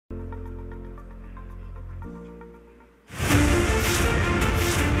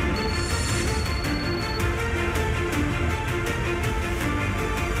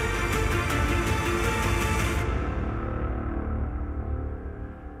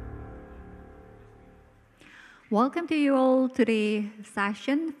Welcome to you all to the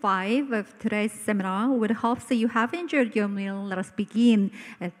session 5 of today's seminar. With hopes that you have enjoyed your meal, let us begin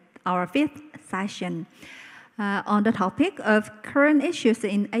at our 5th session on the topic of current issues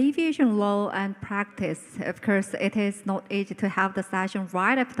in aviation law and practice. Of course, it is not easy to have the session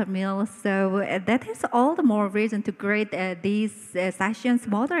right after the meal, so that is all the more reason to greet these sessions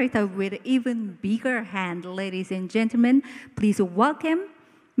moderator with even bigger hand. Ladies and gentlemen, please welcome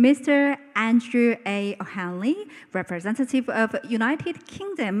Mr. Andrew A. O'Hanley, representative of United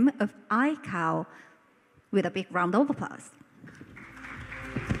Kingdom of ICAO, with a big round of applause.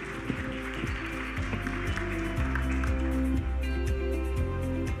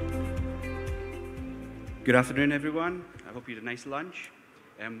 Good afternoon, everyone. I hope you had a nice lunch.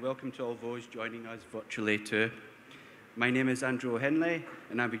 Welcome to all those joining us virtually too. My name is Andrew O'Hanley,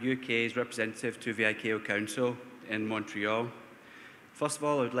 and I'm the UK's representative to the ICAO Council in Montreal. First of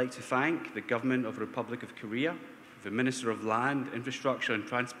all, I would like to thank the Government of the Republic of Korea, the Minister of Land, Infrastructure and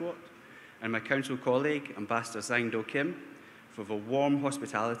Transport, and my Council colleague, Ambassador Sang-do Kim, for the warm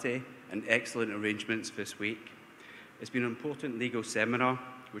hospitality and excellent arrangements this week. It's been an important legal seminar,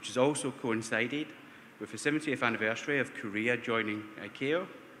 which has also coincided with the 70th anniversary of Korea joining ICAO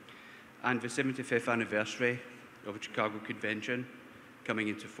and the 75th anniversary of the Chicago Convention coming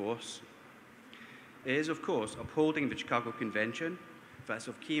into force. It is, of course, upholding the Chicago Convention that's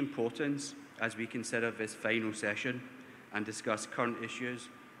of key importance as we consider this final session and discuss current issues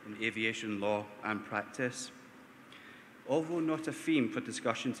in aviation law and practice. Although not a theme for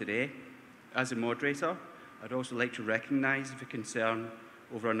discussion today, as a moderator, I'd also like to recognise the concern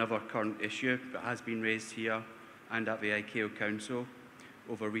over another current issue that has been raised here and at the ICAO Council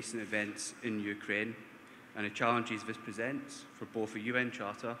over recent events in Ukraine and the challenges this presents for both the UN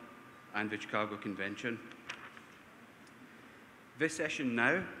Charter and the Chicago Convention. This session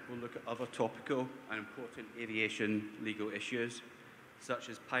now will look at other topical and important aviation legal issues, such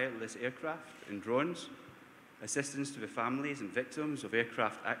as pilotless aircraft and drones, assistance to the families and victims of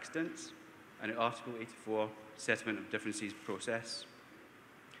aircraft accidents, and the Article 84 Settlement of Differences process.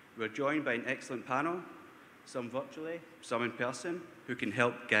 We're joined by an excellent panel, some virtually, some in person, who can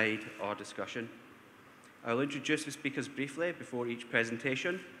help guide our discussion. I'll introduce the speakers briefly before each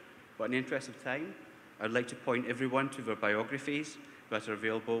presentation, but in the interest of time, I'd like to point everyone to their biographies that are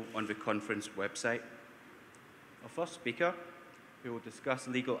available on the conference website. Our first speaker, who will discuss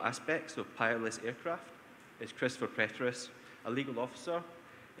legal aspects of pilotless aircraft, is Christopher Preteris, a legal officer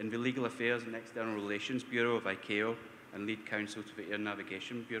in the Legal Affairs and External Relations Bureau of ICAO and lead counsel to the Air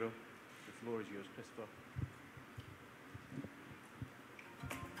Navigation Bureau. The floor is yours, Christopher.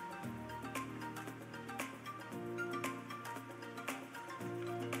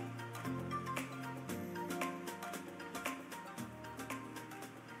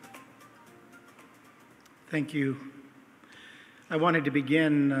 Thank you. I wanted to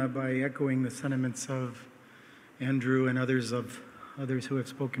begin by echoing the sentiments of Andrew and others who have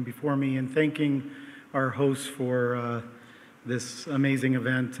spoken before me, and thanking our hosts for this amazing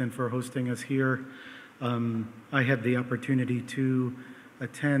event and for hosting us here. I had the opportunity to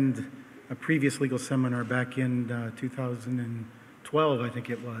attend a previous legal seminar back in 2012, I think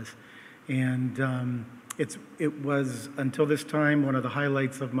it was, and it was until this time one of the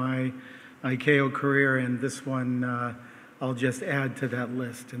highlights of my ICAO career, and this one I'll just add to that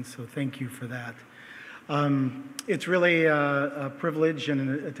list, and so thank you for that. It's really a privilege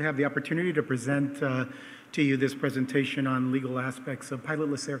and to have the opportunity to present to you this presentation on legal aspects of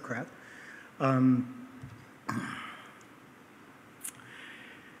pilotless aircraft.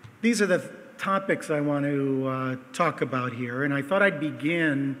 These are the topics I want to talk about here, and I thought I'd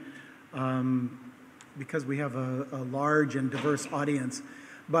begin, because we have a large and diverse audience,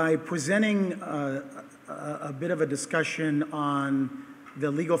 by presenting a bit of a discussion on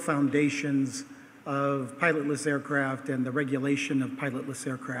the legal foundations of pilotless aircraft and the regulation of pilotless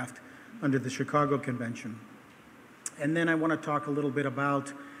aircraft under the Chicago Convention. And then I want to talk a little bit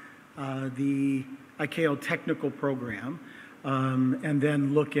about the ICAO technical program, and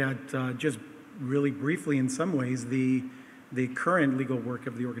then look at just really briefly in some ways the current legal work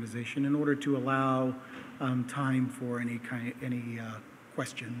of the organization in order to allow time for any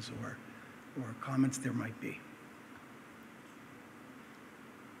questions or comments there might be.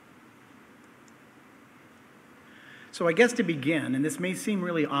 So I guess to begin, and this may seem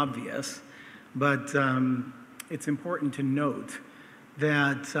really obvious, but it's important to note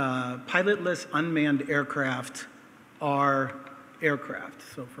that pilotless unmanned aircraft are aircraft.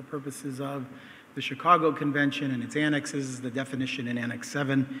 So for purposes of the Chicago Convention and its annexes, the definition in Annex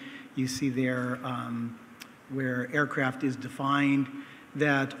 7, you see there where aircraft is defined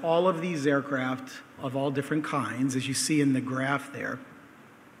that all of these aircraft of all different kinds, as you see in the graph there,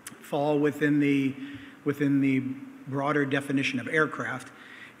 fall within the broader definition of aircraft.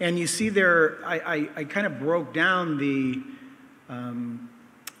 And you see there, I kind of broke down the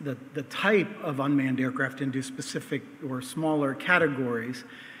type of unmanned aircraft into specific or smaller categories,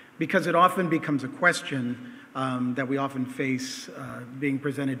 because it often becomes a question that we often face being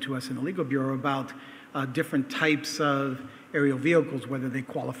presented to us in the Legal Bureau about different types of aerial vehicles, whether they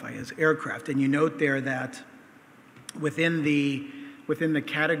qualify as aircraft. And you note there that within the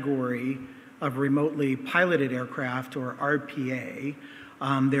category of remotely piloted aircraft, or RPA,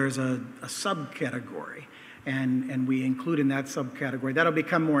 there's a subcategory. And we include in that subcategory. That'll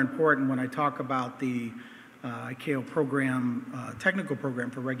become more important when I talk about the ICAO program, technical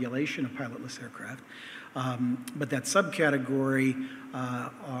program for regulation of pilotless aircraft. But that subcategory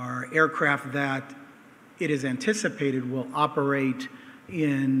are aircraft that it is anticipated will operate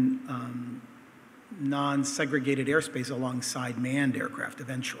in non-segregated airspace alongside manned aircraft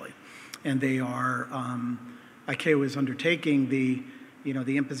eventually. And they are, ICAO is undertaking the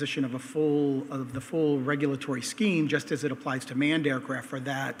imposition of the full regulatory scheme, just as it applies to manned aircraft for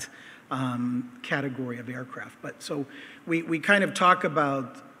that category of aircraft. But so we kind of talk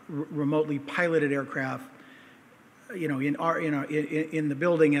about remotely piloted aircraft, in the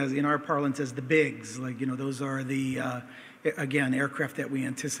building, as in our parlance, as the bigs. Like, those are the again, aircraft that we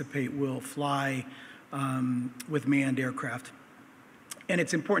anticipate will fly with manned aircraft. And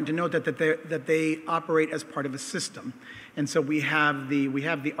it's important to note that they operate as part of a system. And so we have the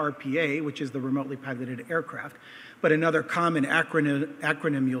RPA, which is the remotely piloted aircraft. But another common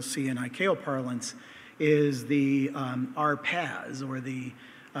acronym you'll see in ICAO parlance is the RPAS, or the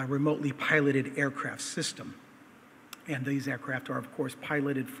remotely piloted aircraft system. And these aircraft are, of course,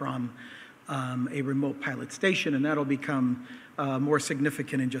 piloted from a remote pilot station, and that'll become more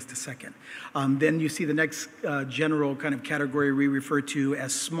significant in just a second. Then you see the next general kind of category we refer to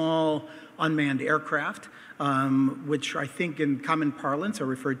as small unmanned aircraft, which I think in common parlance are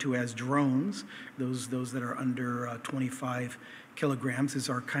referred to as drones. Those that are under 25 kilograms is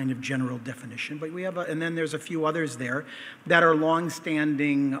our kind of general definition. But we have, and then there's a few others there that are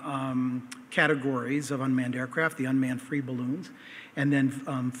long-standing categories of unmanned aircraft, the unmanned free balloons, and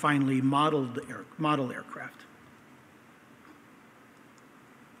then finally model aircraft.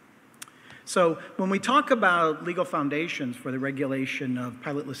 So when we talk about legal foundations for the regulation of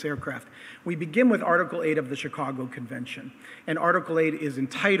pilotless aircraft, we begin with Article 8 of the Chicago Convention. And Article 8 is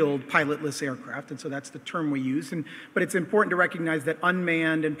entitled Pilotless Aircraft, and so that's the term we use. But it's important to recognize that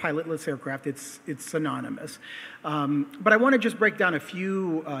unmanned and pilotless aircraft, it's synonymous. But I want to just break down a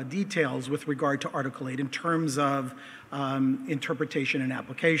few details with regard to Article 8 in terms of interpretation and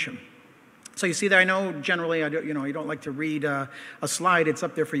application. So you see that I know generally, you don't like to read a slide. It's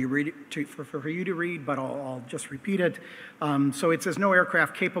up there for you to read, but I'll just repeat it. So it says, no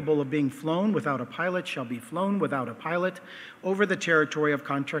aircraft capable of being flown without a pilot shall be flown without a pilot over the territory of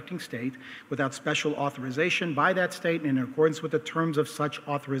contracting state without special authorization by that state and in accordance with the terms of such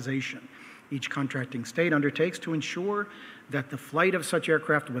authorization. Each contracting state undertakes to ensure that the flight of such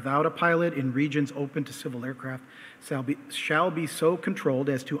aircraft without a pilot in regions open to civil aircraft shall be so controlled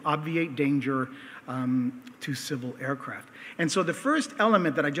as to obviate danger to civil aircraft. And so the first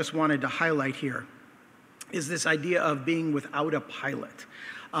element that I just wanted to highlight here is this idea of being without a pilot.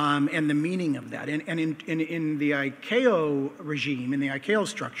 And the meaning of that. And in the ICAO regime, in the ICAO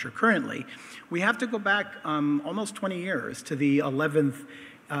structure currently, we have to go back almost 20 years to the 11th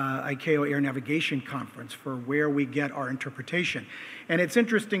ICAO Air Navigation Conference for where we get our interpretation. And it's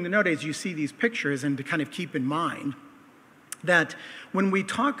interesting to note as you see these pictures and to kind of keep in mind that when we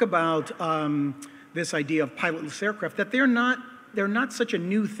talk about this idea of pilotless aircraft, that they're not such a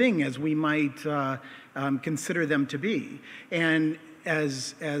new thing as we might consider them to be. And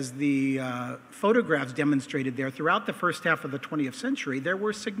as the photographs demonstrated there, throughout the first half of the 20th century, there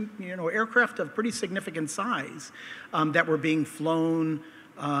were aircraft of pretty significant size that were being flown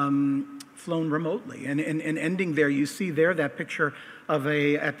remotely. And ending there, you see there that picture of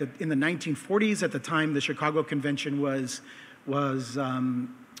in the 1940s, at the time the Chicago Convention was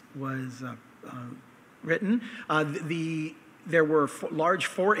written, there were large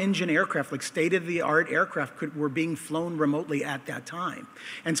four-engine aircraft, like state-of-the-art aircraft, were being flown remotely at that time.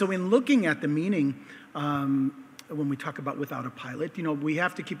 And so in looking at the meaning, when we talk about without a pilot, we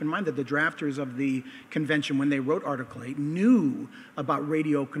have to keep in mind that the drafters of the convention, when they wrote Article 8, knew about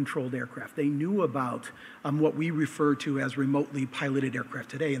radio-controlled aircraft. They knew about what we refer to as remotely piloted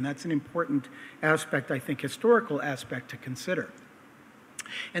aircraft today, and that's an important aspect, I think, historical aspect to consider.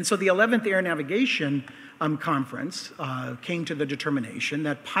 And so the 11th Air Navigation Conference came to the determination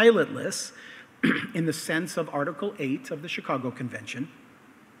that pilotless, in the sense of Article 8 of the Chicago Convention,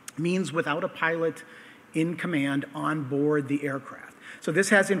 means without a pilot in command on board the aircraft. So this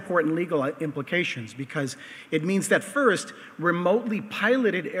has important legal implications because it means that first, remotely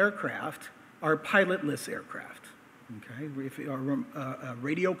piloted aircraft are pilotless aircraft. Okay? If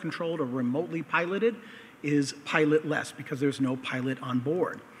radio controlled or remotely piloted is pilotless because there's no pilot on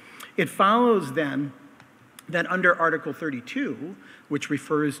board. It follows then that under Article 32, which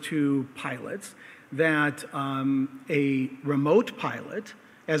refers to pilots, that a remote pilot,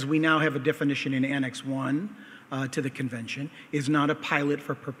 as we now have a definition in Annex 1 to the Convention, is not a pilot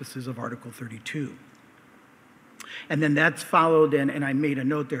for purposes of Article 32. And then that's followed, and I made a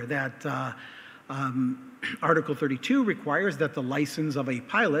note there, that Article 32 requires that the license of a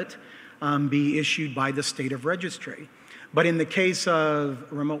pilot be issued by the state of registry. But in the case of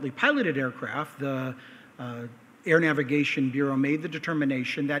remotely piloted aircraft, the Air Navigation Bureau made the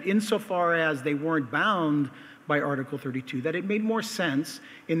determination that insofar as they weren't bound by Article 32, that it made more sense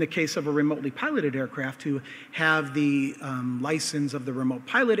in the case of a remotely piloted aircraft to have the license of the remote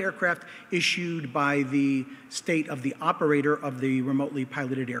pilot aircraft issued by the state of the operator of the remotely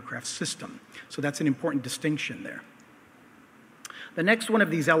piloted aircraft system. So that's an important distinction there. The next one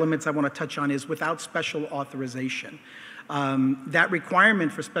of these elements I want to touch on is without special authorization. That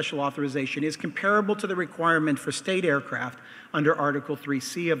requirement for special authorization is comparable to the requirement for state aircraft under Article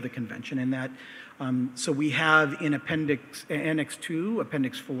 3C of the Convention, in that so we have in Annex 2,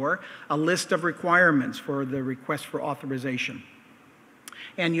 Appendix 4, a list of requirements for the request for authorization.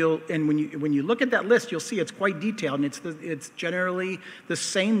 And when you look at that list, you'll see it's quite detailed, and it's generally the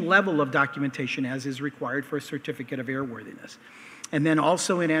same level of documentation as is required for a certificate of airworthiness. And then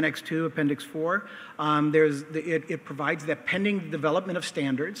also in Annex 2, Appendix 4, it provides that pending the development of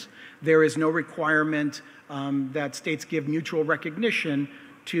standards, there is no requirement that states give mutual recognition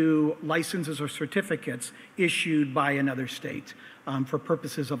to licenses or certificates issued by another state for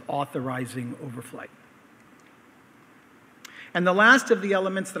purposes of authorizing overflight. And the last of the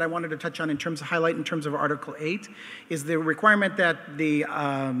elements that I wanted to touch on in terms of highlight in terms of Article 8 is the requirement that the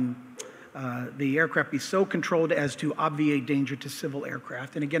aircraft be so controlled as to obviate danger to civil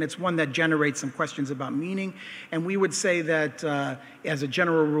aircraft. And again, it's one that generates some questions about meaning. And we would say that as a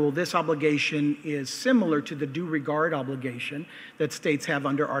general rule, this obligation is similar to the due regard obligation that states have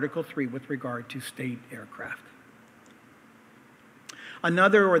under Article 3 with regard to state aircraft.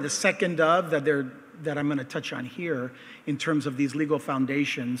 Another, or the second of, that I'm going to touch on here in terms of these legal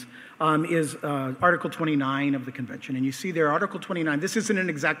foundations is Article 29 of the Convention. And you see there, Article 29, this isn't an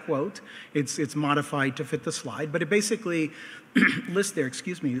exact quote, it's modified to fit the slide, but it basically lists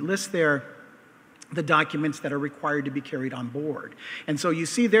there the documents that are required to be carried on board. And so you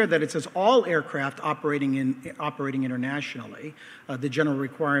see there that it says all aircraft operating internationally, the general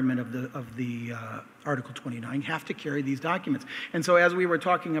requirement of the Article 29, have to carry these documents. And so as we were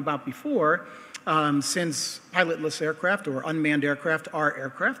talking about before, since pilotless aircraft or unmanned aircraft are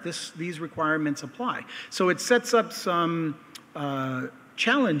aircraft, these requirements apply. So it sets up some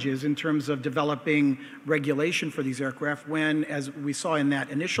challenges in terms of developing regulation for these aircraft when, as we saw in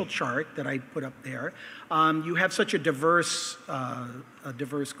that initial chart that I put up there, you have such a diverse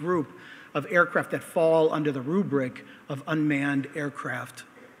group of aircraft that fall under the rubric of unmanned aircraft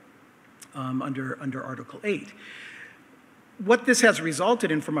under Article 8. What this has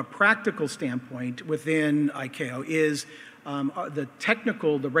resulted in from a practical standpoint within ICAO is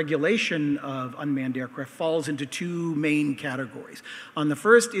the regulation of unmanned aircraft falls into two main categories. The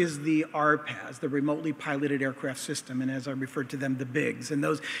first is the RPAS, the remotely piloted aircraft system, and as I referred to them, the BIGs.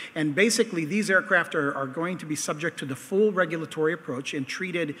 And basically these aircraft are going to be subject to the full regulatory approach and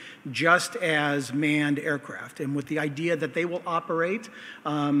treated just as manned aircraft, and with the idea that they will operate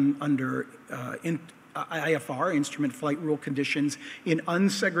under IFR, Instrument Flight Rule conditions, in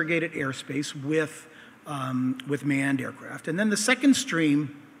unsegregated airspace with manned aircraft. And then the second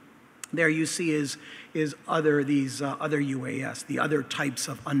stream there you see is other UAS, the other types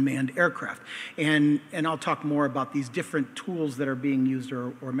of unmanned aircraft. And I'll talk more about these different tools that are being used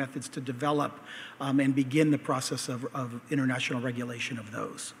or methods to develop and begin the process of international regulation of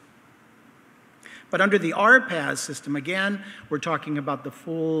those. But under the RPAS system, again, we're talking about the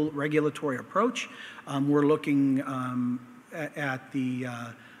full regulatory approach. We're looking at the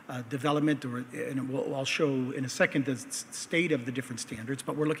development, and I'll show in a second the state of the different standards,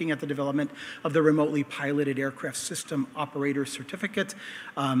 but we're looking at the development of the remotely piloted aircraft system operator certificate,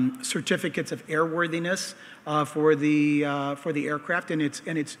 certificates of airworthiness for the aircraft,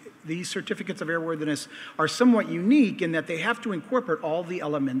 and these certificates of airworthiness are somewhat unique in that they have to incorporate all the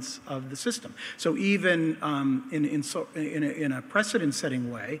elements of the system. So even in a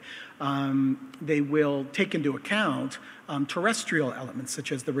precedent-setting way, they will take into account terrestrial elements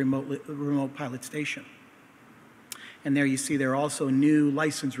such as the remote pilot station. And there you see there are also new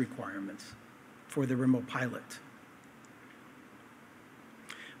license requirements for the remote pilot.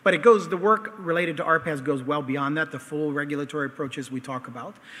 But the work related to RPAS goes well beyond that, the full regulatory approaches we talk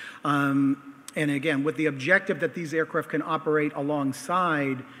about. And again, with the objective that these aircraft can operate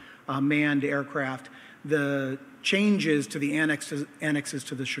alongside manned aircraft, the changes to the annexes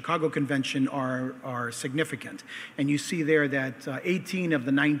to the Chicago Convention are significant. And you see there that 18 of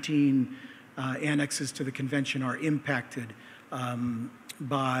the 19 annexes to the convention are impacted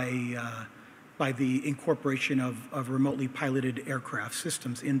by the incorporation of remotely piloted aircraft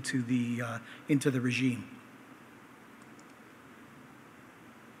systems into the regime.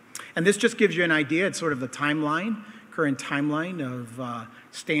 And this just gives you an idea. It's sort of the timeline, current timeline of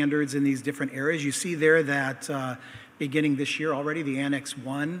standards in these different areas. You see there that beginning this year already, the Annex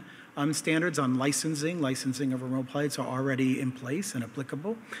 1 standards on licensing of remote pilots are already in place and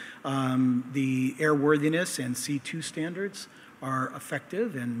applicable. The airworthiness and C2 standards are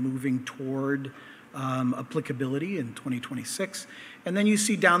effective and moving toward applicability in 2026. And then you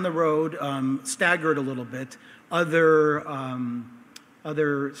see down the road, staggered a little bit, other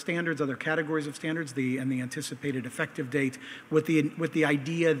standards, other categories of standards, and the anticipated effective date with the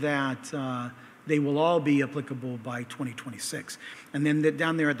idea that they will all be applicable by 2026. And then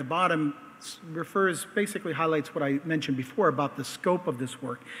down there at the bottom basically highlights what I mentioned before about the scope of this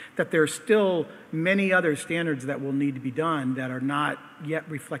work, that there are still many other standards that will need to be done that are not yet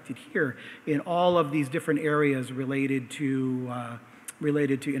reflected here in all of these different areas related to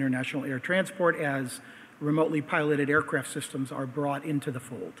international air transport as remotely piloted aircraft systems are brought into the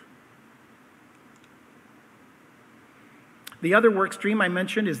fold. The other work stream I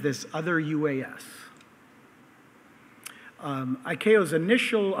mentioned is this other UAS. ICAO's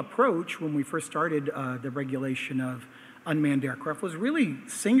initial approach when we first started the regulation of unmanned aircraft was really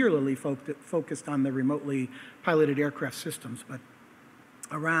singularly focused on the remotely piloted aircraft systems. But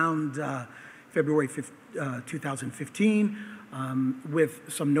around February 2015, with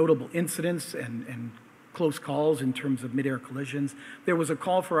some notable incidents and close calls in terms of mid-air collisions, there was a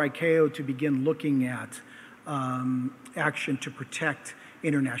call for ICAO to begin looking at action to protect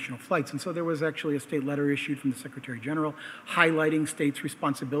international flights. And so there was actually a state letter issued from the Secretary General highlighting states'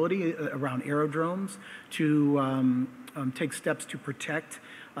 responsibility around aerodromes to take steps to protect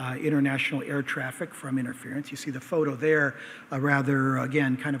international air traffic from interference. You see the photo there, rather,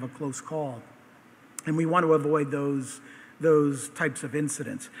 again, kind of a close call. And we want to avoid those types of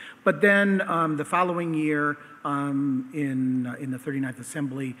incidents. But then the following year, in the 39th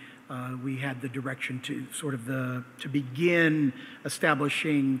Assembly, we had the direction to begin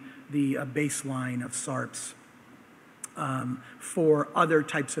establishing the baseline of SARPs for other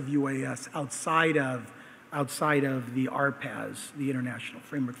types of UAS outside of the RPAS, the international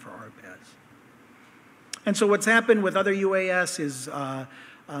framework for RPAS. And so what's happened with other UAS is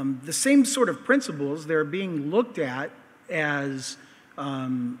the same sort of principles. They're being looked at as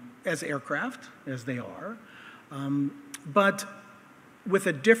aircraft, as they are, but with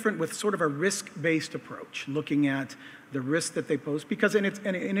sort of a risk-based approach, looking at the risk that they pose, because it is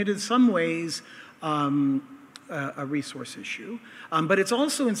in some ways a resource issue, but it's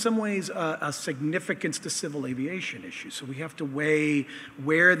also in some ways a significance to civil aviation issue. So we have to weigh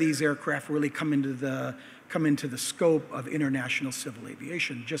where these aircraft really come into the scope of international civil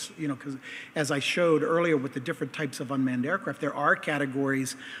aviation. Just, because as I showed earlier with the different types of unmanned aircraft, there are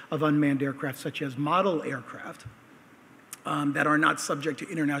categories of unmanned aircraft such as model aircraft that are not subject to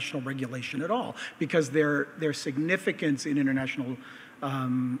international regulation at all, because their significance in international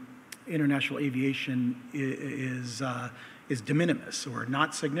aviation is de minimis or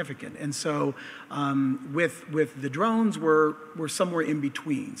not significant. And so with the drones, we're somewhere in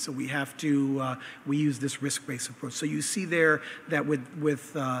between. So we have to, we use this risk-based approach. So you see there that with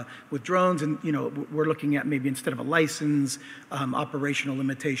drones, and we're looking at maybe instead of a license, operational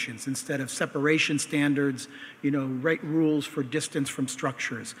limitations, instead of separation standards, rules for distance from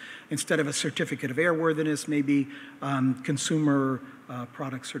structures, instead of a certificate of airworthiness, maybe consumer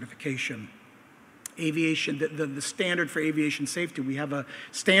product certification. aviation, the standard for aviation safety. We have a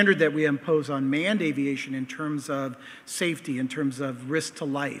standard that we impose on manned aviation in terms of safety, in terms of risk to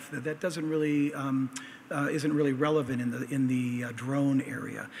life. That doesn't really isn't really relevant in the drone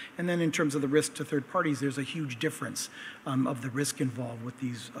area. And then in terms of the risk to third parties, there's a huge difference of the risk involved with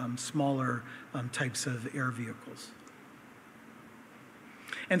these smaller types of air vehicles.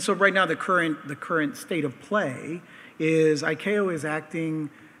 And so right now the current state of play is ICAO is acting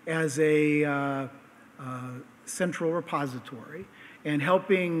as a central repository and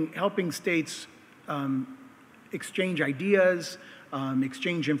helping states exchange ideas,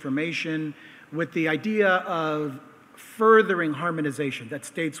 exchange information, with the idea of furthering harmonization, that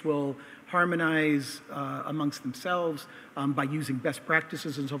states will harmonize amongst themselves by using best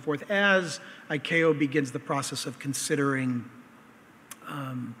practices and so forth, as ICAO begins the process of considering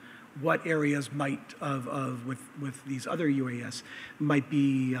what areas with these other UAS might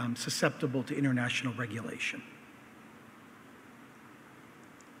be susceptible to international regulation.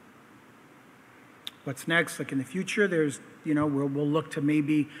 What's next? Like in the future, there's, we'll look to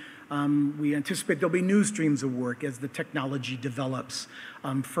maybe, we anticipate there'll be new streams of work as the technology develops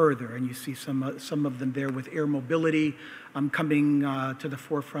further. And you see some of them there with air mobility coming to the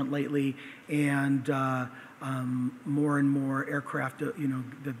forefront lately, and more and more aircraft,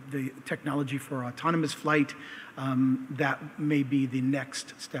 the technology for autonomous flight, that may be the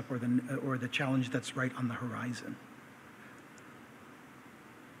next step or the challenge that's right on the horizon.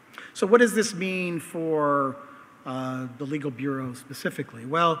 So what does this mean for the Legal Bureau specifically?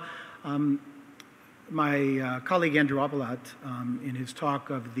 Well, my colleague Andrew Obelat, in his talk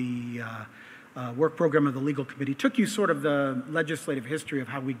of the work program of the Legal Committee, took you sort of the legislative history of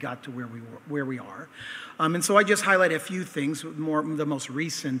how we got to where we are. And so I just highlight a few things, the most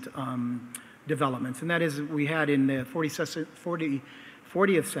recent developments, and that is we had in the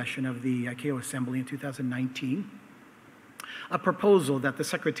 40th session of the ICAO Assembly in 2019, a proposal that the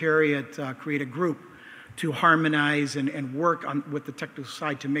Secretariat create a group to harmonize and work with the technical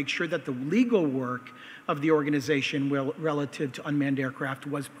side to make sure that the legal work of the organization relative to unmanned aircraft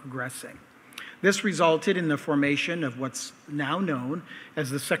was progressing. This resulted in the formation of what's now known as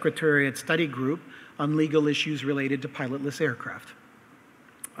the Secretariat Study Group on Legal Issues Related to Pilotless Aircraft.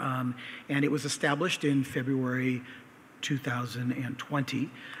 And it was established in February 2020.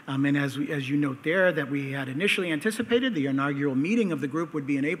 And as you note there, that we had initially anticipated the inaugural meeting of the group would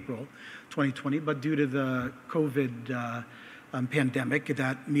be in April 2020, but due to the COVID pandemic,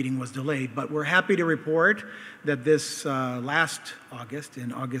 that meeting was delayed. But we're happy to report that this last August,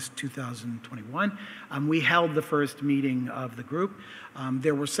 in August 2021, we held the first meeting of the group.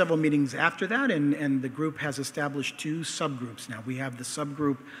 There were several meetings after that, and the group has established two subgroups now. We have the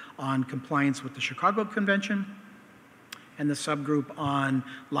subgroup on compliance with the Chicago Convention, and the subgroup on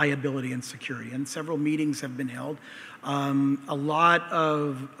liability and security. And several meetings have been held. A lot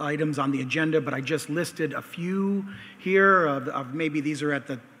of items on the agenda, but I just listed a few here of maybe these are at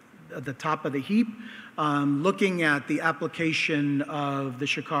the top of the heap. Looking at the application of the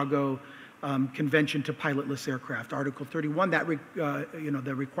Chicago Convention to pilotless aircraft, Article 31, that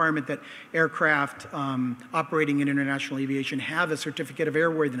the requirement that aircraft operating in international aviation have a certificate of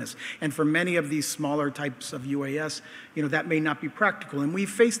airworthiness. And for many of these smaller types of UAS, that may not be practical. And we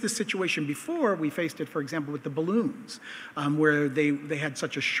faced this situation before. We faced it, for example, with the balloons, where they had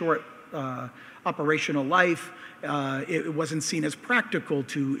such a short operational life. It wasn't seen as practical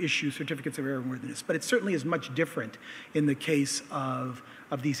to issue certificates of airworthiness. But it certainly is much different in the case of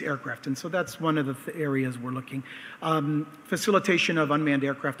these aircraft. And so that's one of the areas we're looking. Facilitation of unmanned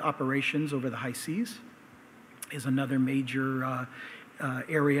aircraft operations over the high seas is another major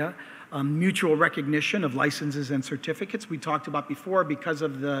area. Mutual recognition of licenses and certificates. We talked about before, because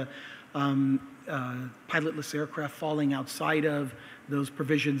of the pilotless aircraft falling outside of those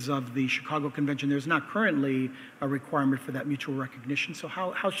provisions of the Chicago Convention, there's not currently a requirement for that mutual recognition. So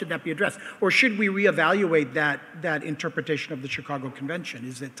how should that be addressed? Or should we reevaluate that interpretation of the Chicago Convention?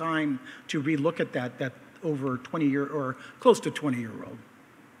 Is it time to relook at that over 20-year or close to 20-year-old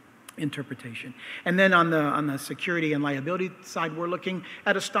interpretation? And then on the security and liability side, we're looking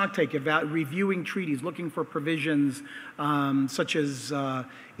at a stock take, reviewing treaties, looking for provisions such as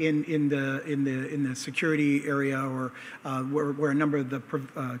in the security area, or where a number of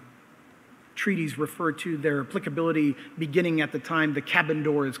the treaties refer to their applicability beginning at the time the cabin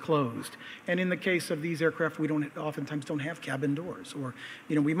door is closed. And in the case of these aircraft, we oftentimes don't have cabin doors, or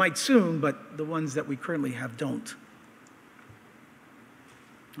we might soon, but the ones that we currently have don't.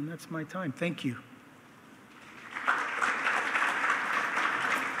 And that's my time. Thank you.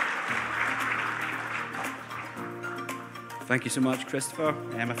 Thank you so much, Christopher.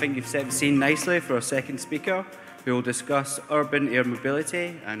 I think you've set the scene nicely for our second speaker, who will discuss urban air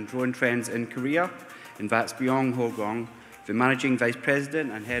mobility and drone trends in Korea. And that's Byung-ho Gong, the Managing Vice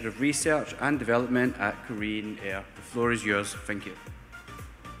President and Head of Research and Development at Korean Air. The floor is yours. Thank you.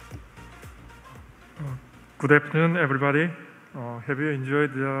 Good afternoon, everybody. Have you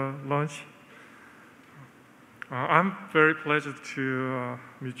enjoyed the lunch? I'm very pleased to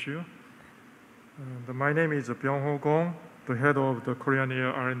meet you. My name is Byung-ho Gong, the head of the Korean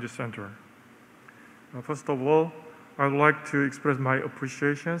Air R&D Center. First of all, I would like to express my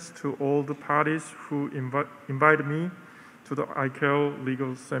appreciations to all the parties who invited me to the ICAO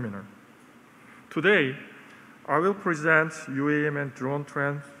legal seminar. Today, I will present UAM and drone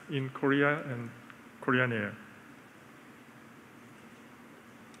trends in Korea and Korean Air.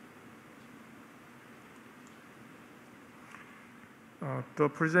 The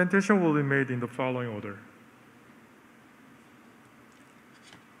presentation will be made in the following order.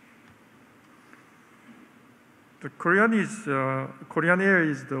 The Korean Air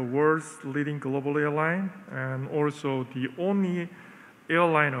is the world's leading global airline and also the only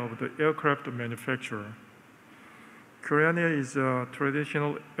airline of the aircraft manufacturer. Korean Air is a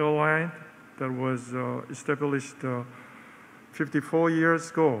traditional airline that was established 54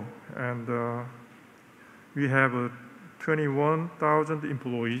 years ago, and we have 21,000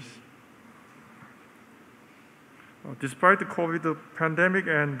 employees. Despite the COVID pandemic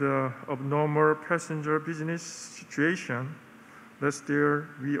and the abnormal passenger business situation, last year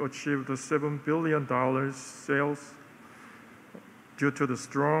we achieved $7 billion sales due to the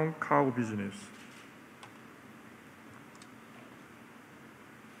strong cargo business.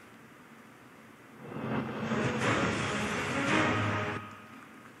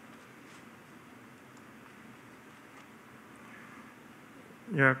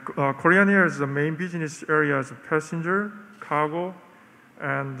 Korean Air's main business areas are passenger, cargo,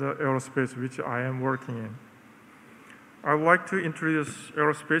 and aerospace, which I am working in. I would like to introduce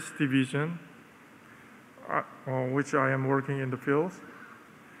aerospace division, which I am working in the field.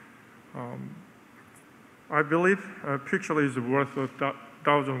 I believe a picture is worth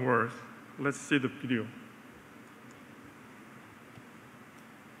 1,000 words. Let's see the video.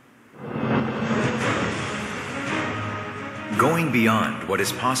 Going beyond what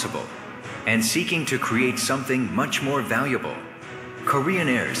is possible and seeking to create something much more valuable, Korean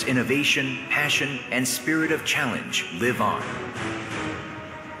Air's innovation, passion, and spirit of challenge live on.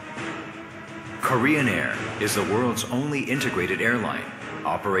 Korean Air is the world's only integrated airline,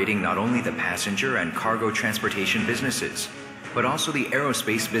 operating not only the passenger and cargo transportation businesses, but also the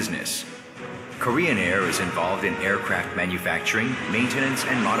aerospace business. Korean Air is involved in aircraft manufacturing, maintenance,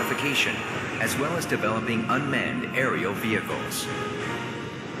 and modification, as well as developing unmanned aerial vehicles.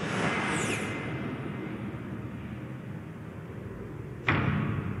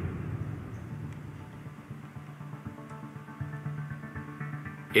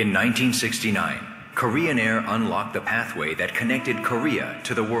 In 1969, Korean Air unlocked the pathway that connected Korea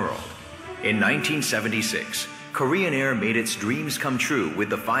to the world. In 1976, Korean Air made its dreams come true with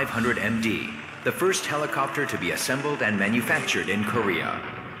the 500MD, the first helicopter to be assembled and manufactured in Korea.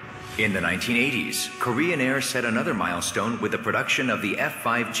 In the 1980s, Korean Air set another milestone with the production of the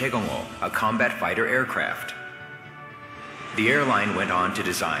F-5 Jaegongho, a combat fighter aircraft. The airline went on to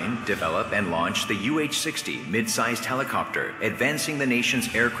design, develop, and launch the UH-60 mid-sized helicopter, advancing the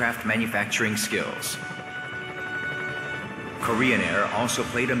nation's aircraft manufacturing skills. Korean Air also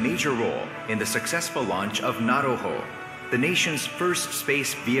played a major role in the successful launch of Naroho, the nation's first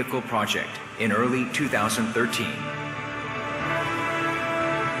space vehicle project, in early 2013.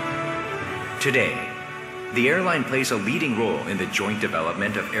 Today, the airline plays a leading role in the joint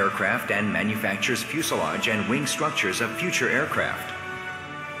development of aircraft and manufactures fuselage and wing structures of future aircraft.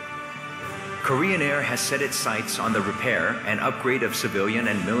 Korean Air has set its sights on the repair and upgrade of civilian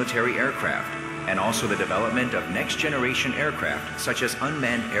and military aircraft, and also the development of next-generation aircraft such as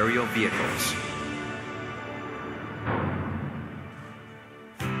unmanned aerial vehicles.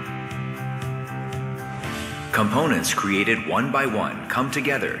 Components created one by one come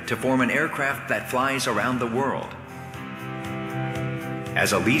together to form an aircraft that flies around the world.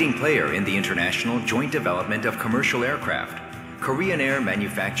 As a leading player in the international joint development of commercial aircraft, Korean Air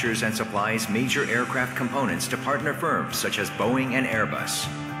manufactures and supplies major aircraft components to partner firms such as Boeing and Airbus.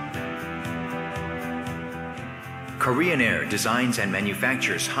 Korean Air designs and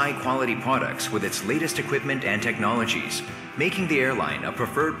manufactures high-quality products with its latest equipment and technologies, making the airline a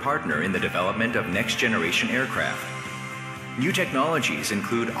preferred partner in the development of next-generation aircraft. New technologies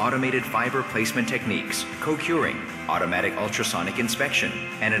include automated fiber placement techniques, co-curing, automatic ultrasonic inspection,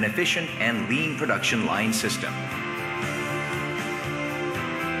 and an efficient and lean production line system.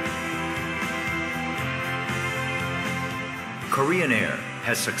 Korean Air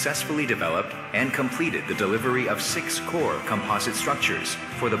has successfully developed and completed the delivery of 6 core composite structures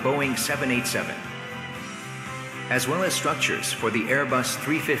for the Boeing 787, as well as structures for the Airbus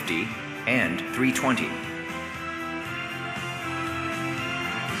 350 and 320.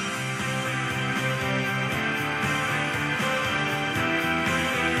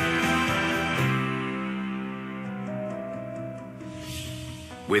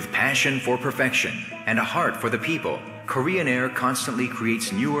 With passion for perfection and a heart for the people, Korean Air constantly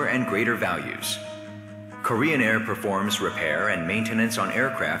creates newer and greater values. Korean Air performs repair and maintenance on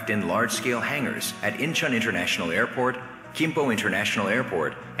aircraft in large-scale hangars at Incheon International Airport, Gimpo International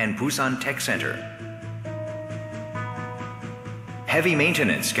Airport, and Busan Tech Center. Heavy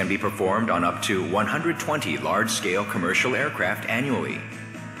maintenance can be performed on up to 120 large-scale commercial aircraft annually.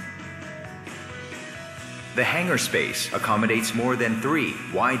 The hangar space accommodates more than 3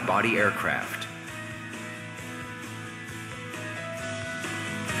 wide-body aircraft.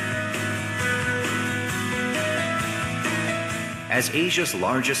 As Asia's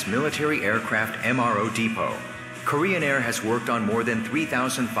largest military aircraft MRO depot, Korean Air has worked on more than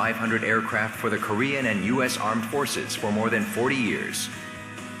 3,500 aircraft for the Korean and U.S. Armed Forces for more than 40 years.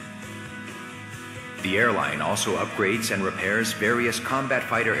 The airline also upgrades and repairs various combat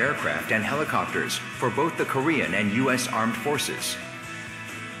fighter aircraft and helicopters for both the Korean and U.S. Armed Forces.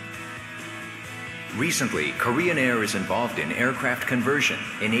 Recently, Korean Air is involved in aircraft conversion,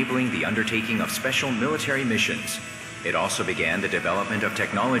 enabling the undertaking of special military missions. It also began the development of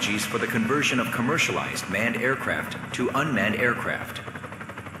technologies for the conversion of commercialized manned aircraft to unmanned aircraft.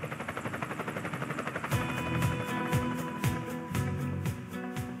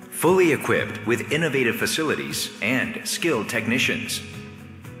 Fully equipped with innovative facilities and skilled technicians,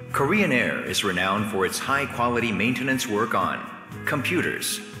 Korean Air is renowned for its high-quality maintenance work on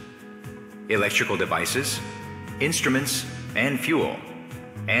computers, electrical devices, instruments and fuel,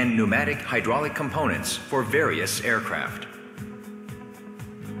 and pneumatic hydraulic components for various aircraft.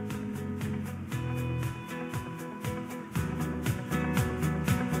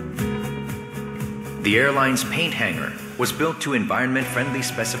 The airline's paint hangar was built to environment-friendly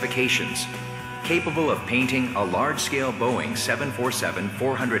specifications, capable of painting a large-scale Boeing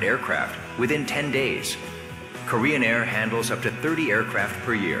 747-400 aircraft within 10 days. Korean Air handles up to 30 aircraft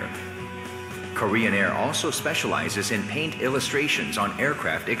per year. Korean Air also specializes in paint illustrations on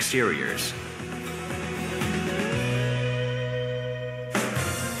aircraft exteriors.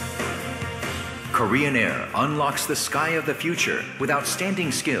 Korean Air unlocks the sky of the future with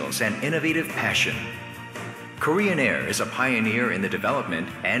outstanding skills and innovative passion. Korean Air is a pioneer in the development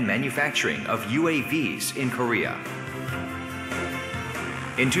and manufacturing of UAVs in Korea.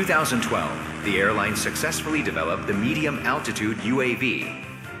 In 2012, the airline successfully developed the medium-altitude UAV.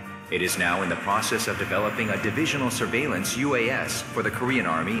 It is now in the process of developing a divisional surveillance UAS for the Korean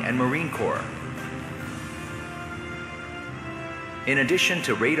Army and Marine Corps. In addition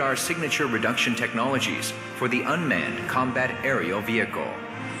to radar signature reduction technologies for the unmanned combat aerial vehicle.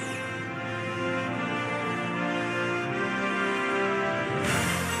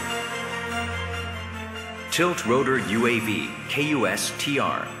 Tilt rotor UAV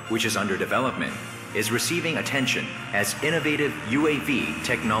KUS-TR, which is under development, is receiving attention as innovative UAV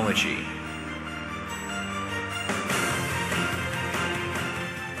technology.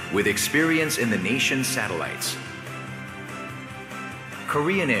 With experience in the nation's satellites,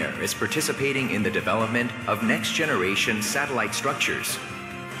 Korean Air is participating in the development of next-generation satellite structures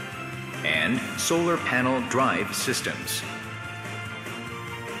and solar panel drive systems.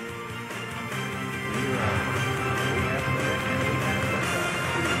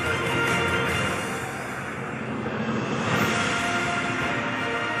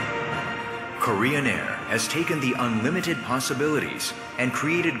 Korean Air has taken the unlimited possibilities and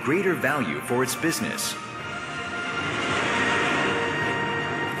created greater value for its business.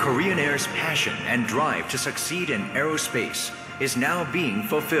 Korean Air's passion and drive to succeed in aerospace is now being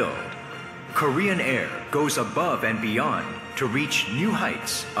fulfilled. Korean Air goes above and beyond to reach new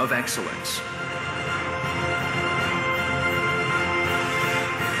heights of excellence.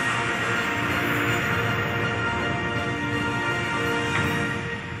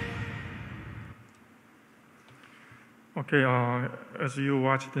 Okay, as you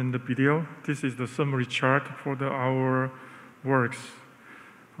watched in the video, this is the summary chart for our works.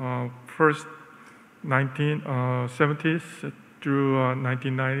 First, 1970s through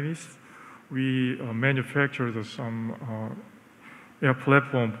 1990s, we manufactured some air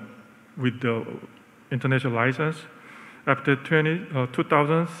platform with the international license. After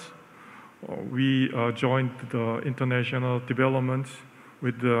 2000s, we joined the international development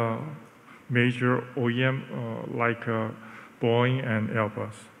with the major OEM like Boeing and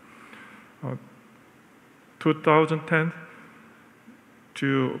Airbus. 2010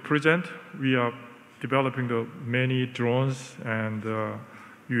 to present, we are developing the many drones and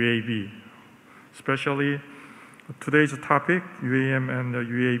UAV. Especially today's topic, UAM and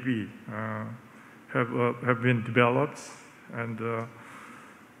UAV, have been developed and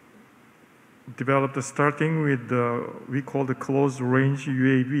developed starting with we call the close-range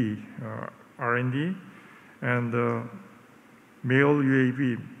UAV R&D and male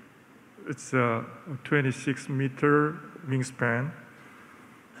UAV. It's a 26-meter wingspan,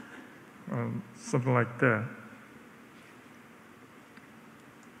 something like that.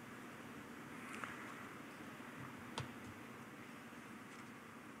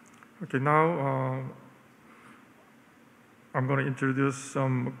 Okay, now I'm going to introduce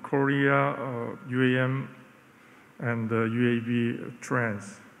some Korea UAM and UAV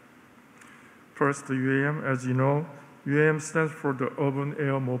trends. First, the UAM, as you know, UAM stands for the urban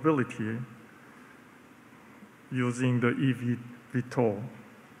air mobility using the eVTOL.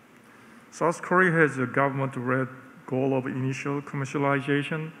 South Korea has a government-led goal of initial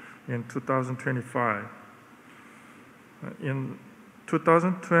commercialization in 2025. In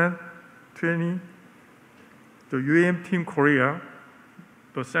 2020, the UAM Team Korea,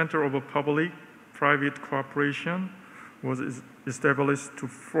 the Center of Public-Private Cooperation, was established to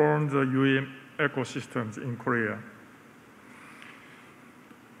form the UAM ecosystems in Korea.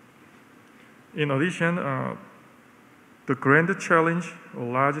 In addition, the Grand Challenge, a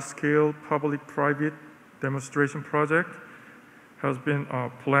large-scale public-private demonstration project, has been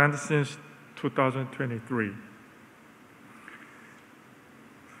planned since 2023.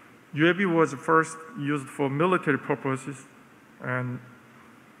 UAV was first used for military purposes and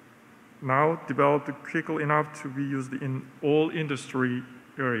now developed quickly enough to be used in all industry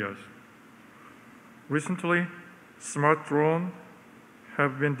areas. Recently, smart drones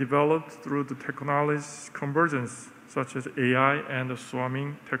have been developed through the technology convergence, such as AI and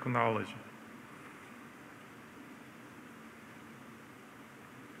swarming technology.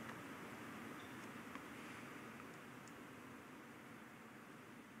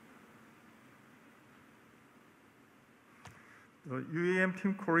 The UAM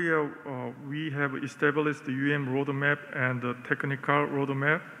Team Korea, we have established the UAM roadmap and the technical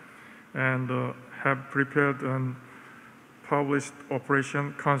roadmap and have prepared and published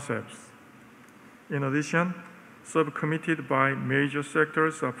operation concepts. In addition, subcommittees by major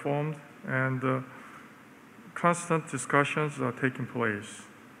sectors are formed and constant discussions are taking place.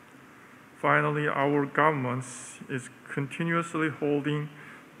 Finally, our government is continuously holding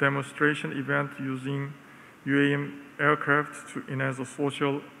demonstration events using UAM aircraft to enhance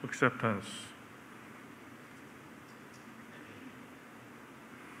social acceptance.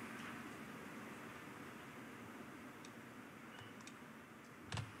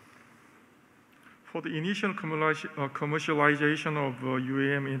 For the initial commercialization of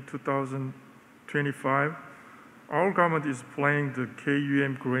UAM in 2025, our government is planning the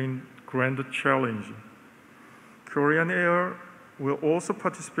KUM Grand Challenge. Korean Air will also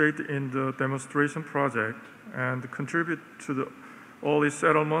participate in the demonstration project and contribute to the early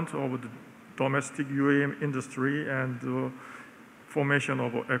settlement of the domestic UAM industry and the formation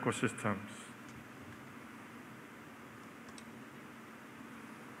of ecosystems.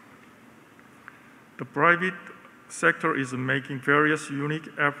 The private sector is making various unique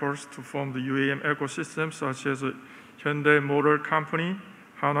efforts to form the UAM ecosystem, such as Hyundai Motor Company,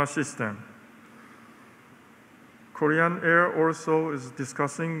 Hanwha System. Korean Air also is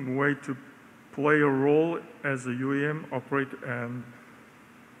discussing ways to play a role as a UAM operator and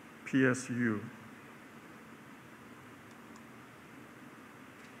PSU.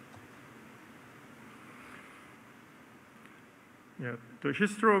 The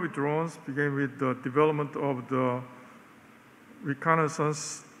history of drones began with the development of the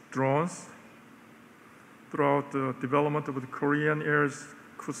reconnaissance drones throughout the development of the Korean Air's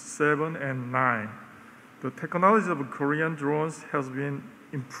KUS-7 and 9. The technology of Korean drones has been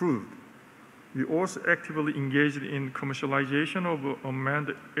improved. We also actively engaged in commercialization of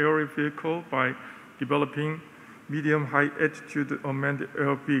unmanned aerial vehicle by developing medium-high altitude unmanned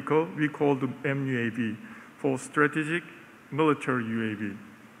air vehicle we call the MUAV for strategic military UAV.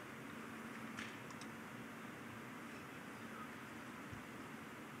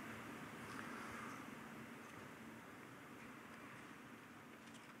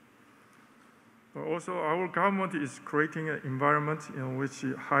 Also, our government is creating an environment in which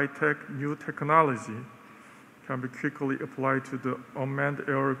high-tech new technology can be quickly applied to the unmanned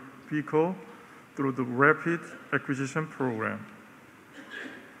air vehicle through the rapid acquisition program.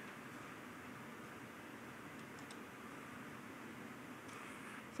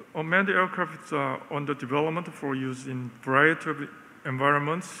 Unmanned aircraft are under development for use in a variety of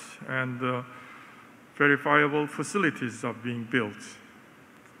environments, and verifiable facilities are being built.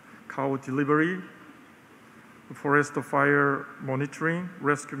 Cow delivery, forest fire monitoring,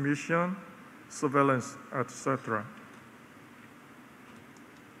 rescue mission, surveillance, etc.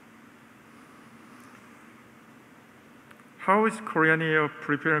 How is Korean Air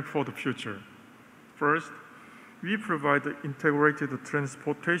preparing for the future? First, we provide integrated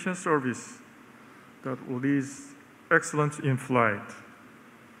transportation service that leads excellence in flight.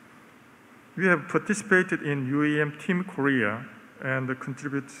 We have participated in UAM Team Korea and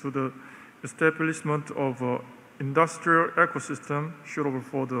contribute to the establishment of an industrial ecosystem suitable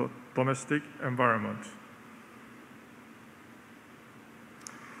for the domestic environment.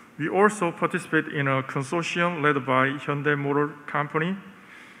 We also participate in a consortium led by Hyundai Motor Company.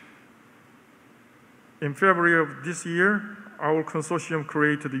 In February of this year, our consortium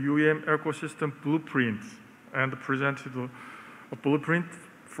created the UAM ecosystem blueprint and presented a blueprint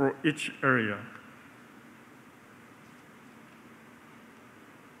for each area.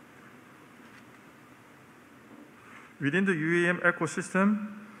 Within the UAM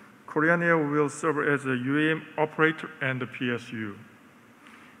ecosystem, Korean Air will serve as a UAM operator and a PSU.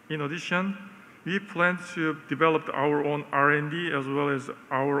 In addition, we plan to develop our own R&D as well as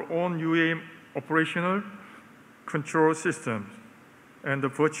our own UAM operational control systems and the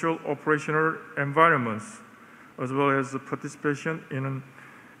virtual operational environments, as well as the participation in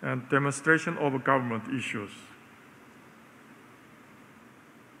and demonstration of government issues.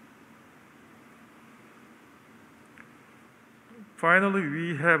 Finally,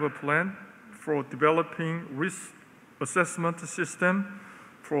 we have a plan for developing risk assessment system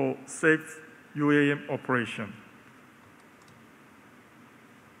for safe UAM operation.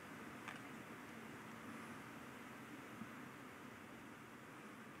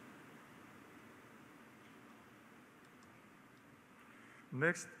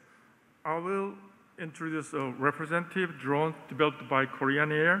 Next, I will introduce a representative drone developed by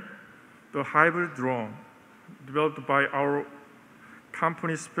Korean Air, the hybrid drone, developed by our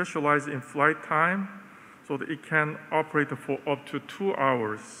company specialized in flight time so that it can operate for up to 2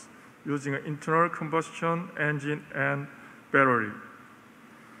 hours using an internal combustion engine and battery.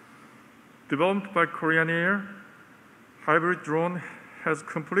 Developed by Korean Air, hybrid drone has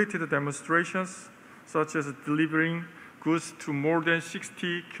completed demonstrations such as delivering goods to more than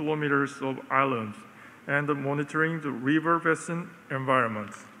 60 kilometers of islands and monitoring the river basin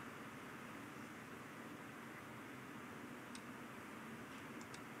environment.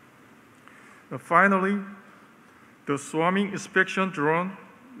 Finally, the swarming inspection drone,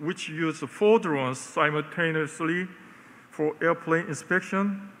 which uses 4 drones simultaneously for airplane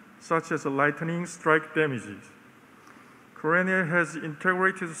inspection, such as lightning strike damages. Korean Air has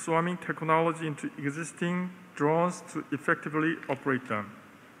integrated swarming technology into existing drones to effectively operate them.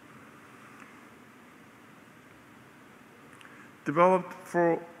 Developed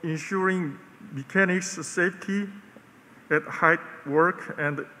for ensuring mechanics safety at height work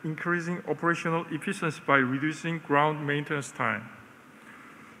and increasing operational efficiency by reducing ground maintenance time.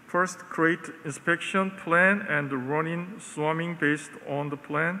 First, create inspection plan and running swarming based on the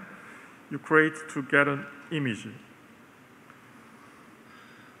plan you create to get an image.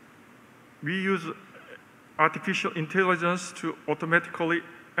 We use artificial intelligence to automatically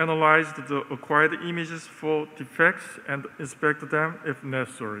analyze the acquired images for defects and inspect them if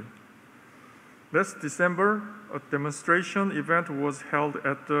necessary. Last December, a demonstration event was held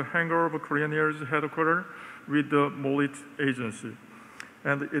at the hangar of Korean Air's headquarters with the MOLIT agency,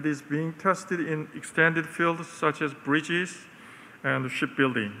 and it is being tested in extended fields such as bridges and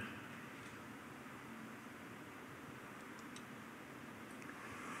shipbuilding.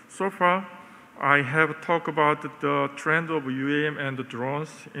 So far, I have talked about the trend of UAM and the drones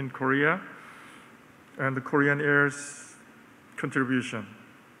in Korea and the Korean Air's contribution.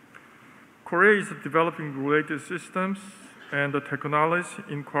 Korea is developing related systems and the technologies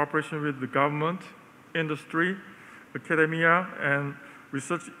in cooperation with the government, industry, academia, and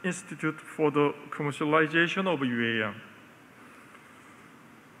research institute for the commercialization of UAM.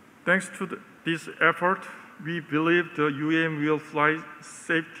 Thanks to this effort, we believe the UAM will fly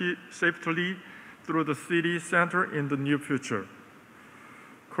safely through the city center in the near future.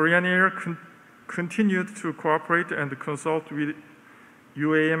 Korean Air continued to cooperate and consult with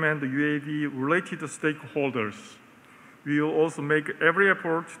UAM and UAV-related stakeholders. We will also make every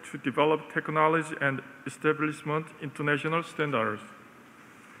effort to develop technology and establishment international standards.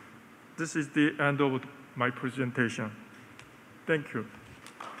 This is the end of my presentation. Thank you.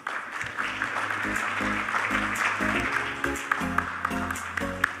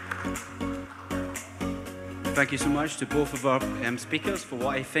 Thank you so much to both of our speakers for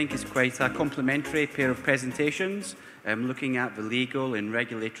what I think is quite a complementary pair of presentations, looking at the legal and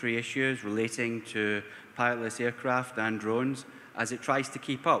regulatory issues relating to pilotless aircraft and drones as it tries to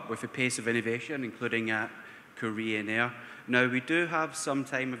keep up with the pace of innovation, including at Korean Air. Now, we do have some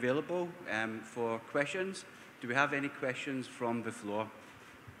time available for questions. Do we have any questions from the floor?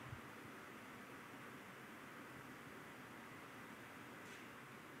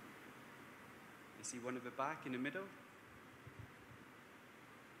 I see one at the back in the middle.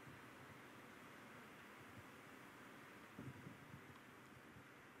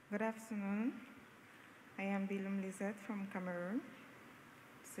 Good afternoon. I am Bilum Lizette from Cameroon,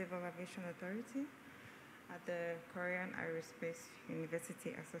 Civil Aviation Authority at the Korean Aerospace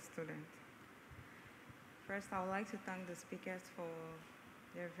University as a student. First, I would like to thank the speakers for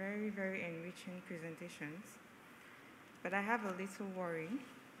their very, very enriching presentations. But I have a little worry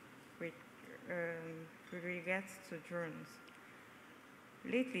with regards to drones.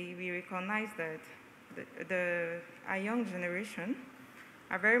 Lately, we recognize that our young generation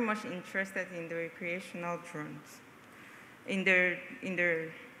are very much interested in the recreational drones, in the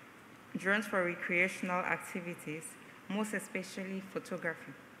drones for recreational activities, most especially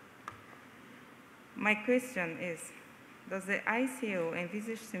photography. My question is, does the ICAO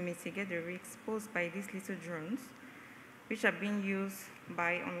envisage to mitigate the risks posed by these little drones, which are being used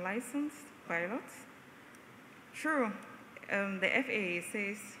by unlicensed pilots? True, the FAA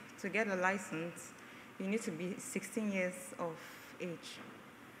says to get a license, you need to be 16 years of age.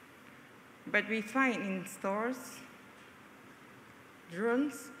 But we find in stores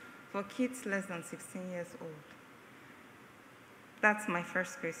drones for kids less than 16 years old. That's my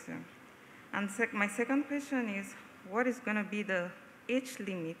first question. And my second question is, what is going to be the age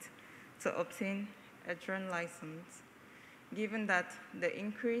limit to obtain a drone license, given that the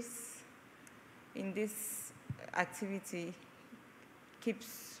increase in this activity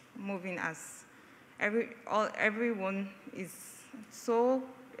keeps moving as everyone is so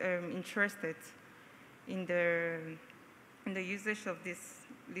interested in the usage of these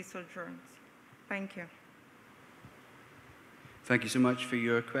little drones. Thank you. Thank you so much for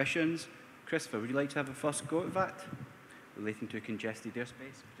your questions. Christopher, would you like to have a first go at that, relating to congested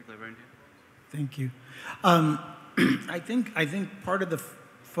airspace, particularly around here? Thank you. I think part of the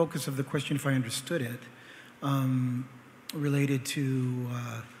focus of the question, if I understood it, related to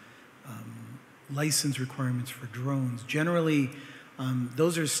license requirements for drones. Generally,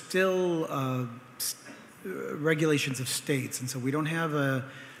 those are still regulations of states, and so we don't have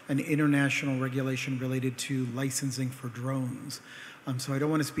an international regulation related to licensing for drones. So I don't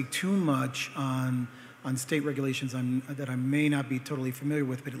want to speak too much on state regulations that I may not be totally familiar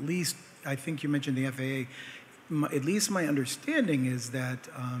with, but at least I think you mentioned the FAA. At least my understanding is that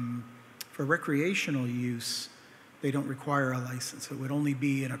for recreational use, they don't require a license. It would only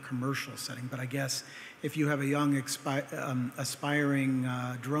be in a commercial setting. But I guess if you have a young aspiring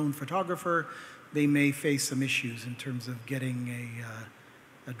drone photographer, they may face some issues in terms of getting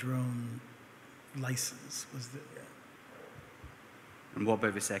a drone license. And what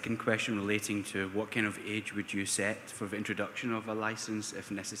about the second question relating to what kind of age would you set for the introduction of a license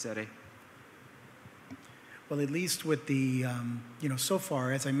if necessary? Well, at least with the, so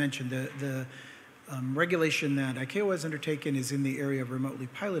far, as I mentioned, the regulation that ICAO has undertaken is in the area of remotely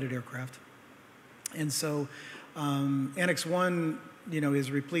piloted aircraft. And so Annex 1,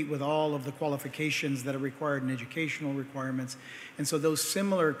 is replete with all of the qualifications that are required in educational requirements. And so those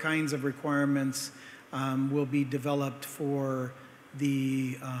similar kinds of requirements will be developed for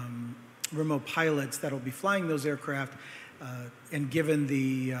the remote pilots that will be flying those aircraft. And given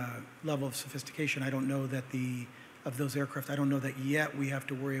the level of sophistication, I don't know that of those aircraft, I don't know that yet we have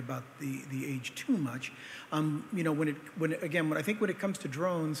to worry about the age too much. When I think when it comes to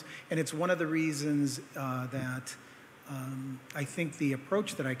drones, and it's one of the reasons that I think the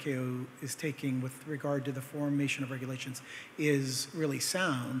approach that ICAO is taking with regard to the formation of regulations is really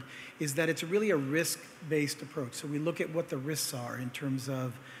sound, is that it's really a risk-based approach. So we look at what the risks are in terms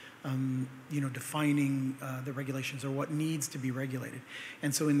of defining the regulations or what needs to be regulated.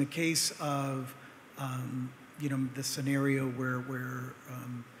 And so in the case of the scenario where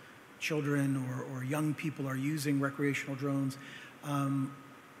children or young people are using recreational drones,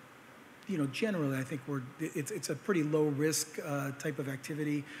 generally I think it's a pretty low risk type of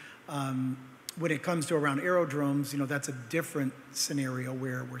activity. When it comes to around aerodromes, that's a different scenario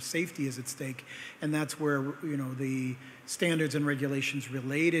where safety is at stake, and that's where the standards and regulations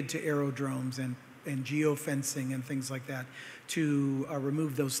related to aerodromes and geofencing and things like that to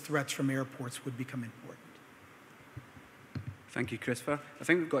remove those threats from airports would become important. Thank you, Christopher. I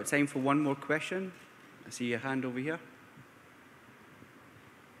think we've got time for one more question. I see a hand over here.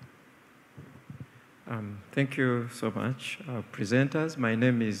 Thank you so much, presenters. My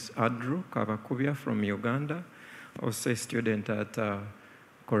name is Andrew Kavakubia from Uganda, also a student at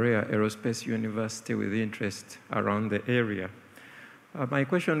Korea Aerospace University with interest around the area. My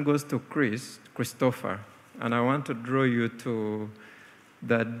question goes to Christopher, and I want to draw you to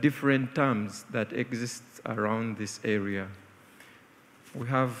the different terms that exist around this area. We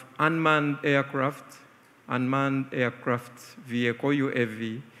have unmanned aircraft vehicle,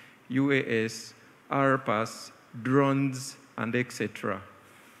 UAV, UAS, RPAS, drones, and etc.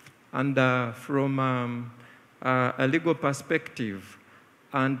 And from a legal perspective,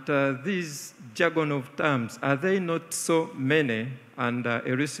 and these jargon of terms, are they not so many and a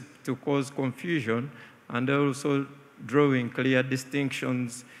recipe to cause confusion, and also drawing clear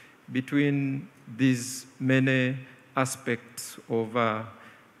distinctions between these many aspects of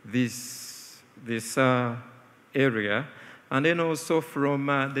this area? And then also from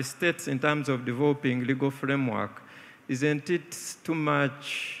the states in terms of developing legal framework, isn't it too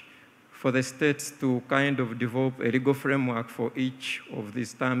much for the states to kind of develop a legal framework for each of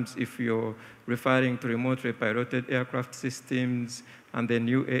these terms if you're referring to remotely piloted aircraft systems and then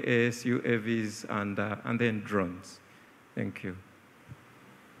UAS, UAVs, and then drones? Thank you.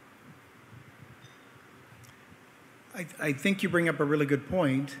 I think you bring up a really good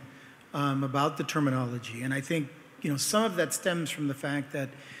point about the terminology, and I think some of that stems from the fact that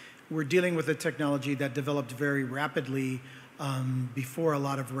we're dealing with a technology that developed very rapidly before a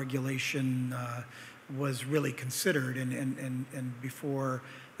lot of regulation was really considered, and before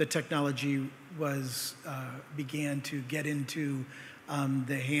the technology began to get into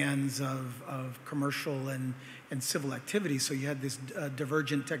the hands of commercial and civil activity. So you had this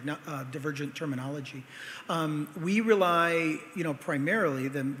divergent terminology. We rely, primarily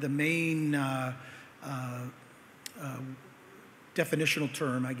the main definitional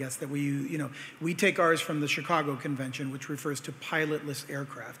term, I guess, that we take ours from the Chicago Convention, which refers to pilotless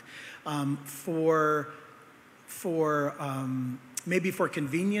aircraft. Maybe for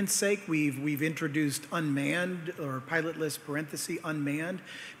convenience sake, we've introduced unmanned or pilotless (unmanned)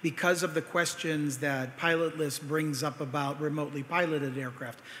 because of the questions that pilotless brings up about remotely piloted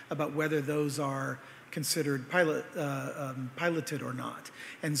aircraft, about whether those are considered piloted or not.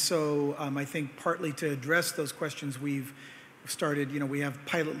 And so I think partly to address those questions, we've started, we have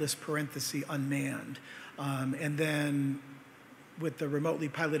pilotless (unmanned). And then with the remotely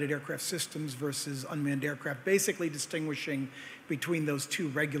piloted aircraft systems versus unmanned aircraft, basically distinguishing between those two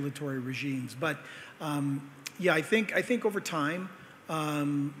regulatory regimes. But yeah, I think over time,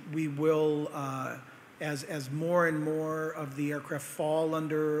 we will, as more and more of the aircraft fall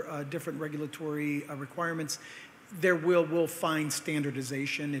under different regulatory requirements, we'll find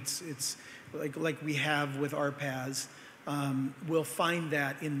standardization. It's like we have with RPAS. We'll find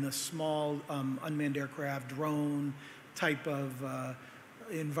that in the small unmanned aircraft, drone type of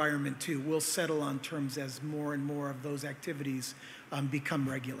environment too. We'll settle on terms as more and more of those activities become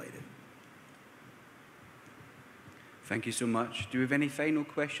regulated. Thank you so much. Do we have any final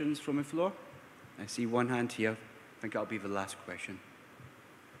questions from the floor? I see one hand here. I think that'll be the last question.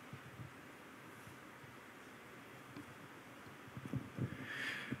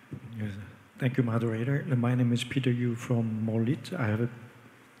 Yes. Thank you, moderator. My name is Peter Yu from MOLIT. I have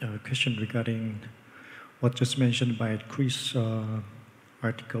a question regarding what just mentioned by Chris,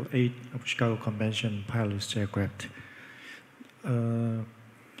 Article 8 of Chicago Convention, pilotless aircraft.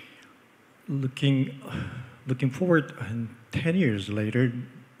 Looking forward, 10 years later,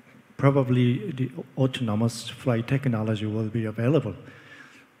 probably the autonomous flight technology will be available.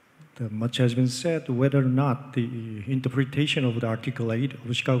 Much has been said whether or not the interpretation of the Article 8 of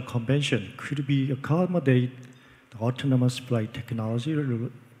the Chicago Convention could be accommodate the autonomous flight technology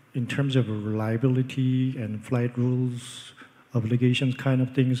in terms of reliability and flight rules, obligations, kind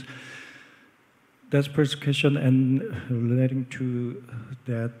of things. That's first question, and relating to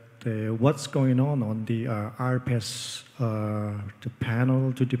that, what's going on the RPAS, the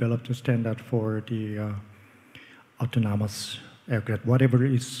panel to develop the standard for the autonomous aircraft, whatever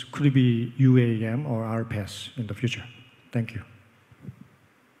it is, could it be UAM or RPAS in the future? Thank you.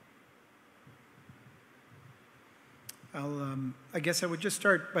 I guess I would just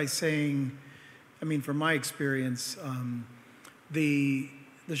start by saying, from my experience, the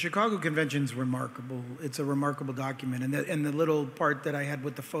Chicago Convention is remarkable. It's a remarkable document, and the little part that I had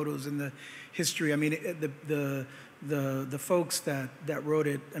with the photos and the history. The folks that wrote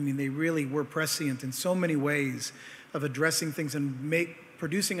it, they really were prescient in so many ways of addressing things and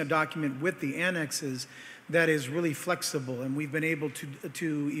producing a document with the annexes that is really flexible, and we've been able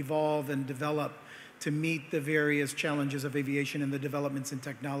to evolve and develop to meet the various challenges of aviation and the developments in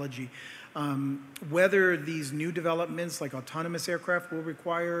technology. Whether these new developments like autonomous aircraft will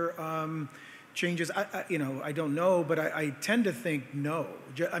require changes, I don't know, but I tend to think no.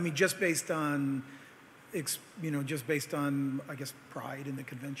 I mean, just based on, I guess, pride in the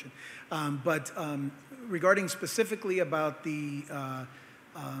convention. But regarding specifically about the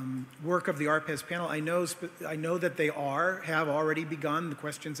work of the ARPES panel, I know that they have already begun. The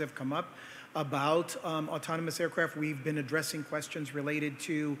questions have come up about autonomous aircraft. We've been addressing questions related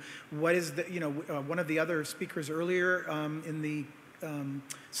to what is the, one of the other speakers earlier in the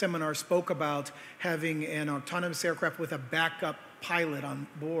seminar spoke about having an autonomous aircraft with a backup pilot on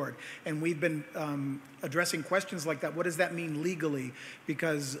board. And we've been addressing questions like that. What does that mean legally?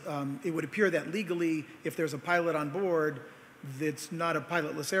 Because it would appear that legally, if there's a pilot on board, it's not a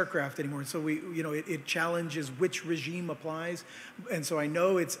pilotless aircraft anymore. So it challenges which regime applies. And so I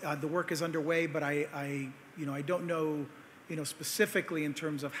know the work is underway, but I don't know, specifically in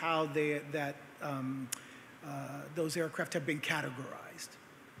terms of how those aircraft have been categorized.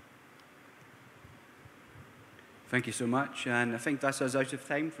 Thank you so much, and I think that's us out of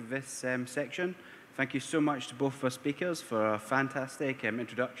time for this section. Thank you so much to both our speakers for a fantastic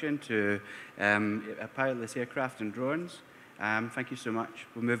introduction to pilotless aircraft and drones. Thank you so much.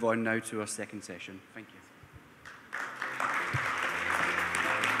 We'll move on now to our second session. Thank you.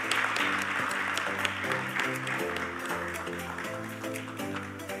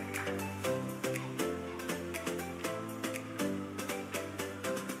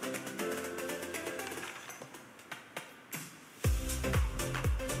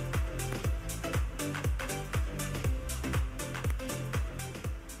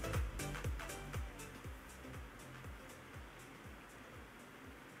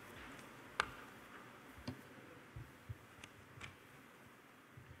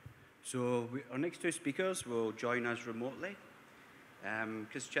 So our next two speakers will join us remotely.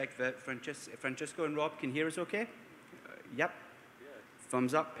 Just check that Francisco and Rob can hear us okay? Yep. Yeah.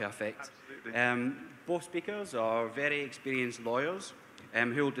 Thumbs up, perfect. Both speakers are very experienced lawyers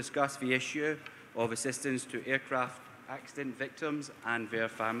who will discuss the issue of assistance to aircraft accident victims and their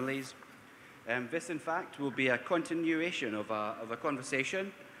families. This, in fact, will be a continuation of a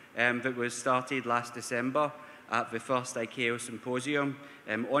conversation that was started last December at the first ICAO symposium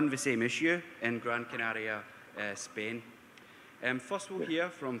on the same issue in Gran Canaria, Spain. First we'll hear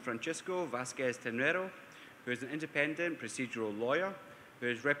from Francisco Vasquez-Tenrero, who is an independent procedural lawyer who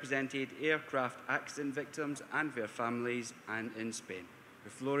has represented aircraft accident victims and their families in Spain. The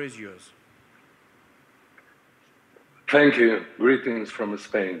floor is yours. Thank you. Greetings from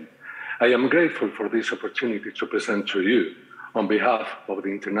Spain. I am grateful for this opportunity to present to you, on behalf of the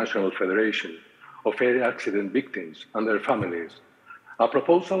International Federation of Air Accident Victims and their families, a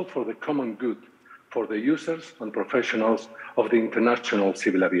proposal for the common good for the users and professionals of the international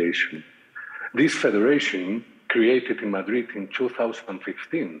civil aviation. This federation, created in Madrid in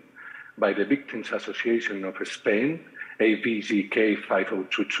 2015 by the Victims Association of Spain, AVGK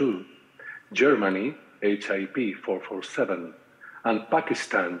 5022, Germany, HIP 447, and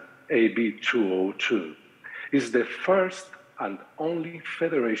Pakistan, AB 202, is the first and only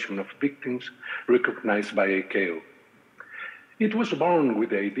federation of victims recognized by ICAO. It was born with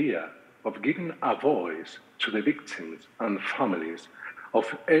the idea of giving a voice to the victims and families of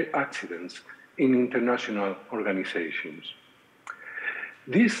air accidents in international organizations.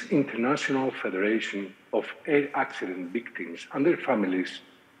 This International Federation of Air Accident Victims and their families'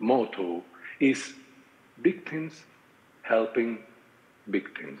 motto is Victims Helping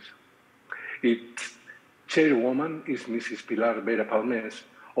Victims. Its chairwoman is Mrs. Pilar Vera Palmés,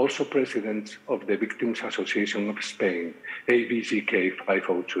 also president of the Victims Association of Spain, AVGK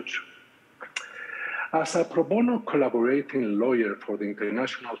 5022. As a pro bono collaborating lawyer for the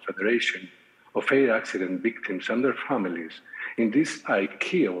International Federation of Air Accident Victims and their families in this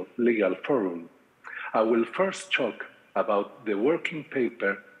ICAO legal forum, I will first talk about the working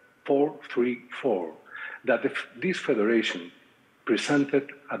paper 434 that this federation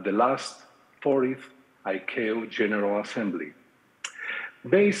presented at the last 40th ICAO General Assembly.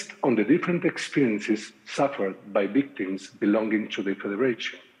 Based on the different experiences suffered by victims belonging to the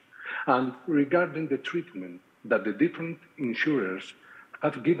Federation, and regarding the treatment that the different insurers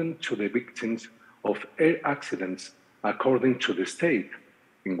have given to the victims of air accidents according to the state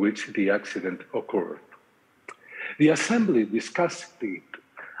in which the accident occurred. The Assembly discussed it,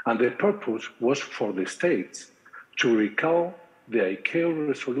 and the purpose was for the states to recall the ICAO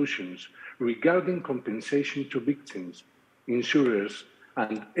resolutions regarding compensation to victims, insurers,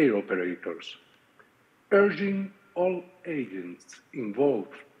 and air operators, urging all agents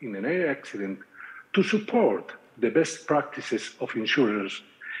involved in an air accident to support the best practices of insurers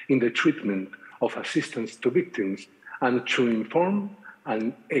in the treatment of assistance to victims, and to inform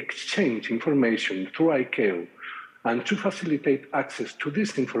and exchange information through ICAO, and to facilitate access to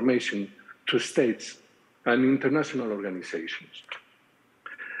this information to states and international organizations.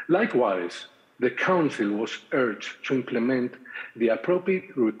 Likewise, the Council was urged to implement the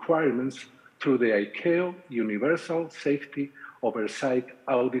appropriate requirements through the ICAO Universal Safety Oversight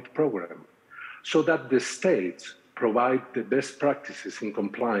Audit Program, so that the states provide the best practices in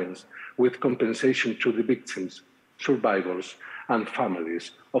compliance with compensation to the victims, survivors, and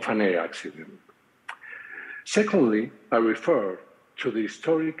families of an air accident. Secondly, I refer to the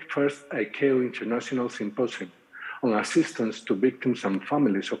historic first ICAO International Symposium on Assistance to Victims and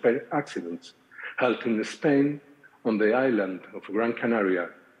Families of Air Accidents, held in Spain on the island of Gran Canaria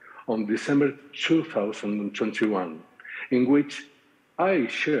on December 2021, in which I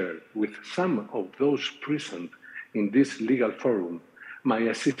shared with some of those present in this legal forum my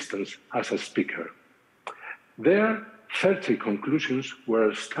assistance as a speaker. There, 30 conclusions were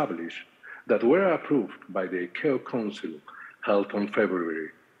established that were approved by the ICAO Council held on February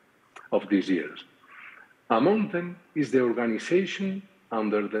of this year. Among them is the organization,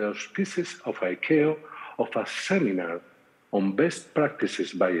 under the auspices of ICAO, of a seminar on best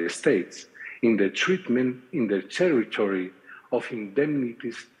practices by states in the treatment in their territory of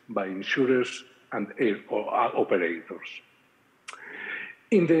indemnities by insurers and air operators.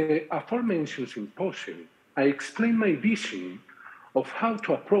 In the aforementioned symposium, I explained my vision of how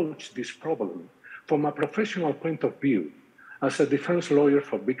to approach this problem from a professional point of view as a defense lawyer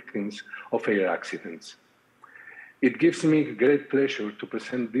for victims of air accidents. It gives me great pleasure to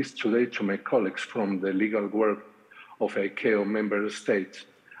present this today to my colleagues from the legal work of ICAO member states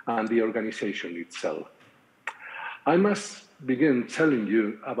and the organization itself. I must begin telling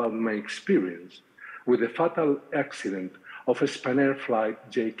you about my experience with the fatal accident of a Spanair flight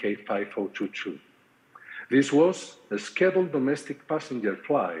JK5022. This was a scheduled domestic passenger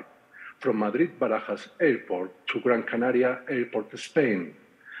flight from Madrid-Barajas Airport to Gran Canaria Airport, Spain,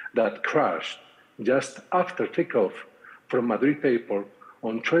 that crashed just after takeoff from Madrid Airport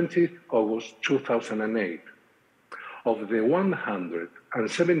on 20 August 2008. Of the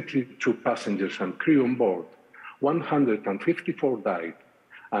 172 passengers and crew on board, 154 died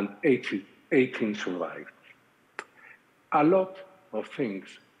and 18 survived. A lot of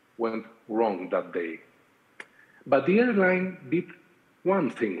things went wrong that day, but the airline did one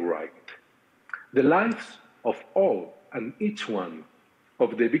thing right. The lives of all and each one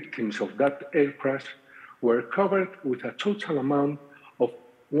of the victims of that air crash were covered with a total amount of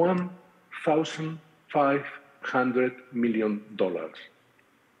 $1,500 million.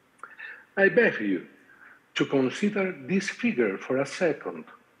 I beg you to consider this figure for a second.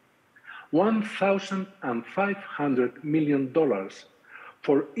 $1,500 million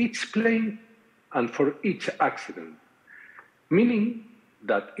for each plane and for each accident, meaning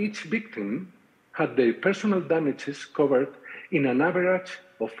that each victim had their personal damages covered in an average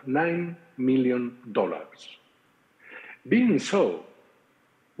of $9 million. Being so,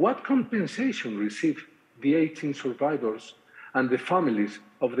 what compensation received the 18 survivors and the families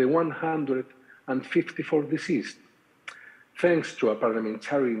of the 154 deceased? Thanks to a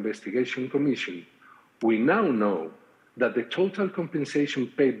parliamentary investigation commission, we now know that the total compensation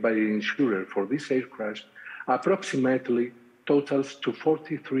paid by the insurer for this air crash approximately totals to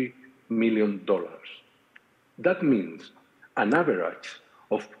 $43 million. That means an average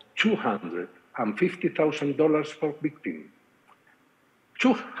of $250,000 per victim.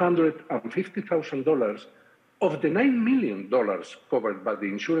 $250,000 of the $9 million covered by the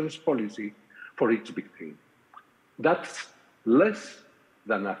insurance policy for each victim. That's less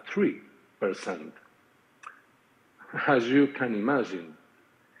than a 3%. As you can imagine,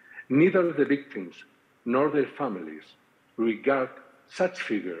 neither the victims nor their families regard such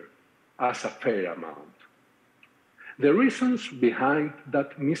figure as a fair amount. The reasons behind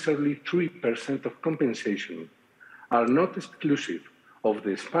that miserly 3% of compensation are not exclusive of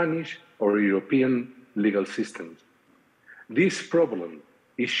the Spanish or European legal systems. This problem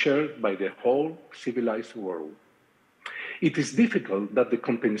is shared by the whole civilized world. It is difficult that the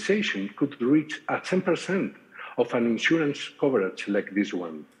compensation could reach a 10% of an insurance coverage like this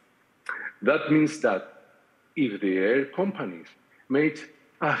one. That means that if the air companies made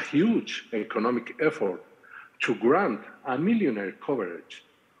a huge economic effort to grant a millionaire coverage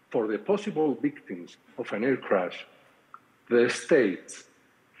for the possible victims of an air crash, the states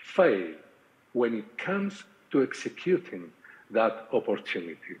fail when it comes to executing that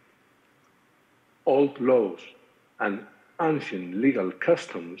opportunity. Old laws and ancient legal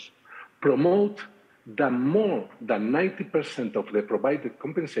customs promote that more than 90% of the provided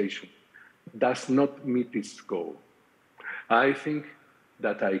compensation does not meet its goal. I think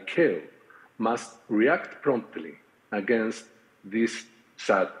that ICAO must react promptly against this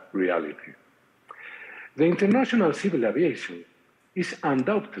sad reality. The international civil aviation is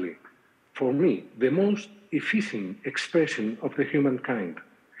undoubtedly, for me, the most efficient expression of the humankind,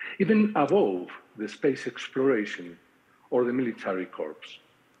 even above the space exploration or the military corps.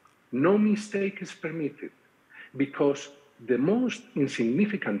 No mistake is permitted because the most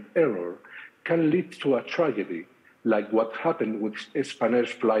insignificant error can lead to a tragedy like what happened with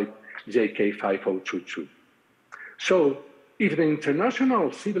Spanish flight JK5022. So, if the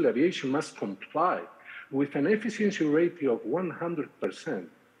international civil aviation must comply with an efficiency ratio of 100%,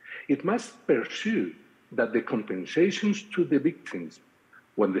 it must pursue that the compensations to the victims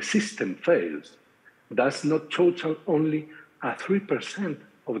when the system fails does not total only a 3%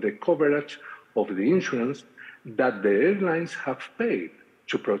 of the coverage of the insurance that the airlines have paid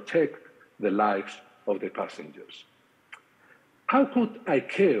to protect the lives of the passengers. How could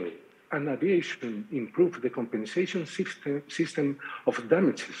ICAO and aviation improve the compensation system of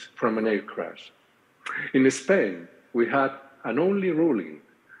damages from an air crash? In Spain, we had an only ruling,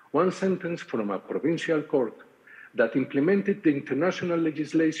 one sentence from a provincial court that implemented the international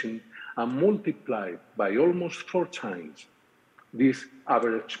legislation and multiplied by almost 4 times this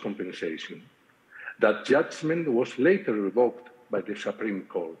average compensation. That judgment was later revoked by the Supreme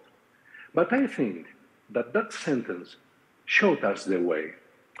Court. But I think that that sentence showed us the way.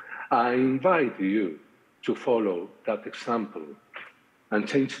 I invite you to follow that example and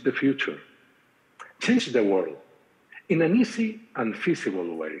change the future. Change the world in an easy and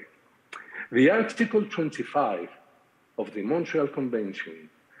feasible way. The Article 25 of the Montreal Convention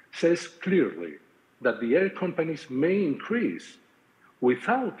says clearly that the air companies may increase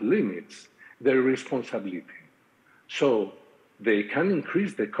without limits their responsibility. So they can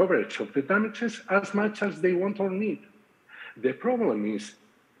increase the coverage of the damages as much as they want or need. The problem is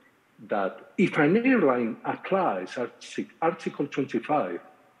that if an airline applies Article 25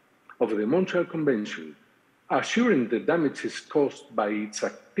 of the Montreal Convention, assuring the damages caused by its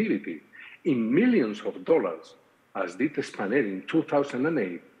activity in millions of dollars, as did Spanair in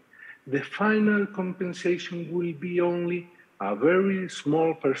 2008, the final compensation will be only a very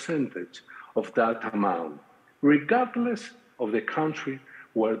small percentage of that amount, regardless of the country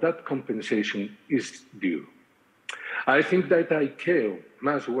where that compensation is due. I think that ICAO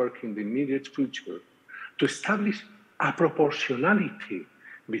must work in the immediate future to establish a proportionality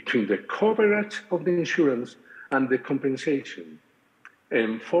between the coverage of the insurance and the compensation,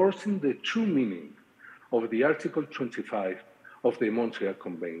 enforcing the true meaning of the Article 25 of the Montreal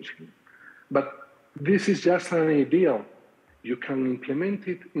Convention. But this is just an ideal. You can implement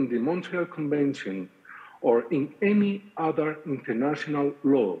it in the Montreal Convention or in any other international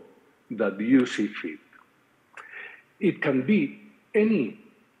law that you see fit. It can be any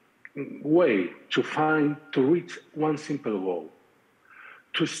way to reach one simple goal: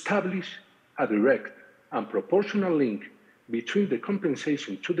 to establish a direct and proportional link between the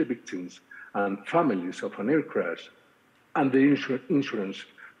compensation to the victims and families of an air crash and the insurance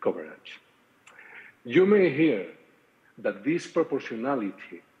coverage. You may hear that this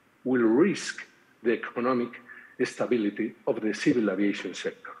proportionality will risk the economic stability of the civil aviation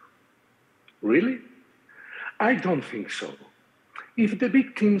sector. Really? I don't think so. If the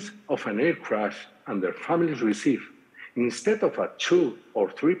victims of an air crash and their families receive, instead of a 2 or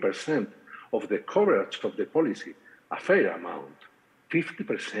 3% of the coverage of the policy, a fair amount,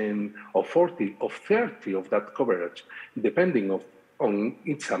 50% or 40 or 30 of that coverage, depending on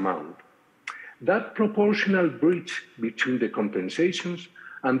its amount, that proportional bridge between the compensations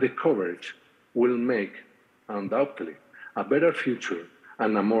and the coverage will make, undoubtedly, a better future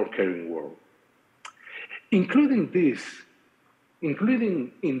and a more caring world. Including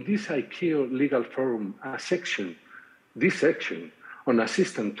in this ICAO legal forum this section on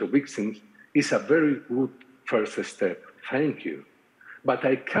assistance to victims is a very good first step. Thank you. But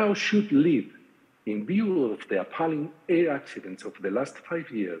ICAO should lead, in view of the appalling air accidents of the last 5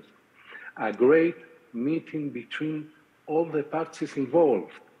 years, a great meeting between all the parties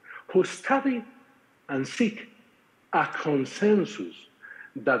involved who study and seek a consensus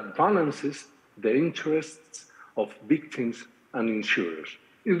that balances the interests of victims and insurers.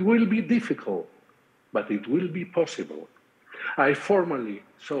 It will be difficult, but it will be possible. I formally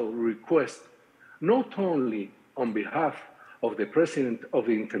so request, not only on behalf of the President of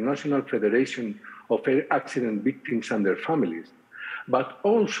the International Federation of Air Accident Victims and their families, but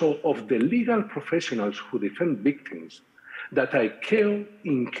also of the legal professionals who defend victims, that ICAO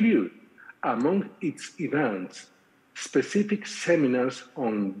include among its events specific seminars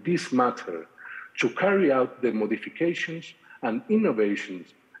on this matter to carry out the modifications and innovations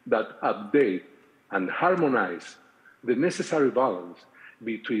that update and harmonize the necessary balance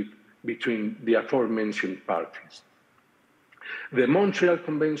between the aforementioned parties. The Montreal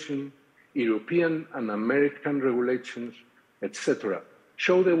Convention, European and American regulations, etc.,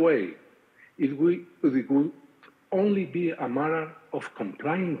 show the way. It would only be a matter of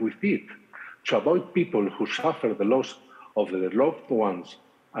complying with it to avoid people who suffer the loss of their loved ones,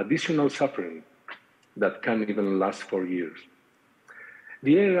 additional suffering that can even last for years.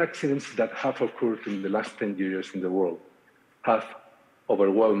 The air accidents that have occurred in the last 10 years in the world have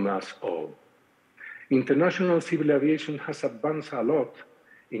overwhelmed us all. International civil aviation has advanced a lot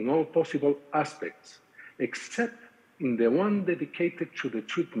in all possible aspects, except in the one dedicated to the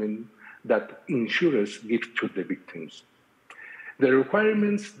treatment that insurers give to the victims. The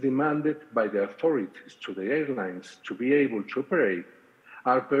requirements demanded by the authorities to the airlines to be able to operate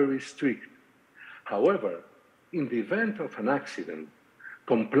are very strict. However, in the event of an accident,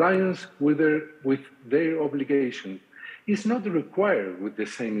 compliance with their obligation is not required with the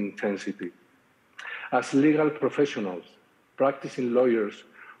same intensity. As legal professionals, practicing lawyers,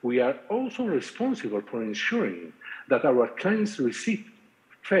 we are also responsible for ensuring that our clients receive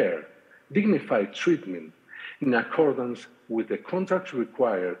fair, dignified treatment in accordance with the contracts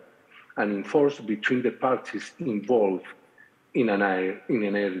required and enforced between the parties involved in an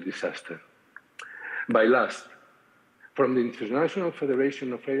air disaster. By last, from the International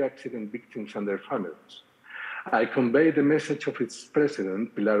Federation of Air Accident Victims and their families, I convey the message of its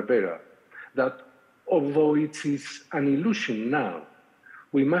president, Pilar Vera, that although it is an illusion now,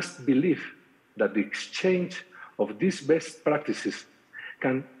 we must believe that the exchange of these best practices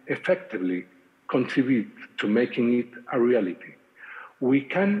can effectively contribute to making it a reality. We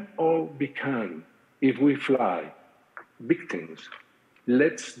can all become, if we fly, victims.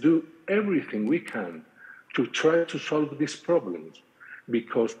 Let's do everything we can to try to solve these problems,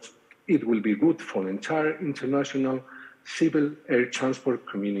 because it will be good for the entire international civil air transport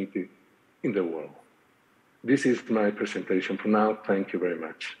community in the world. This is my presentation for now. Thank you very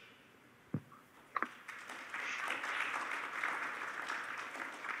much.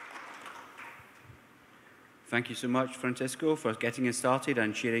 Thank you so much, Francisco, for getting us started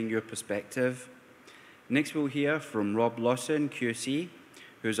and sharing your perspective. Next, we'll hear from Rob Lawson, QC,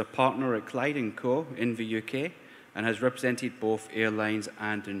 who is a partner at Clyde & Co. in the UK and has represented both airlines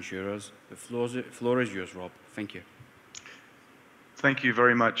and insurers. The floor is yours, Rob. Thank you. Thank you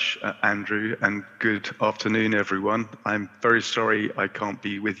very much, Andrew, and good afternoon, everyone. I'm very sorry I can't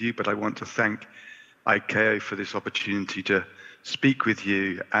be with you, but I want to thank ICAO for this opportunity to speak with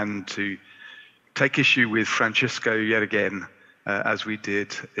you and to take issue with Francesco yet again, as we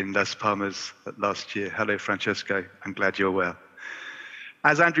did in Las Palmas last year. Hello, Francesco. I'm glad you're well.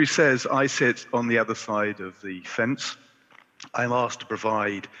 As Andrew says, I sit on the other side of the fence. I'm asked to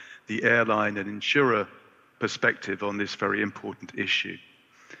provide the airline and insurer perspective on this very important issue.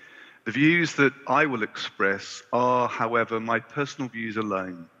 The views that I will express are, however, my personal views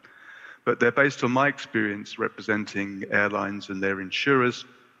alone, but they're based on my experience representing airlines and their insurers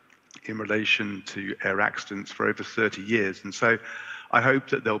in relation to air accidents for over 30 years, and so I hope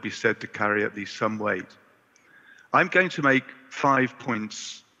that they'll be said to carry at least some weight. I'm going to make 5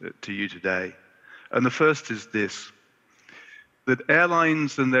 points to you today, and the first is this: that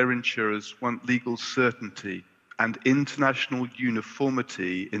airlines and their insurers want legal certainty and international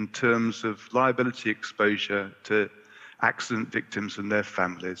uniformity in terms of liability exposure to accident victims and their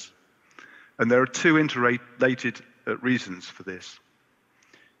families. And there are two interrelated reasons for this.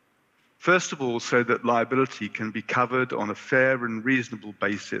 First of all, so that liability can be covered on a fair and reasonable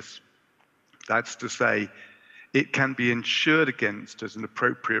basis. That's to say, it can be insured against as an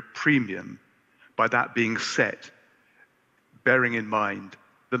appropriate premium, by that being set, bearing in mind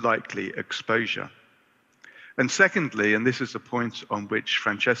the likely exposure. And secondly, and this is a point on which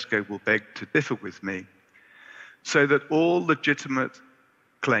Francesco will beg to differ with me, so that all legitimate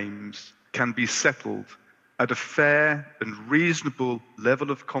claims can be settled at a fair and reasonable level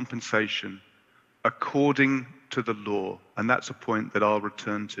of compensation according to the law. And that's a point that I'll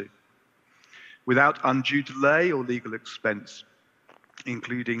return to. Without undue delay or legal expense,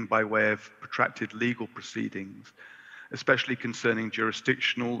 including by way of protracted legal proceedings, especially concerning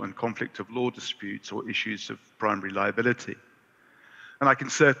jurisdictional and conflict of law disputes or issues of primary liability. And I can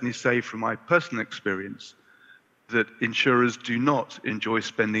certainly say from my personal experience that insurers do not enjoy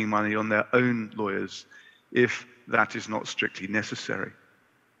spending money on their own lawyers if that is not strictly necessary.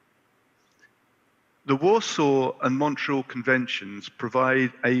 The Warsaw and Montreal Conventions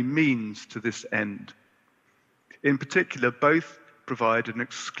provide a means to this end. In particular, both provide an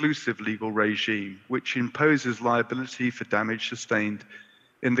exclusive legal regime which imposes liability for damage sustained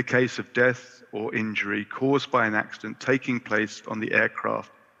in the case of death or injury caused by an accident taking place on the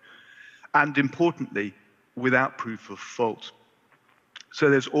aircraft, and importantly, without proof of fault.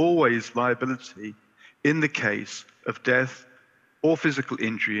 So there's always liability in the case of death or physical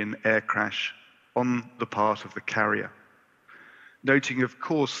injury in air crash on the part of the carrier. Noting, of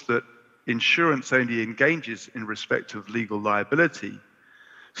course, that insurance only engages in respect of legal liability,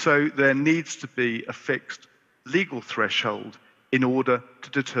 so there needs to be a fixed legal threshold in order to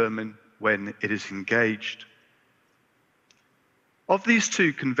determine when it is engaged. Of these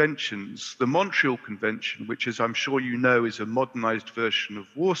two conventions, the Montreal Convention, which, as I'm sure you know, is a modernized version of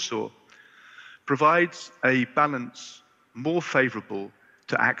Warsaw, provides a balance more favorable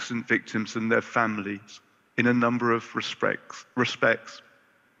to accident victims and their families in a number of respects,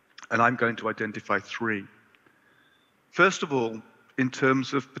 and I'm going to identify three. First of all, in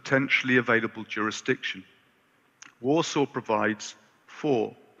terms of potentially available jurisdiction, Warsaw provides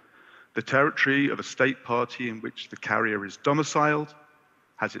for the territory of a state party in which the carrier is domiciled,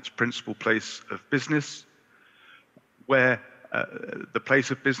 has its principal place of business, where the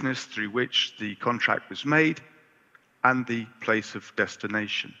place of business through which the contract was made, and the place of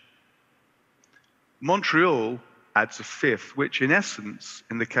destination. Montreal adds a fifth, which in essence,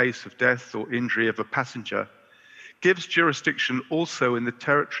 in the case of death or injury of a passenger, gives jurisdiction also in the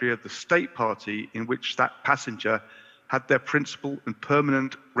territory of the state party in which that passenger had their principal and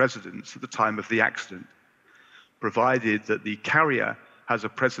permanent residence at the time of the accident, provided that the carrier has a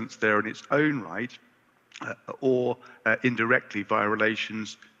presence there in its own right or indirectly via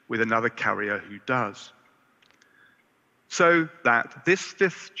relations with another carrier who does. So that this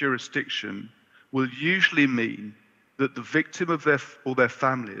fifth jurisdiction will usually mean that the victim of their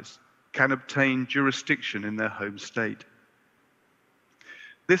families can obtain jurisdiction in their home state.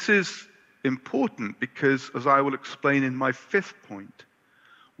 This is important because, as I will explain in my fifth point,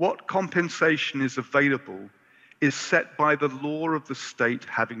 what compensation is available is set by the law of the state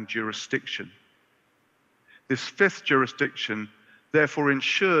having jurisdiction. This fifth jurisdiction therefore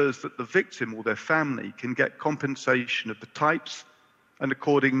ensures that the victim or their family can get compensation of the types and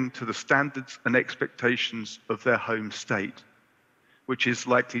according to the standards and expectations of their home state, which is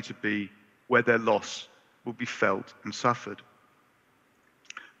likely to be where their loss will be felt and suffered.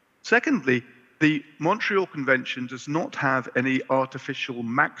 Secondly, the Montreal Convention does not have any artificial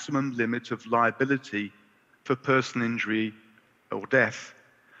maximum limit of liability for personal injury or death,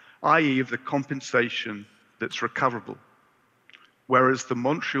 i.e. of the compensation that's recoverable, whereas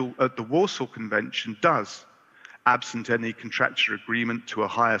the Warsaw Convention does, absent any contractual agreement to a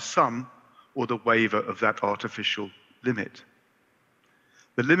higher sum or the waiver of that artificial limit.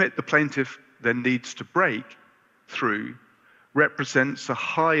 The limit the plaintiff then needs to break through represents a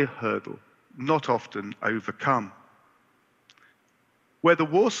high hurdle, not often overcome. Where the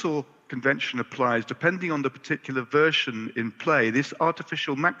Warsaw Convention applies, depending on the particular version in play, this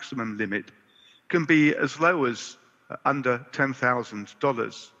artificial maximum limit can be as low as under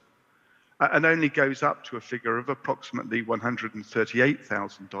 $10,000 and only goes up to a figure of approximately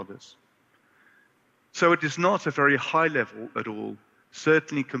 $138,000. So it is not a very high level at all,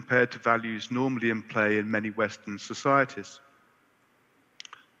 certainly compared to values normally in play in many Western societies.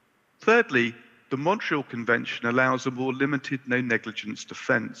 Thirdly, the Montreal Convention allows a more limited no-negligence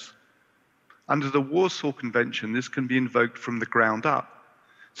defense. Under the Warsaw Convention, this can be invoked from the ground up.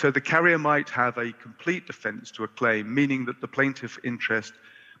 So the carrier might have a complete defense to a claim, meaning that the plaintiff interest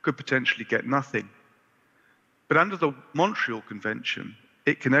could potentially get nothing. But under the Montreal Convention,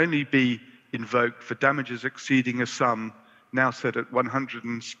 it can only be invoked for damages exceeding a sum now set at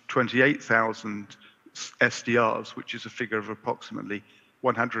 128,000 SDRs, which is a figure of approximately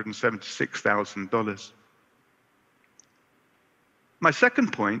 $176,000. My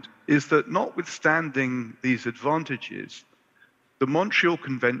second point is that notwithstanding these advantages, the Montreal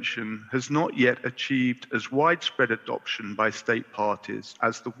Convention has not yet achieved as widespread adoption by state parties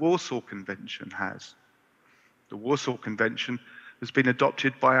as the Warsaw Convention has. The Warsaw Convention has been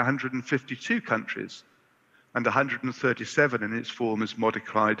adopted by 152 countries and 137 in its form as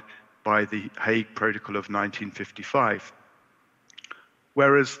modified by the Hague Protocol of 1955,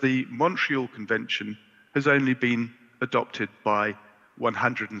 whereas the Montreal Convention has only been adopted by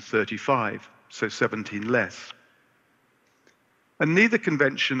 135, so 17 less. And neither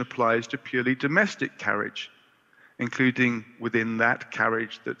convention applies to purely domestic carriage, including within that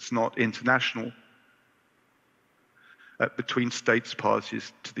carriage that's not international between states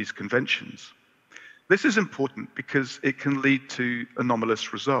parties to these conventions. This is important because it can lead to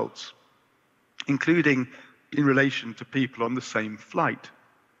anomalous results, including in relation to people on the same flight,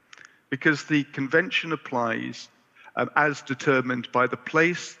 because the convention applies as determined by the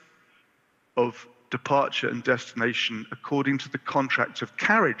place of departure and destination according to the contract of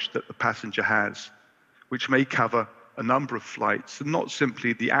carriage that the passenger has, which may cover a number of flights and not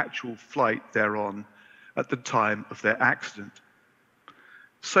simply the actual flight they're on at the time of their accident.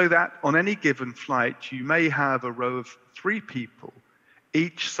 So that on any given flight, you may have a row of 3 people,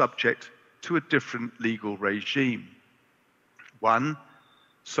 each subject to a different legal regime. One,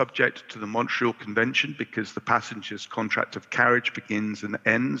 subject to the Montreal Convention because the passenger's contract of carriage begins and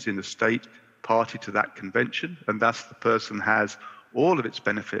ends in a state party to that convention, and thus the person has all of its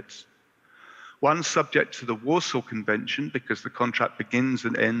benefits. One, subject to the Warsaw Convention because the contract begins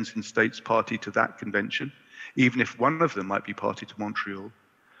and ends in states party to that convention, even if one of them might be party to Montreal,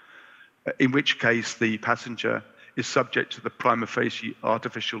 in which case the passenger is subject to the prima facie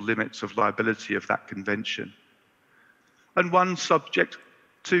artificial limits of liability of that convention. And one subject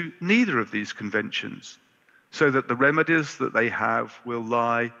to neither of these conventions, so that the remedies that they have will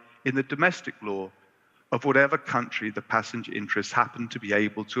lie in the domestic law of whatever country the passenger interests happen to be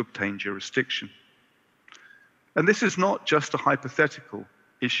able to obtain jurisdiction. And this is not just a hypothetical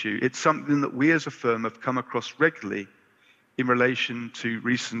issue, it's something that we as a firm have come across regularly in relation to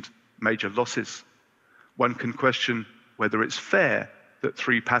recent major losses. One can question whether it's fair that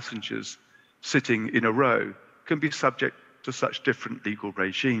 3 passengers sitting in a row can be subject to such different legal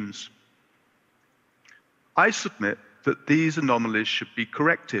regimes. I submit that these anomalies should be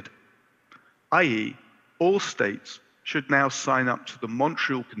corrected, i.e., all states should now sign up to the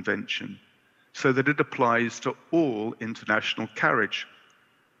Montreal Convention so that it applies to all international carriage.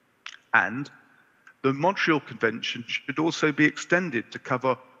 And the Montreal Convention should also be extended to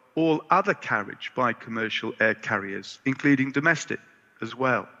cover all other carriage by commercial air carriers, including domestic as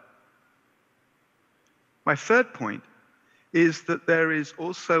well. My third point is that there is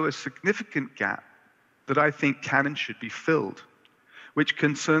also a significant gap that I think can and should be filled, which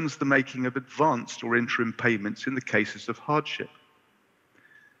concerns the making of advanced or interim payments in the cases of hardship.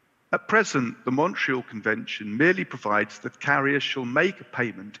 At present, the Montreal Convention merely provides that carriers shall make a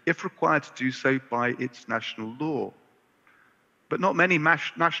payment if required to do so by its national law. But not many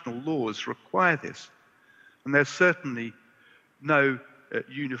national laws require this, and there's certainly no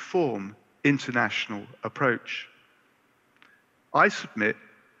uniform international approach. I submit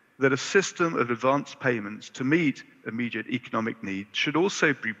that a system of advance payments to meet immediate economic needs should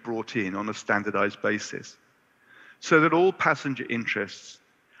also be brought in on a standardized basis, so that all passenger interests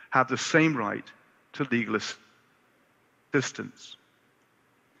have the same right to legal assistance.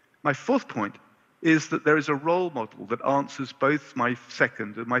 My fourth point is that there is a role model that answers both my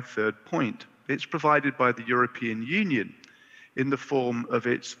second and my third point. It's provided by the European Union in the form of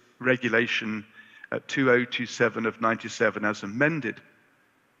its regulation 2027 of 97 as amended.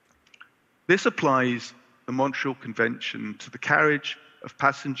 This applies the Montreal Convention to the carriage of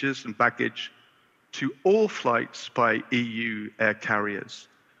passengers and baggage to all flights by EU air carriers,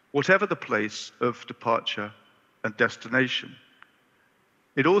 whatever the place of departure and destination.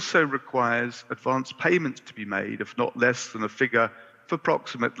 It also requires advance payments to be made of not less than a figure of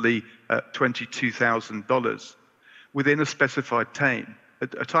approximately $22,000 within a specified time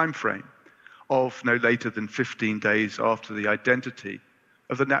frame of no later than 15 days after the identity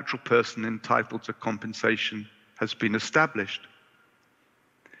of the natural person entitled to compensation has been established.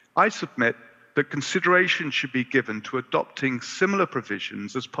 I submit that consideration should be given to adopting similar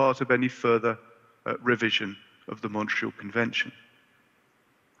provisions as part of any further revision of the Montreal Convention.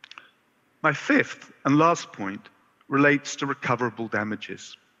 My fifth and last point relates to recoverable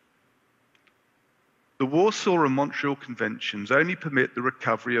damages. The Warsaw and Montreal Conventions only permit the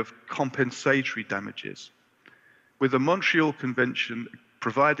recovery of compensatory damages, with the Montreal Convention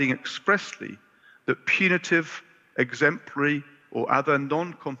providing expressly that punitive, exemplary, or other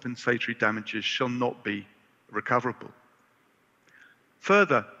non-compensatory damages shall not be recoverable.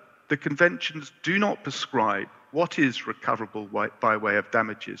 Further, the conventions do not prescribe what is recoverable by way of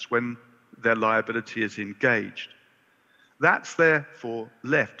damages when their liability is engaged. That's therefore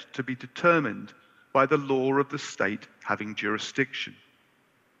left to be determined by the law of the state having jurisdiction.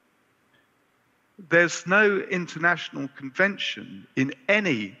 There's no international convention in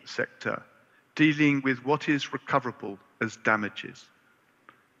any sector dealing with what is recoverable as damages.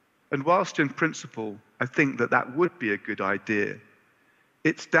 And whilst in principle, I think that that would be a good idea,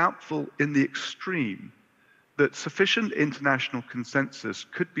 it's doubtful in the extreme that sufficient international consensus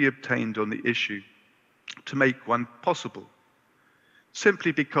could be obtained on the issue to make one possible.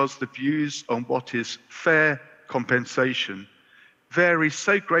 simply because the views on what is fair compensation vary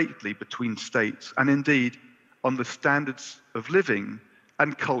so greatly between states and indeed on the standards of living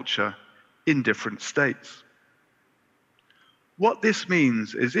and culture in different states. What this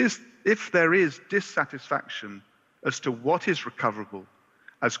means is if there is dissatisfaction as to what is recoverable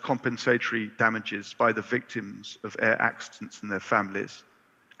as compensatory damages by the victims of air accidents and their families,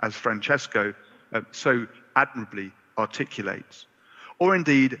 as Francesco so admirably articulates, or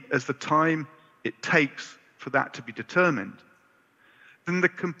indeed as the time it takes for that to be determined, then the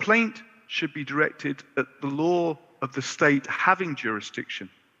complaint should be directed at the law of the state having jurisdiction.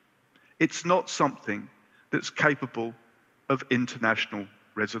 It's not something that's capable of international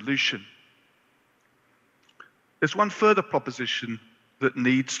resolution. There's one further proposition that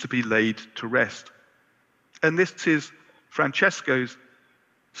needs to be laid to rest, and this is Francesco's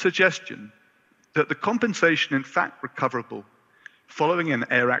suggestion that the compensation in fact recoverable following an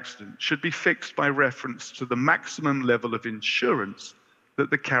air accident should be fixed by reference to the maximum level of insurance that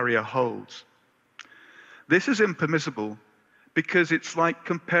the carrier holds. This is impermissible because it's like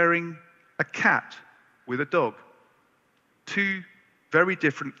comparing a cat with a dog, two very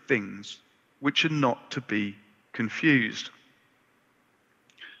different things which are not to be confused.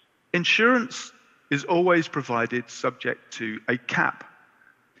 Insurance is always provided subject to a cap,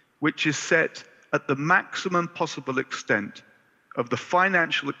 which is set at the maximum possible extent of the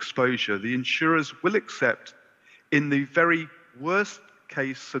financial exposure the insurers will accept in the very worst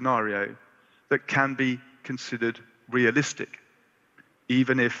case scenario that can be considered realistic,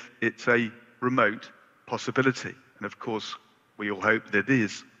 even if it's a remote possibility. And of course, we all hope that it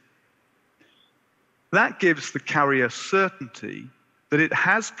is. That gives the carrier certainty that it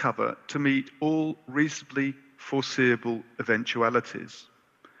has cover to meet all reasonably foreseeable eventualities.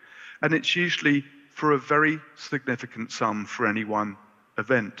 And it's usually for a very significant sum for any one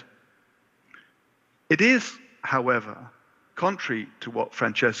event. It is, however, contrary to what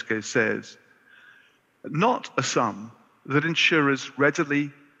Francesco says, not a sum that insurers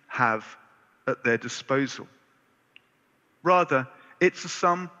readily have at their disposal. Rather, it's a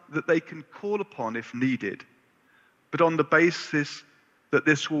sum that they can call upon if needed, but on the basis that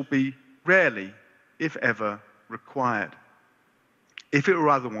this will be rarely, if ever, required. If it were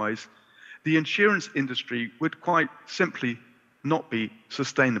otherwise, the insurance industry would quite simply not be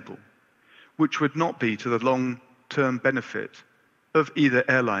sustainable, which would not be to the long-term benefit of either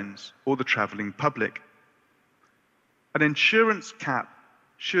airlines or the traveling public. An insurance cap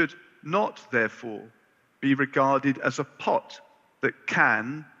should not, therefore, be regarded as a pot that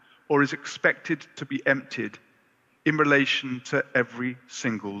can or is expected to be emptied in relation to every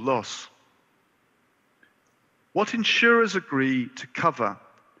single loss. What insurers agree to cover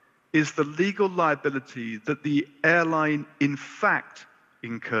is the legal liability that the airline in fact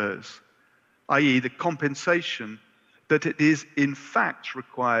incurs, i.e. the compensation that it is in fact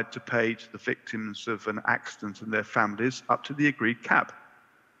required to pay to the victims of an accident and their families up to the agreed cap.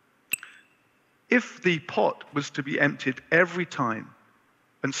 If the pot was to be emptied every time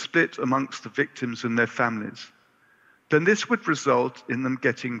and split amongst the victims and their families, then this would result in them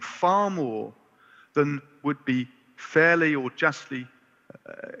getting far more than would be fairly or justly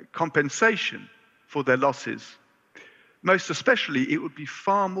compensation for their losses. Most especially, it would be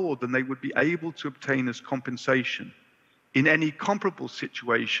far more than they would be able to obtain as compensation in any comparable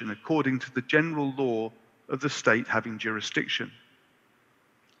situation according to the general law of the state having jurisdiction.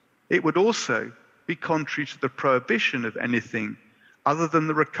 It would also be contrary to the prohibition of anything other than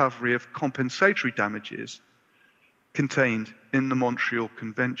the recovery of compensatory damages contained in the Montreal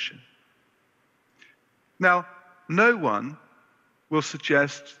Convention. Now, no one will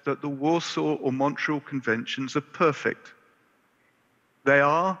suggest that the Warsaw or Montreal Conventions are perfect. They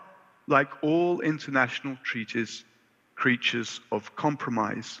are, like all international treaties, creatures of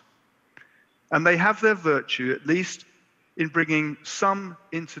compromise. And they have their virtue, at least in bringing some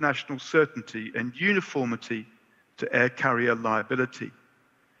international certainty and uniformity to air carrier liability,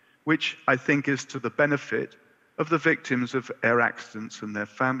 which I think is to the benefit of the victims of air accidents and their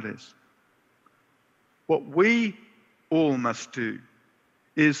families. What we all must do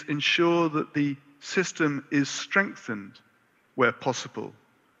is ensure that the system is strengthened where possible,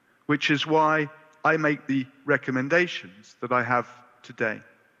 which is why I make the recommendations that I have today.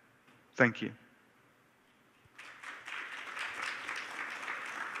 Thank you.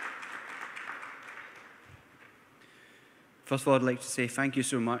 First of all, I'd like to say thank you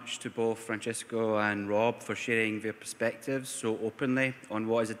so much to both Francesco and Rob for sharing their perspectives so openly on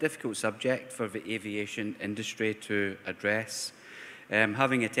what is a difficult subject for the aviation industry to address.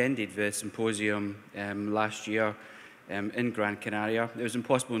 Having attended the symposium last year, in Gran Canaria. It was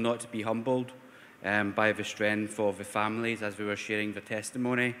impossible not to be humbled by the strength of the families as we were sharing the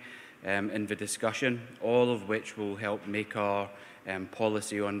testimony in the discussion, all of which will help make our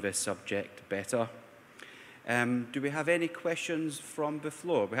policy on this subject better. Do we have any questions from the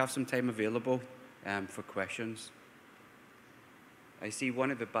floor? We have some time available for questions. I see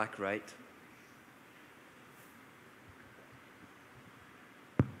one at the back right.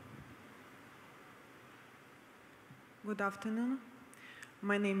 Good afternoon.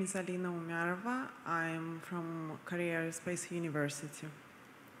 My name is Alina Umiarova. I am from Korea Aerospace University.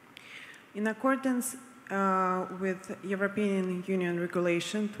 In accordance with European Union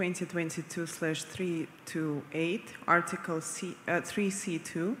Regulation 2022/328, Article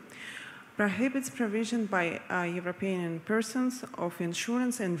 3C2, prohibits provision by European persons of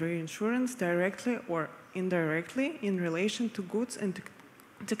insurance and reinsurance directly or indirectly in relation to goods and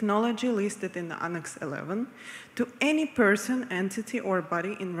technology listed in Annex 11 to any person, entity, or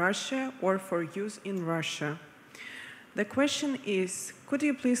body in Russia or for use in Russia. The question is, could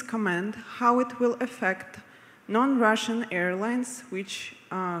you please comment how it will affect non-Russian airlines which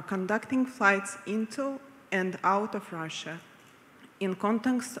are conducting flights into and out of Russia in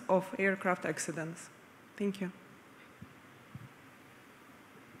context of aircraft accidents? Thank you.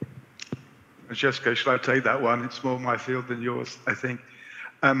 Jessica, should I take that one? It's more my field than yours, I think.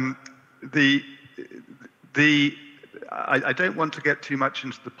 I don't want to get too much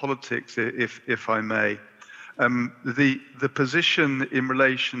into the politics, if I may. The position in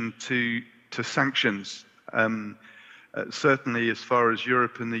relation to sanctions, certainly as far as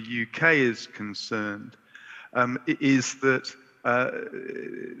Europe and the UK is concerned, is that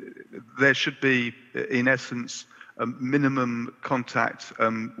there should be, in essence, a minimum contact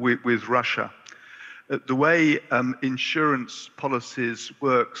with Russia. The way insurance policies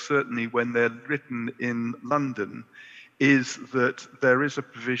work, certainly when they're written in London, is that there is a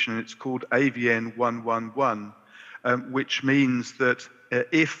provision, it's called Aviation 111, which means that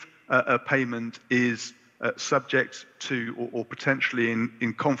if a payment is subject to or potentially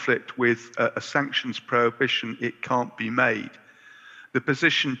in conflict with a sanctions prohibition, it can't be made. The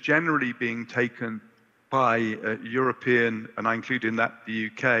position generally being taken by European, and I include in that the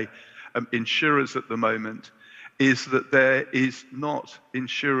UK, insurers at the moment, is that there is not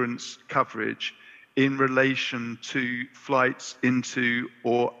insurance coverage in relation to flights into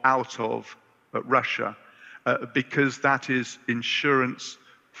or out of Russia, because that is insurance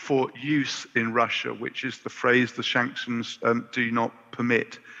for use in Russia, which is the phrase the sanctions do not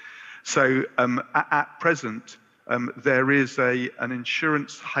permit. So at present, there is an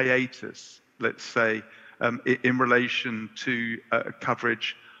insurance hiatus, let's say, in relation to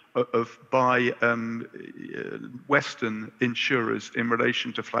coverage by Western insurers in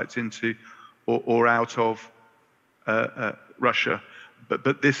relation to flights into or out of Russia.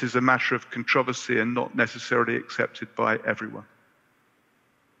 But this is a matter of controversy and not necessarily accepted by everyone.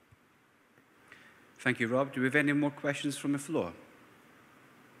 Thank you, Rob. Do we have any more questions from the floor?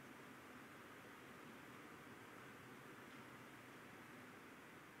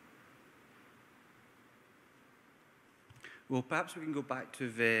 Well, perhaps we can go back to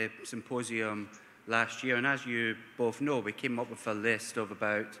the symposium last year, and as you both know, we came up with a list of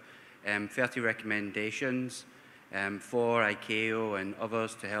about 30 recommendations for ICAO and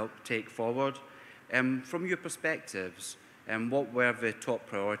others to help take forward. From your perspectives, what were the top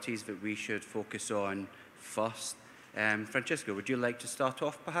priorities that we should focus on first? Francisco, would you like to start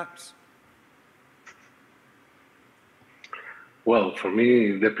off, perhaps? Well, for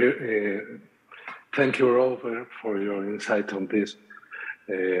me, thank you, Robert, for your insight on this.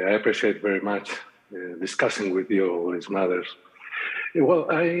 I appreciate very much discussing with you all these matters. Well,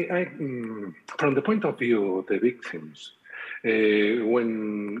 from the point of view of the victims,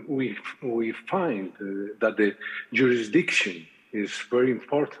 when we find that the jurisdiction is very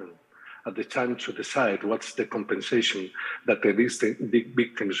important at the time to decide what's the compensation that the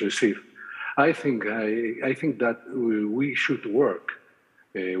victims receive, I think that we should work.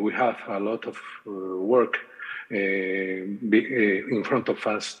 We have a lot of work in front of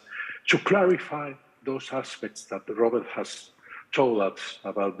us to clarify those aspects that Robert has told us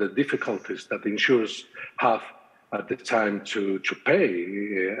about the difficulties that insurers have at the time to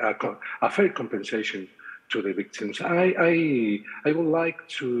pay a fair compensation to the victims. I would like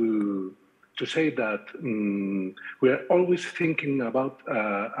to say that we are always thinking about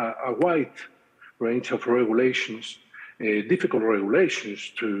a wide range of regulations, difficult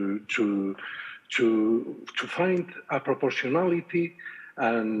regulations to find a proportionality,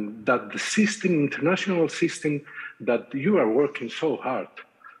 and that the system, international system that you are working so hard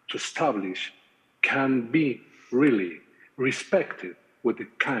to establish, can be really respected when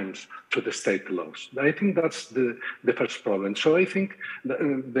it comes to the state laws. I think that's the first problem. So I think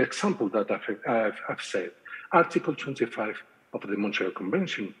the example that I've said, Article 25 of the Montreal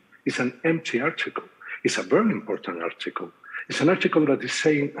Convention is an empty article. It's a very important article. It's an article that is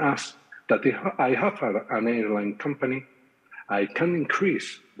saying us that if I have an airline company, I can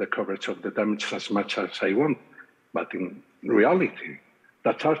increase the coverage of the damage as much as I want. But in reality,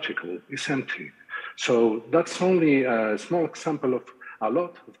 that article is empty. So that's only a small example of a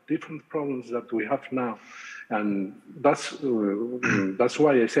lot of different problems that we have now. And that's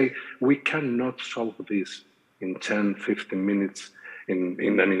why I say we cannot solve this in 10, 15 minutes in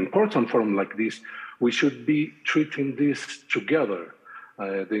an important forum like this. We should be treating this together.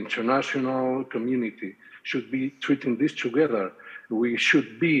 The international community should be treating this together. We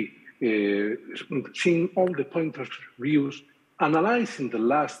should be seeing all the point of views, analyzing the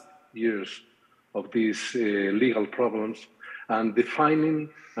last years of these legal problems, and defining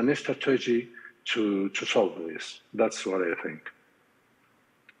a strategy to solve this. That's what I think.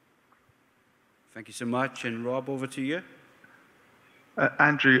 Thank you so much. And Rob, over to you.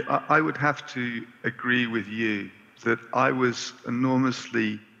 Andrew, I would have to agree with you that I was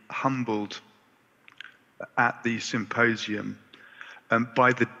enormously humbled at the symposium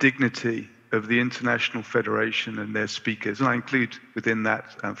by the dignity of the International Federation and their speakers, and I include within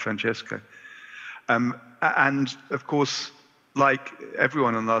that Francesco. And of course, like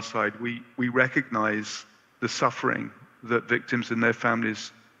everyone on our side, we recognize the suffering that victims and their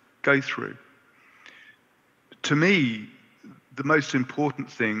families go through. To me, the most important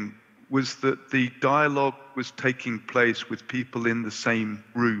thing was that the dialogue was taking place with people in the same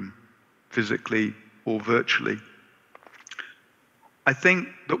room, physically or virtually. I think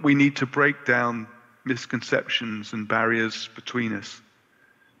that we need to break down misconceptions and barriers between us.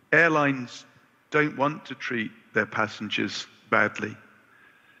 Airlines don't want to treat their passengers badly,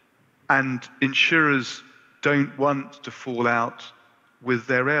 and insurers don't want to fall out with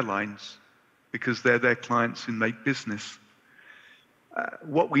their airlines because they're their clients who make business.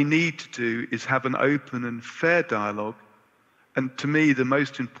 What we need to do is have an open and fair dialogue, and to me the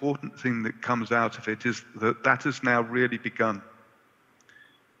most important thing that comes out of it is that that has now really begun.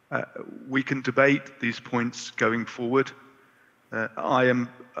 We can debate these points going forward. I'm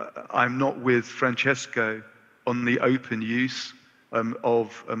not with Francesco on the open use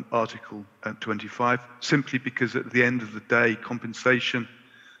of Article 25, simply because at the end of the day, compensation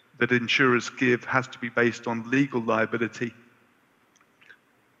that insurers give has to be based on legal liability.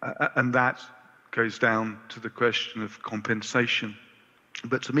 And that goes down to the question of compensation.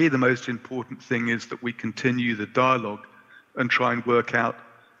 But to me, the most important thing is that we continue the dialogue and try and work out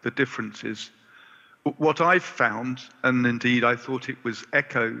the differences. What I've found, and indeed I thought it was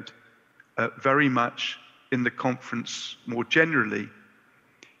echoed very much in the conference more generally,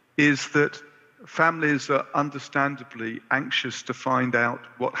 is that families are understandably anxious to find out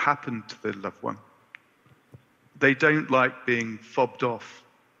what happened to their loved one. They don't like being fobbed off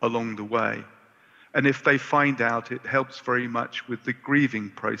along the way. And if they find out, it helps very much with the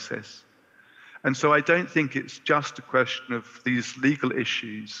grieving process. And so I don't think it's just a question of these legal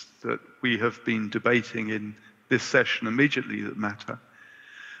issues that we have been debating in this session immediately that matter,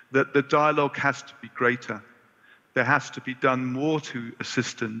 that the dialogue has to be greater. There has to be done more to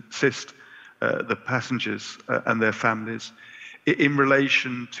assist the passengers and their families in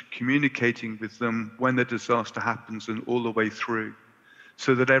relation to communicating with them when the disaster happens and all the way through,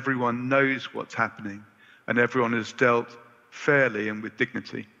 so that everyone knows what's happening and everyone is dealt fairly and with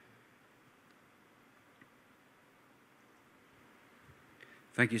dignity.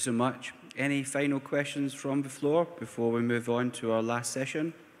 Thank you so much. Any final questions from the floor before we move on to our last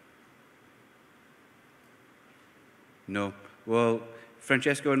session? No. Well,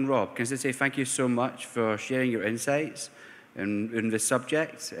 Francesco and Rob, can I say thank you so much for sharing your insights in this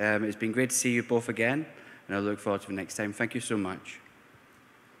subject. It's been great to see you both again, and I look forward to the next time. Thank you so much.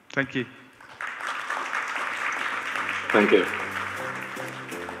 Thank you. Thank you.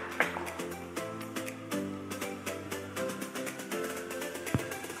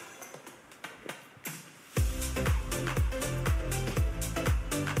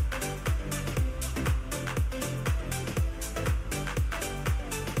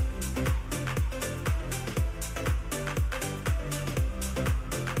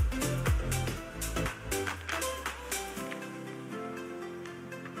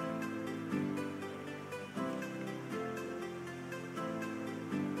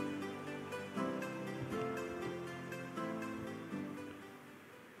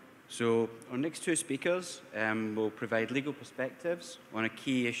 So our next two speakers will provide legal perspectives on a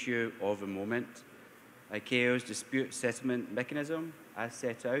key issue of the moment. ICAO's dispute settlement mechanism as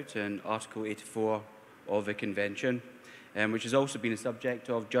set out in Article 84 of the Convention, which has also been a subject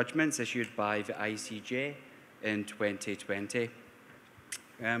of judgments issued by the ICJ in 2020.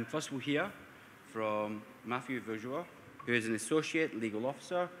 First, we'll hear from Matthew Bourgeois, who is an Associate Legal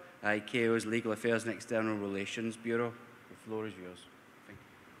Officer at ICAO's Legal Affairs and External Relations Bureau. The floor is yours. Thank you.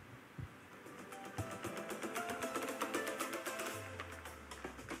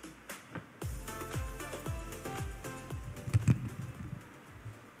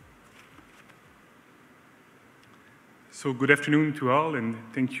 So good afternoon to all, and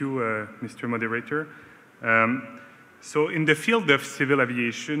thank you, Mr. Moderator. So in the field of civil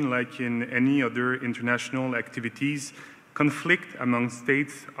aviation, like in any other international activities, conflict among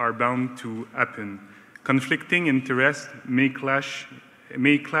states are bound to happen. Conflicting interests may clash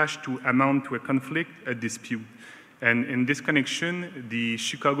to amount to a conflict, a dispute. And in this connection, the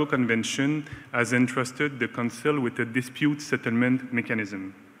Chicago Convention has entrusted the Council with a dispute settlement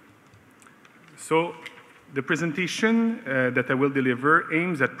mechanism. So the presentation that I will deliver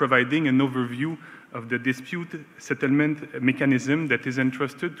aims at providing an overview of the dispute settlement mechanism that is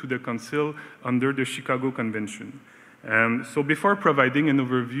entrusted to the Council under the Chicago Convention. So before providing an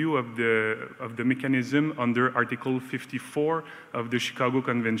overview of the mechanism under Article 54 of the Chicago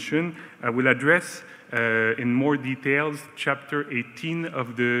Convention, I will address in more details Chapter 18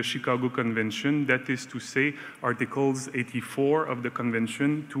 of the Chicago Convention, that is to say Articles 84 of the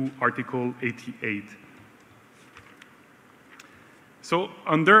Convention to Article 88. So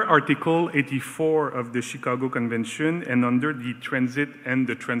under Article 84 of the Chicago Convention and under the Transit and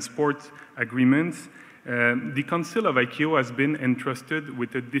the Transport Agreements, the Council of ICAO has been entrusted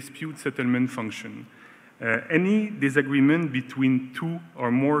with a dispute settlement function. Any disagreement between two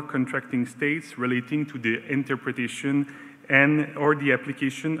or more contracting states relating to the interpretation or the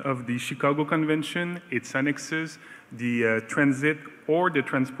application of the Chicago Convention, its annexes, the Transit or the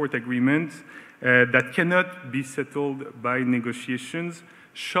Transport Agreement, that cannot be settled by negotiations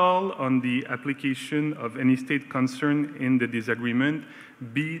shall, on the application of any state concerned in the disagreement,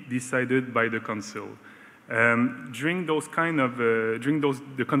 be decided by the Council. During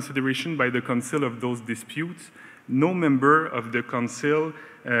the consideration by the Council of those disputes, no member of the Council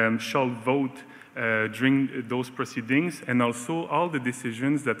shall vote during those proceedings, and also all the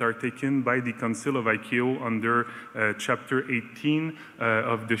decisions that are taken by the Council of ICAO under Chapter 18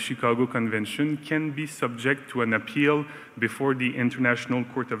 of the Chicago Convention can be subject to an appeal before the International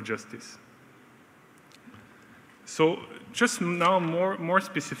Court of Justice. So just now more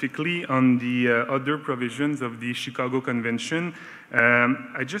specifically on the other provisions of the Chicago Convention,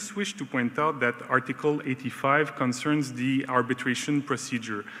 I just wish to point out that Article 85 concerns the arbitration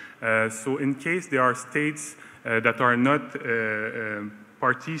procedure. So in case there are states that are not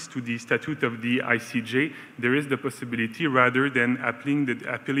parties to the statute of the ICJ, there is the possibility, rather than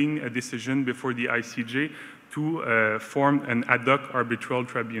appealing a decision before the ICJ, to form an ad hoc arbitral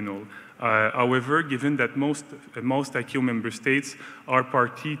tribunal. However, given that most ICAO member states are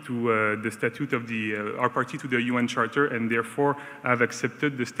party to the statute of the UN Charter and therefore have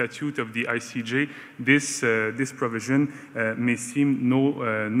accepted the statute of the ICJ, this provision may seem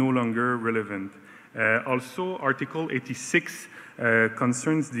no longer relevant. Also, Article 86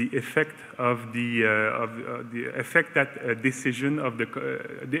 concerns the effect of the effect that a decision of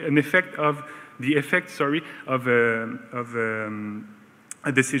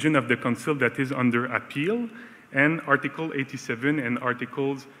a decision of the Council that is under appeal, and Article 87 and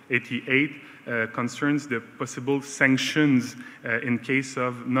Articles 88 concerns the possible sanctions in case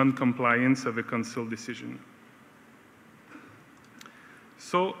of non-compliance of a Council decision.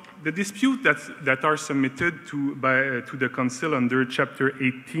 So the disputes that are submitted to the Council under Chapter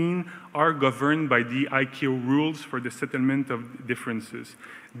 18 are governed by the ICAO rules for the settlement of differences.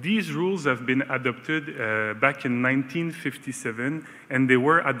 These rules have been adopted back in 1957, and they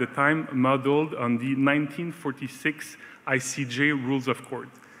were at the time modeled on the 1946 ICJ Rules of Court.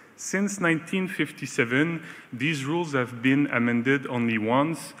 Since 1957, these rules have been amended only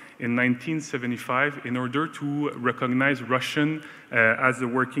once, in 1975, in order to recognize Russian as a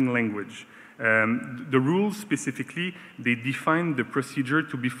working language. The rules specifically, they define the procedure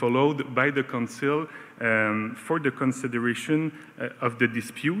to be followed by the Council for the consideration of the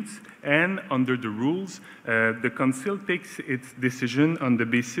disputes, and under the rules, the Council takes its decision on the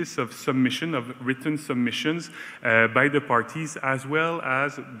basis of submission, of written submissions by the parties, as well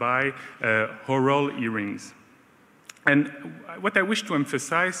as by oral hearings. And what I wish to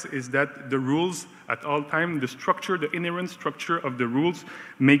emphasize is that the rules at all time, the structure, the inherent structure of the rules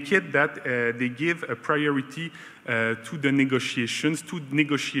make it that they give a priority to the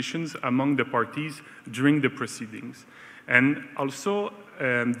negotiations among the parties during the proceedings. And also,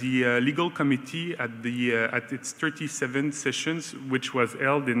 the legal committee at its 37th sessions, which was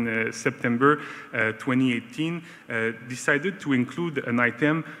held in September 2018, decided to include an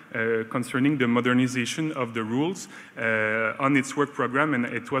item concerning the modernization of the rules on its work program, and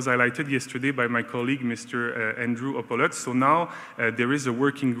it was highlighted yesterday by my colleague, Mr. Andrew Opolot. So now there is a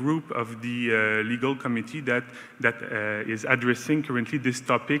working group of the legal committee that is addressing currently this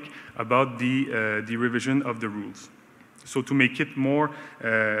topic about the revision of the rules. So to make it more,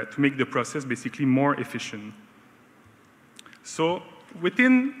 to make the process basically more efficient. So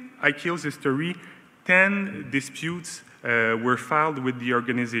within ICAO's history, 10 disputes were filed with the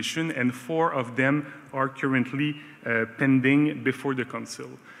organization, and 4 of them are currently pending before the Council.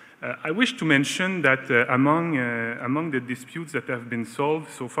 I wish to mention that among the disputes that have been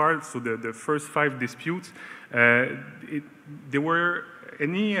solved so far, so the first 5 disputes, there were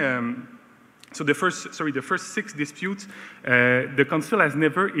any so the first 6 disputes, the Council has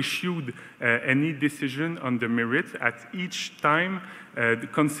never issued any decision on the merit. At each time, the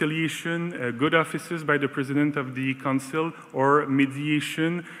conciliation, good offices by the President of the Council, or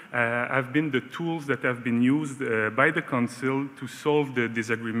mediation have been the tools that have been used by the Council to solve the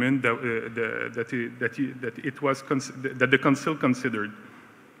disagreement that the Council considered.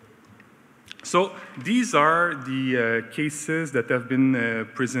 So these are the cases that have been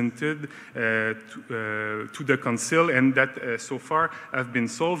presented to the Council and that so far have been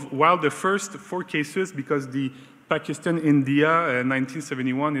solved, while the first 4 cases, because the Pakistan-India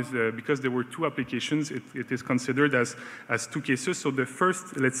 1971 is, because there were 2 applications, it is considered as 2 cases. So the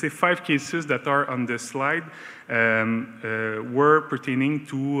first, let's say, 5 cases that are on the slide were pertaining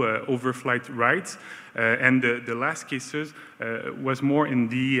to overflight rights. And the last cases was more in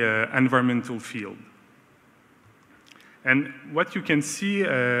the environmental field. And what you can see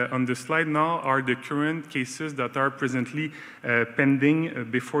on the slide now are the current cases that are presently pending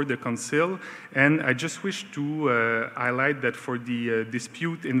before the Council. And I just wish to highlight that for the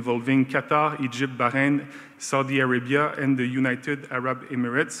dispute involving Qatar, Egypt, Bahrain, Saudi Arabia, and the United Arab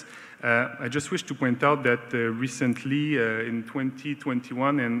Emirates, I just wish to point out that recently in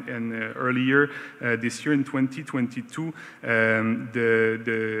 2021 and earlier this year in 2022,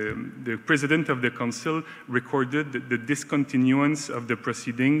 the President of the Council recorded the discontinuance of the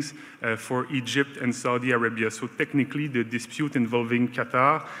proceedings for Egypt and Saudi Arabia. So technically the dispute involving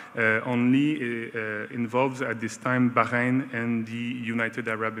Qatar only involves at this time Bahrain and the United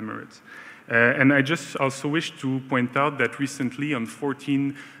Arab Emirates. And I just also wish to point out that recently on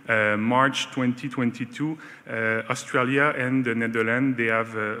 14 March 2022, Australia and the Netherlands, they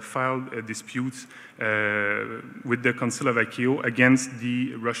have filed disputes with the Council of ICAO against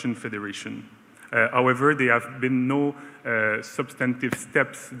the Russian Federation. However, there have been no substantive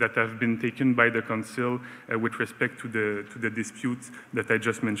steps that have been taken by the Council with respect to the disputes that I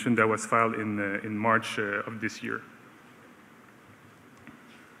just mentioned that was filed in March of this year.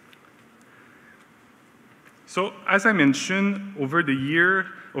 So, as I mentioned, over the years,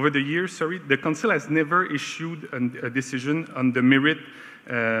 the Council has never issued a decision on the merit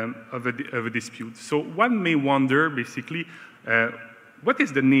of a dispute. So one may wonder, basically, what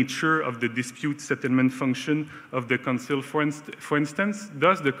is the nature of the dispute settlement function of the Council? For instance,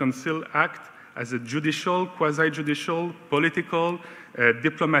 does the Council act as a judicial, quasi-judicial, political,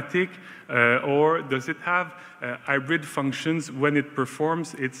 diplomatic, or does it have hybrid functions when it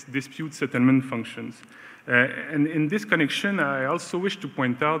performs its dispute settlement functions? And in this connection, I also wish to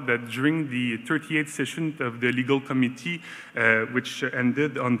point out that during the 38th session of the Legal Committee, which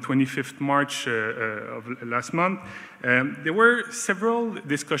ended on 25th March of last month, there were several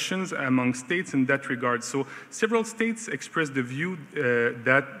discussions among states in that regard. So several states expressed the view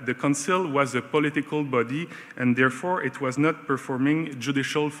that the Council was a political body and therefore it was not performing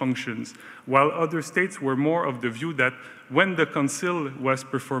judicial functions, while other states were more of the view that when the Council was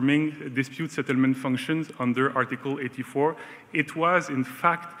performing dispute settlement functions under Article 84, it was in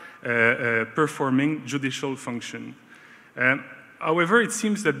fact performing judicial function. However, it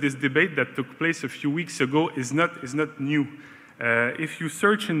seems that this debate that took place a few weeks ago is not new. If you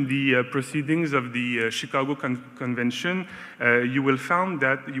search in the proceedings of the Chicago Convention, you will find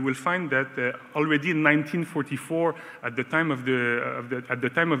that already in 1944, at the time of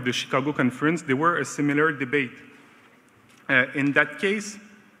the Chicago Conference, there were a similar debate. In that case,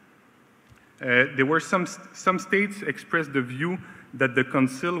 there were some states expressed the view that the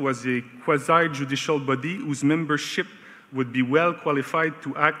Council was a quasi-judicial body whose membership would be well qualified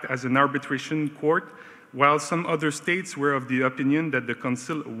to act as an arbitration court, while some other states were of the opinion that the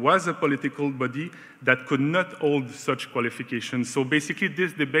Council was a political body that could not hold such qualifications. So basically,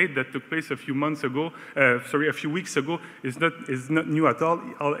 this debate that took place a few weeks ago, is not new at all.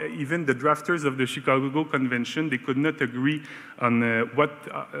 Even the drafters of the Chicago Convention, they could not agree on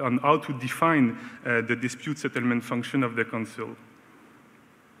on how to define the dispute settlement function of the Council.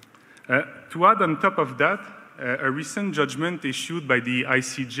 To add on top of that, a recent judgment issued by the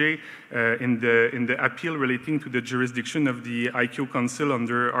ICJ in the appeal relating to the jurisdiction of the ICAO Council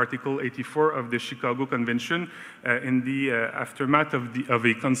under Article 84 of the Chicago Convention in the aftermath of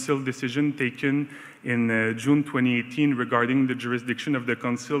a Council decision taken in June 2018 regarding the jurisdiction of the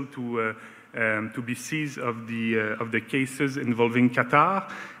Council to be seized of the cases involving Qatar.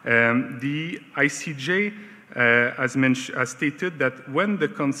 The ICJ as stated that when the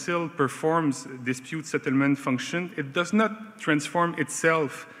Council performs dispute settlement function, it does not transform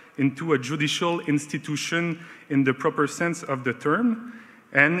itself into a judicial institution in the proper sense of the term.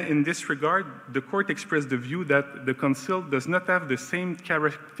 And in this regard, the court expressed the view that the Council does not have the same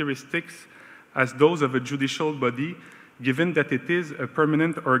characteristics as those of a judicial body, given that it is a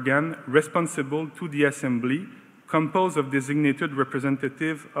permanent organ responsible to the Assembly, composed of designated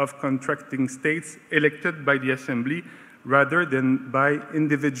representatives of contracting states elected by the Assembly rather than by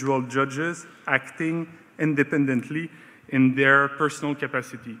individual judges acting independently in their personal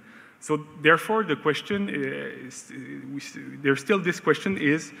capacity. So therefore, the question there's still this question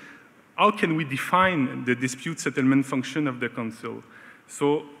is, how can we define the dispute settlement function of the Council?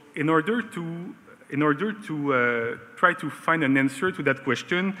 So in order to try to find an answer to that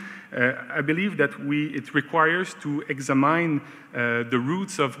question, I believe that it requires to examine the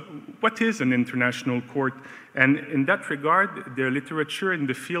roots of what is an international court. And in that regard, the literature in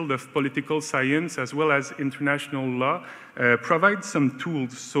the field of political science as well as international law provides some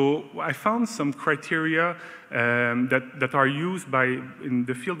tools. So I found some criteria that are used in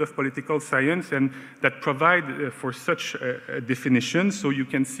the field of political science and that provide for such a definition. So you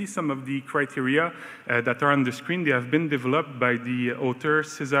can see some of the criteria that are on the screen. They have been developed by the author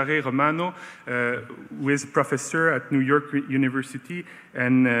Cesare Romano, who is a professor at New York University,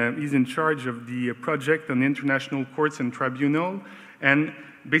 and he's in charge of the project on international courts and tribunal. And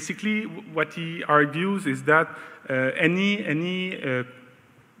basically what he argues is that any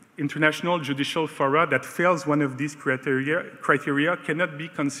international judicial fora that fails one of these criteria cannot be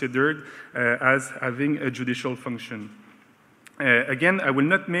considered as having a judicial function. Again, I will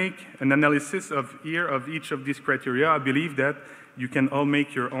not make an analysis of each of these criteria. I believe that you can all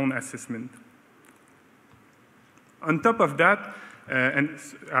make your own assessment. On top of that, and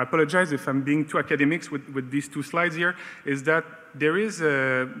I apologize if I'm being too academic with these two slides here, is that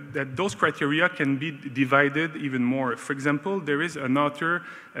that those criteria can be divided even more. For example, there is an author,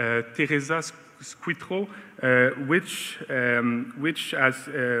 Teresa Squitro, which has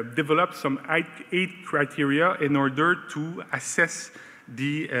developed some 8 criteria in order to assess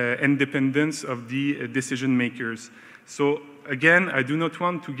the independence of the decision makers. So again, I do not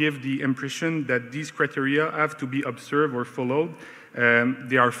want to give the impression that these criteria have to be observed or followed.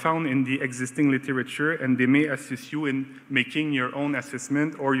 They are found in the existing literature, and they may assist you in making your own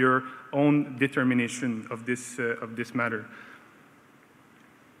assessment or your own determination of this matter.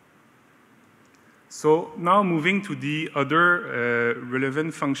 So now moving to the other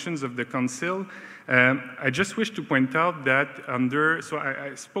relevant functions of the Council, I just wish to point out that so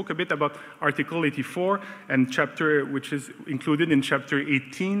I spoke a bit about Article 84 and which is included in Chapter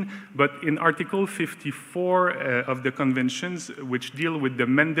 18, but in Article 54 of the Conventions, which deal with the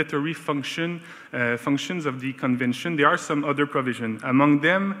mandatory functions of the Convention, there are some other provisions. Among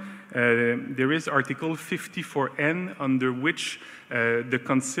them, there is Article 54N, under which the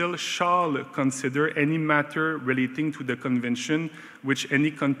Council shall consider any matter relating to the Convention which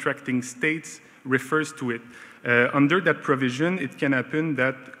any contracting states refers to it. Under that provision, it can happen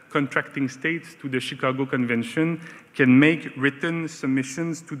that contracting states to the Chicago Convention can make written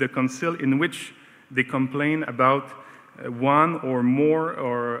submissions to the Council in which they complain about one or more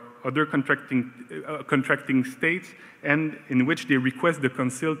or other contracting states, and in which they request the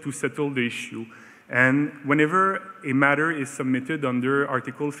Council to settle the issue. And whenever a matter is submitted under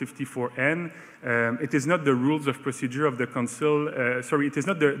Article 54N, it is not the rules of procedure of the Council, it is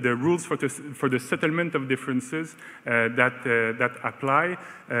not the rules for the settlement of differences that apply.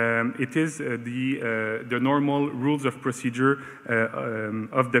 It is the normal rules of procedure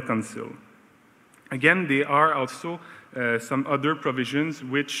of the Council. Again, there are also some other provisions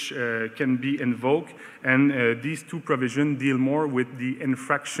which can be invoked, and these two provisions deal more with the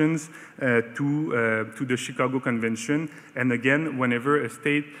infractions to the Chicago Convention. And again, whenever a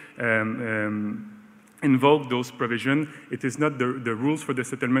state invoke those provisions, it is not the rules for the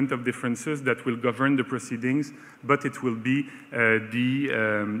settlement of differences that will govern the proceedings, but it will be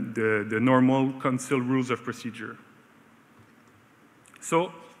the normal Council rules of procedure.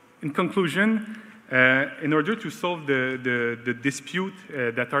 So, in conclusion, in order to solve the dispute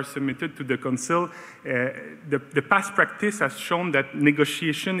that are submitted to the Council, the past practice has shown that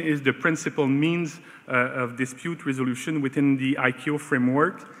negotiation is the principal means of dispute resolution within the ICAO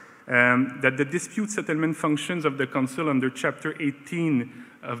framework, that the dispute settlement functions of the Council under Chapter 18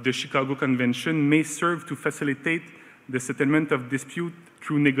 of the Chicago Convention may serve to facilitate the settlement of dispute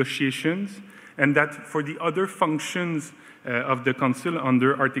through negotiations, and that for the other functions of the Council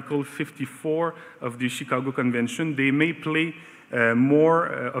under Article 54 of the Chicago Convention, they may play more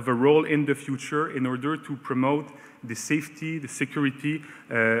of a role in the future in order to promote the safety, the security,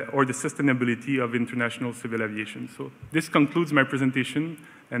 or the sustainability of international civil aviation. So this concludes my presentation,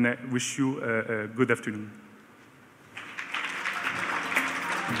 and I wish you a good afternoon.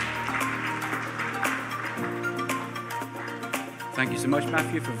 Thank you so much,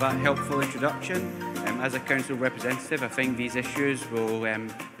 Matthew, for that helpful introduction. As a council representative, I think these issues will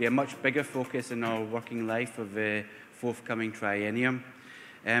be a much bigger focus in our working life of the forthcoming triennium.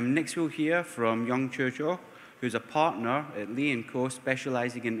 Next we'll hear from Young Churchill, who's a partner at Lee & Co,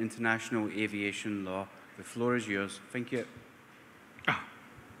 specialising in international aviation law. The floor is yours. Thank you.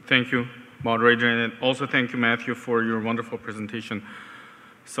 Thank you, moderator, and also thank you, Matthew, for your wonderful presentation.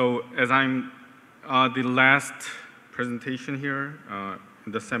 So as I'm the last presentation here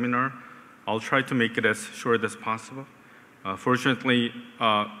in the seminar, I'll try to make it as short as possible. Fortunately,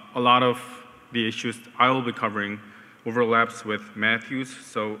 a lot of the issues I will be covering overlaps with Matthew's,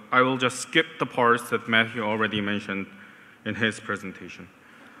 so I will just skip the parts that Matthew already mentioned in his presentation.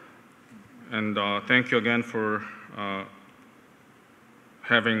 And thank you again for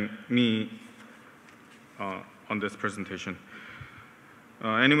having me on this presentation.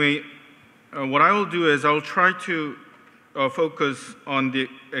 Anyway, what I will do is I'll try to focus on the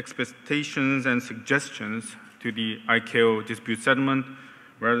expectations and suggestions to the ICAO dispute settlement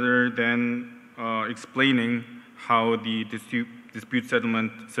rather than explaining how the dispute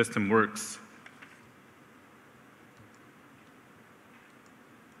settlement system works.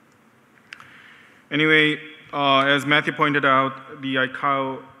 Anyway, as Matthew pointed out, the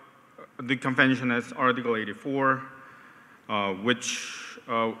ICAO, the convention has Article 84, which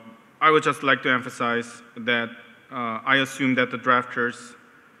I would just like to emphasize that I assume that the drafters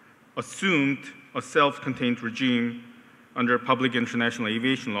assumed a self-contained regime under public international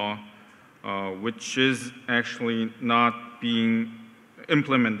aviation law, which is actually not being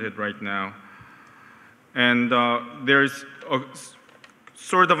implemented right now. And there's a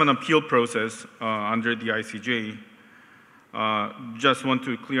sort of an appeal process under the ICJ. Just want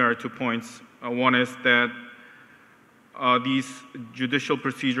to clear 2 points. One is that these judicial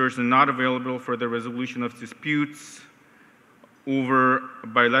procedures are not available for the resolution of disputes over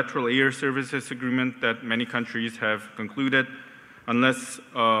bilateral air services agreement that many countries have concluded unless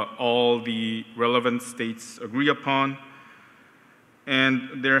all the relevant states agree upon.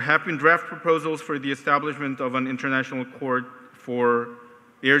 And there have been draft proposals for the establishment of an international court for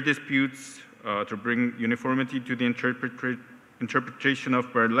air disputes to bring uniformity to the interpretation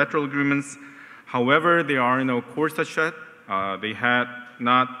of bilateral agreements. However, there are no courts such that they had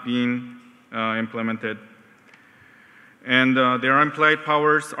not been implemented. And there are implied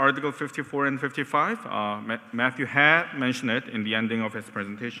powers, Article 54 and 55. Matthew had mentioned it in the ending of his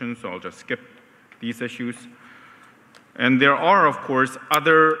presentation, so I'll just skip these issues. And there are, of course,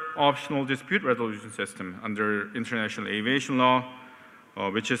 other optional dispute resolution systems under international aviation law,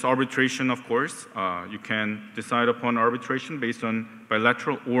 which is arbitration, of course. You can decide upon arbitration based on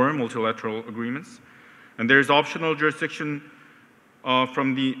bilateral or multilateral agreements. And there's optional jurisdiction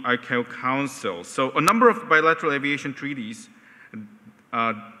from the ICAO Council. So a number of bilateral aviation treaties,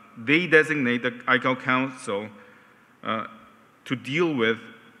 they designate the ICAO Council to deal with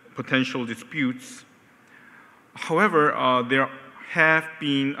potential disputes. However, there have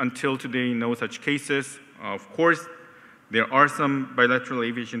been, until today, no such cases. Of course, there are some bilateral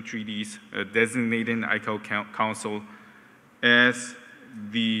aviation treaties designating the ICAO Council as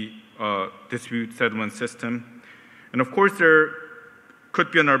the dispute settlement system. And of course, there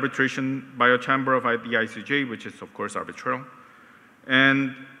could be an arbitration by a chamber of the ICJ, which is, of course, arbitral.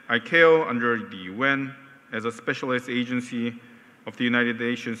 And ICAO, under the UN, as a specialized agency, of the United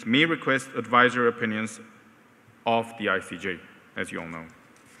Nations may request advisory opinions of the ICJ, as you all know.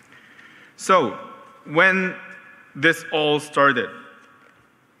 So, when this all started,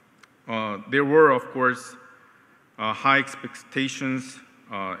 there were, of course, high expectations,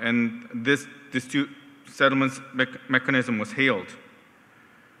 and this dispute settlement mechanism was hailed.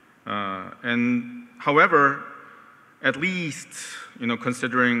 And however, at least,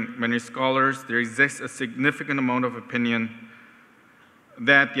 considering many scholars, there exists a significant amount of opinion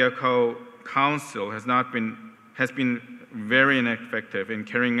that the ICAO Council has been very ineffective in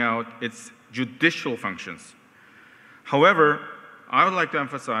carrying out its judicial functions. However, I would like to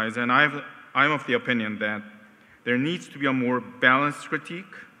emphasize, and I'm of the opinion that there needs to be a more balanced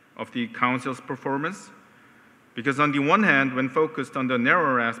critique of the Council's performance, because on the one hand, when focused on the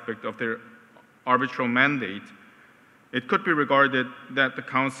narrower aspect of their arbitral mandate, it could be regarded that the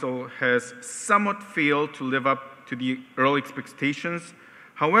Council has somewhat failed to live up to the early expectations.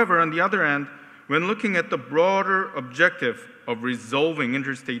 However, on the other hand, when looking at the broader objective of resolving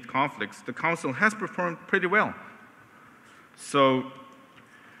interstate conflicts, the Council has performed pretty well. So,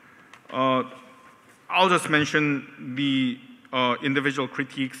 I'll just mention the individual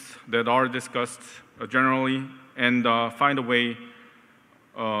critiques that are discussed generally, and find a way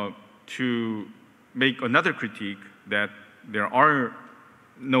to make another critique that there are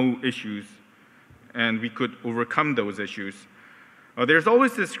no issues and we could overcome those issues. There's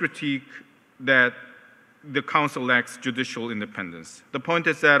always this critique that the Council lacks judicial independence. The point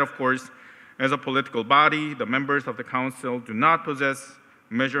is that, of course, as a political body, the members of the Council do not possess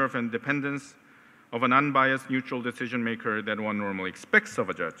a measure of independence of an unbiased, neutral decision maker that one normally expects of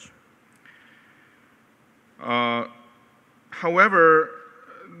a judge. However,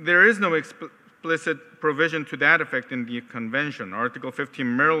 there is no explicit provision to that effect in the Convention. Article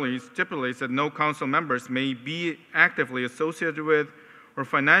 15 merely stipulates that no Council members may be actively associated with or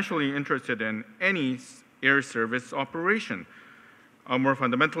financially interested in any air service operation. More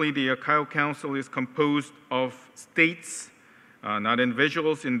fundamentally, the ICAO Council is composed of states, not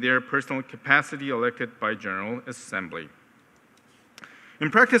individuals in their personal capacity elected by General Assembly. In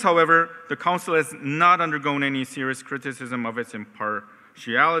practice, however, the Council has not undergone any serious criticism of its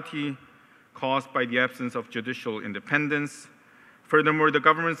impartiality caused by the absence of judicial independence. Furthermore, the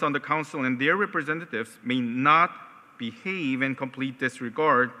governments on the Council and their representatives may not behave in complete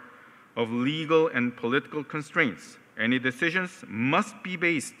disregard of legal and political constraints. Any decisions must be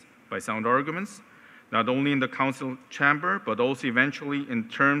based by sound arguments, not only in the Council chamber, but also eventually in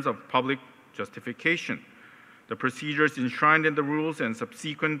terms of public justification. The procedures enshrined in the rules and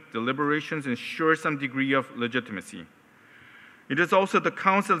subsequent deliberations ensure some degree of legitimacy. It is also the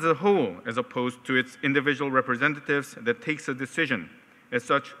Council as a whole, as opposed to its individual representatives, that takes a decision. As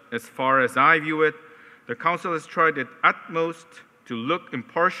such, as far as I view it, the Council has tried its utmost to look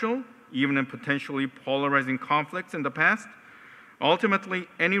impartial, even in potentially polarizing conflicts in the past. Ultimately,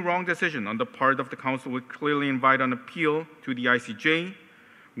 any wrong decision on the part of the Council would clearly invite an appeal to the ICJ,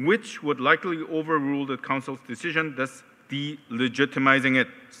 which would likely overrule the Council's decision, thus delegitimizing it.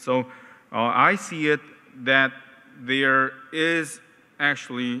 So I see it that there is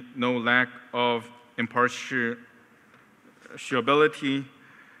actually no lack of impartiality,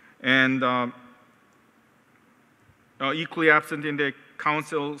 and equally absent in the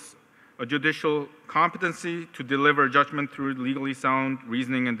Council's judicial competency to deliver judgment through legally sound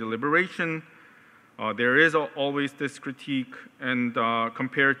reasoning and deliberation. There is always this critique, and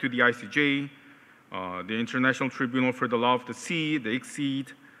compared to the ICJ, the International Tribunal for the Law of the Sea, the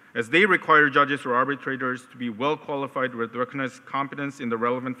ICCID, as they require judges or arbitrators to be well qualified with recognized competence in the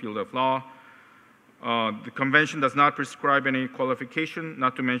relevant field of law. The Convention does not prescribe any qualification,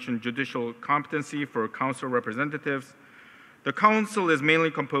 not to mention judicial competency for Council representatives. The Council is mainly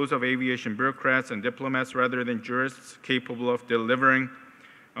composed of aviation bureaucrats and diplomats rather than jurists capable of delivering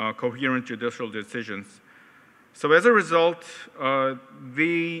coherent judicial decisions. So as a result,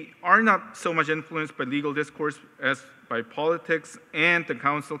 they are not so much influenced by legal discourse as by politics, and the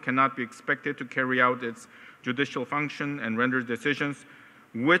Council cannot be expected to carry out its judicial function and render decisions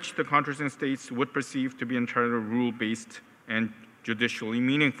which the contracting states would perceive to be entirely rule-based and judicially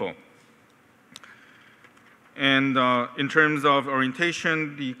meaningful. And in terms of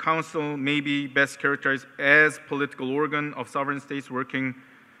orientation, the Council may be best characterized as a political organ of sovereign states working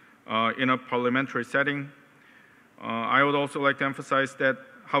in a parliamentary setting. I would also like to emphasize that,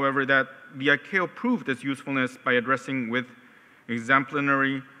 however, that the ICAO proved its usefulness by addressing with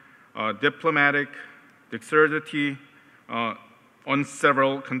exemplary diplomatic dexterity on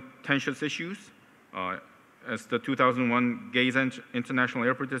several contentious issues, as the 2001 Gaza International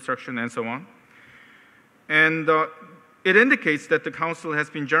Airport destruction and so on. And it indicates that the Council has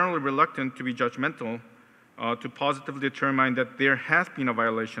been generally reluctant to be judgmental to positively determine that there has been a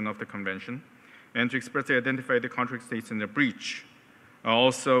violation of the Convention and to expressly identify the contract states in the breach.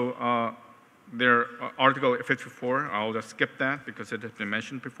 Also, their Article 54, I'll just skip that because it has been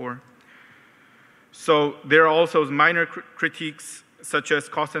mentioned before. So there are also minor critiques such as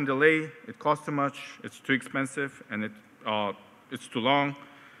cost and delay. It costs too much, it's too expensive, and it's too long.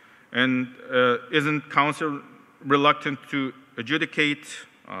 And isn't Council reluctant to adjudicate?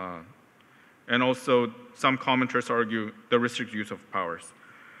 And also some commenters argue the restricted use of powers.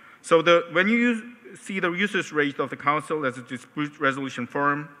 So when you see the usage rate of the Council as a dispute resolution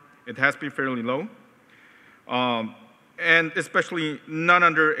forum, it has been fairly low. And especially none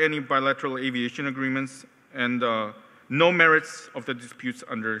under any bilateral aviation agreements, and no merits of the disputes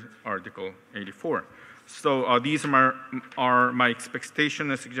under Article 84. So these are my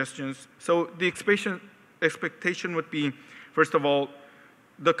expectations and suggestions. So the expectation would be, first of all,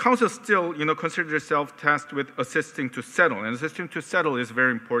 the Council still considers itself tasked with assisting to settle, and assisting to settle is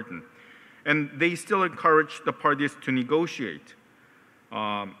very important. And they still encourage the parties to negotiate.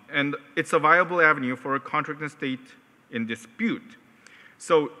 And it's a viable avenue for a contracting state in dispute.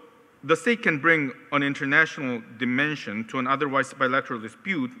 So the state can bring an international dimension to an otherwise bilateral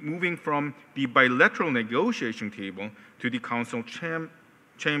dispute, moving from the bilateral negotiation table to the Council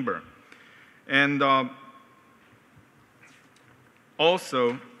chamber. And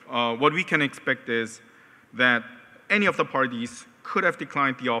also, what we can expect is that any of the parties could have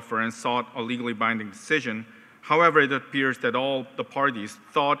declined the offer and sought a legally binding decision. However, it appears that all the parties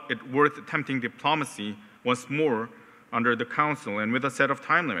thought it worth attempting diplomacy once more under the Council and with a set of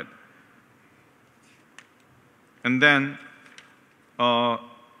time limit. And then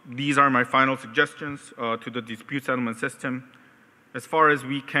these are my final suggestions to the dispute settlement system. As far as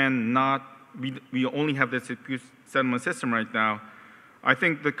we only have this dispute settlement system right now, I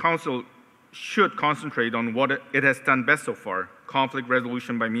think the Council should concentrate on what it has done best so far: conflict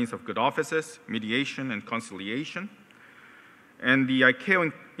resolution by means of good offices, mediation, and conciliation. And the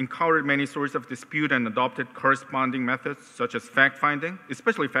ICAO encountered many sources of dispute and adopted corresponding methods, such as fact-finding,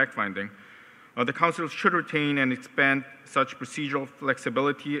 especially fact-finding. The Council should retain and expand such procedural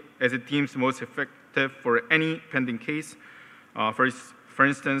flexibility as it deems most effective for any pending case. For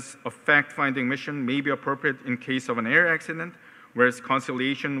instance, a fact-finding mission may be appropriate in case of an air accident, whereas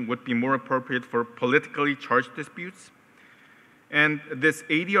conciliation would be more appropriate for politically charged disputes. And this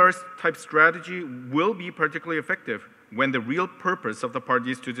ADR-type strategy will be particularly effective when the real purpose of the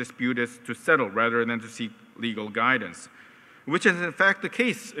parties to dispute is to settle rather than to seek legal guidance, which is in fact the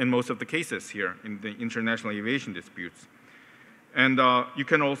case in most of the cases here in the international aviation disputes. And you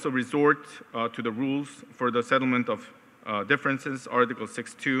can also resort to the rules for the settlement of differences, Article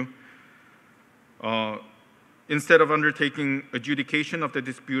 6.2. Instead of undertaking adjudication of the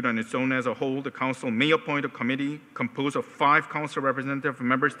dispute on its own as a whole, the Council may appoint a committee composed of 5 Council representatives from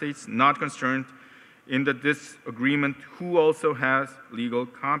member states not concerned in the disagreement who also has legal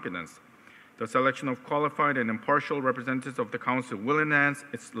competence. The selection of qualified and impartial representatives of the Council will enhance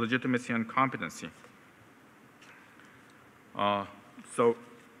its legitimacy and competency. So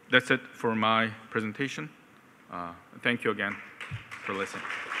that's it for my presentation. Thank you again for listening.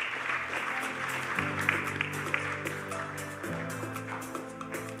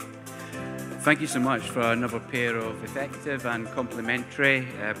 Thank you so much for another pair of effective and complementary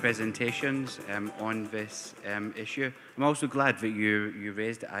presentations on this issue. I'm also glad that you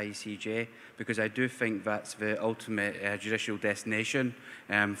raised the ICJ, because I do think that's the ultimate judicial destination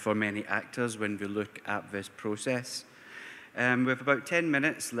for many actors when we look at this process. We have about 10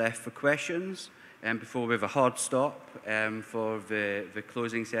 minutes left for questions before we have a hard stop for the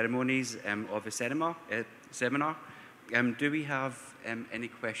closing ceremonies of the seminar. Do we have any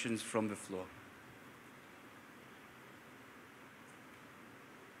questions from the floor?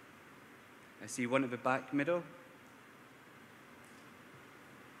 I see one at the back middle.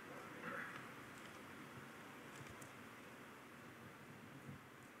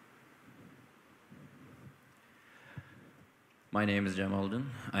 My name is Jamaldin.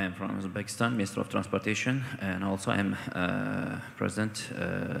 I am from Uzbekistan, Minister of Transportation, and also I am President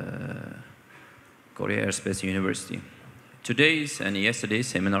Korea Airspace University. Today's and yesterday's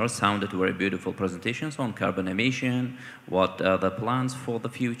seminars sounded very beautiful presentations on carbon emission, what are the plans for the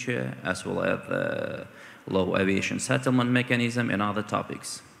future, as well as the low aviation settlement mechanism and other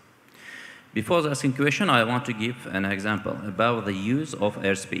topics. Before asking question, I want to give an example about the use of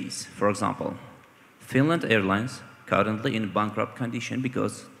airspace. For example, Finland Airlines currently in bankrupt condition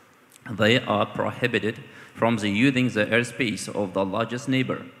because they are prohibited from using the airspace of the largest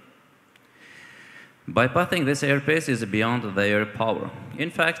neighbor. Bypassing this airspace is beyond their power. In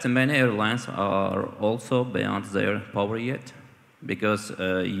fact, many airlines are also beyond their power yet, because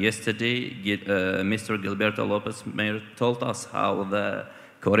yesterday Mr. Gilberto Lopez Mayor told us how the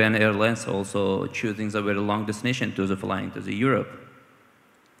Korean Airlines also choosing the very long destination to the flying to the Europe.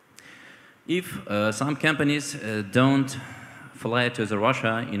 If some companies don't fly to the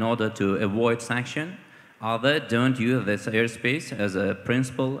Russia in order to avoid sanction, others don't use this airspace as a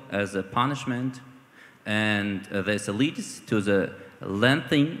principle, as a punishment, and this leads to the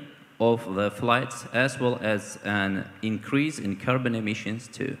lengthening of the flights as well as an increase in carbon emissions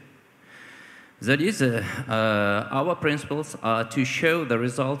too. That is, our principles are to show the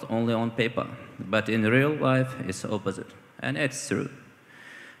result only on paper, but in real life it's opposite, and it's true.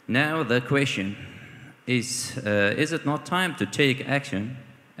 Now the question is it not time to take action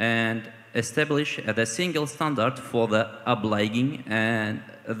and establish the single standard for the obliging and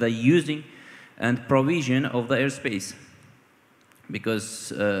the using and provision of the airspace?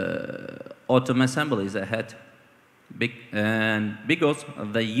 Because autumn assembly is ahead. And because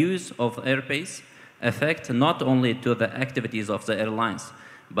the use of airspace affect not only to the activities of the airlines,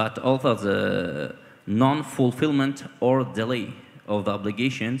 but also the non-fulfillment or delay of the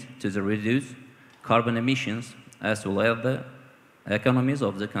obligations to the reduce carbon emissions as well as the economies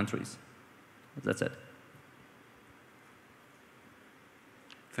of the countries. That's it.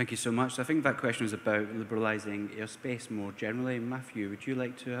 Thank you so much. I think that question was about liberalising airspace more generally. Matthew, would you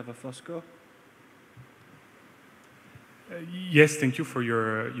like to have a first go? Yes, thank you for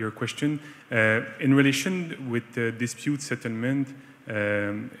your question. In relation with the dispute settlement,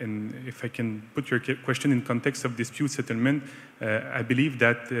 and if I can put your question in context of dispute settlement, I believe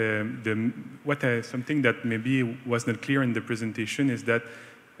that something that maybe was not clear in the presentation is that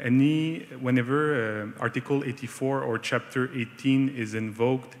whenever Article 84 or Chapter 18 is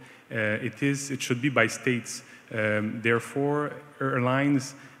invoked, it should be by states. Therefore,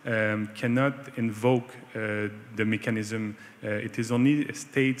 airlines cannot invoke the mechanism. It is only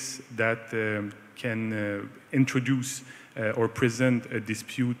states that can introduce or present a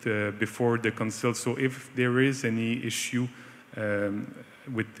dispute before the Council. So if there is any issue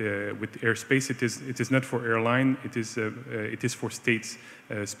with airspace, it is not for airline, it is for states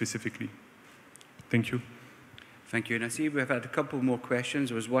specifically. Thank you. Thank you. And I see we've had a couple more questions.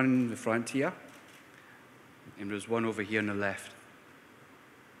 There was one in the front here, and there's one over here on the left.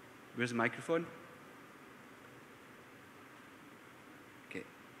 Where's the microphone? Okay.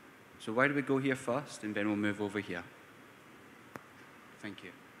 So why do we go here first, and then we'll move over here? Thank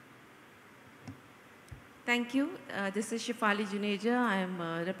you. Thank you. This is Shefali Juneja. I am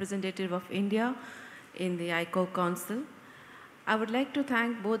a representative of India in the ICAO Council. I would like to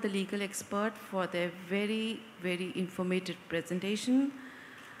thank both the legal experts for their very, very informative presentation.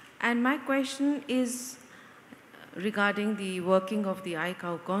 And my question is regarding the working of the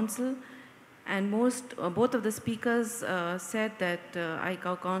ICAO Council. And both of the speakers said that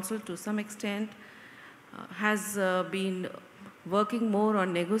ICAO Council, to some extent, has been working more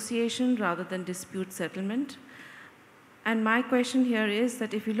on negotiation rather than dispute settlement. And my question here is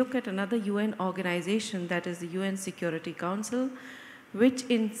that if you look at another UN organization, that is the UN Security Council, which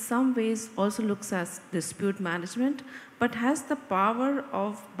in some ways also looks at dispute management, but has the power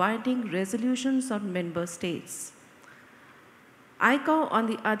of binding resolutions on member states. ICAO, on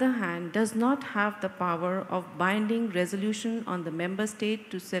the other hand, does not have the power of binding resolution on the member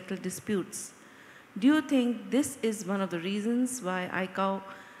state to settle disputes. Do you think this is one of the reasons why ICAO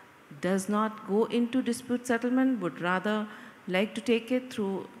does not go into dispute settlement, would rather like to take it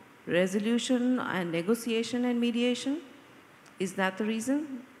through resolution and negotiation and mediation? Is that the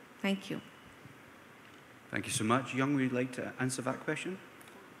reason? Thank you. Thank you so much. Young, would you like to answer that question?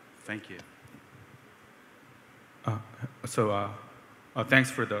 Thank you.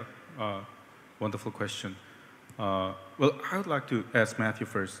 Thanks for the wonderful question. Well, I would like to ask Matthew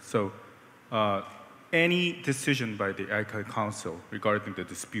first. So, any decision by the ICAO Council regarding the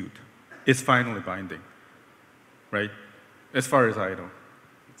dispute is finally binding, right? As far as I know.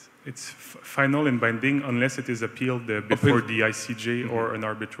 It's final and binding unless it is appealed before the ICJ or an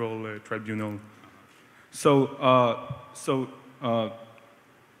arbitral tribunal. So,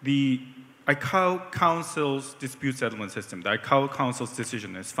 the ICAO Council's dispute settlement system, the ICAO Council's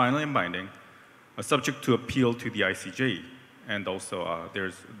decision is final and binding, subject to appeal to the ICJ. And also,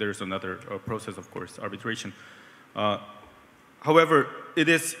 there's another process, of course, arbitration. However, it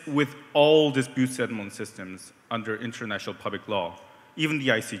is with all dispute settlement systems under international public law, even the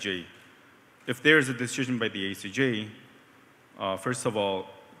ICJ. If there is a decision by the ICJ, first of all,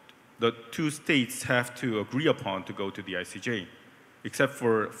 the two states have to agree upon to go to the ICJ. except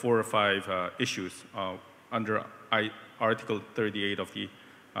for 4 or 5 issues under Article 38 of the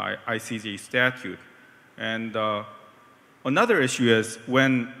ICJ statute. And another issue is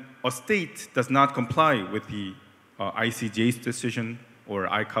when a state does not comply with the ICJ's decision or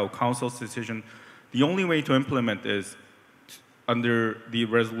ICAO Council's decision, the only way to implement is under the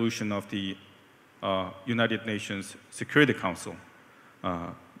resolution of the United Nations Security Council,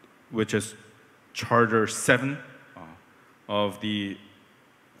 which is Charter 7 of the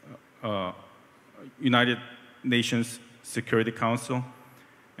United Nations Security Council.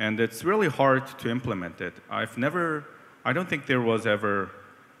 And it's really hard to implement it. I don't think there was ever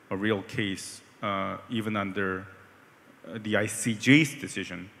a real case, even under the ICJ's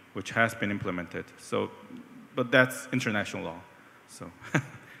decision, which has been implemented. So, but that's international law. So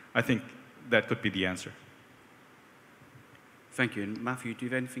I think that could be the answer. Thank you. And Matthew, do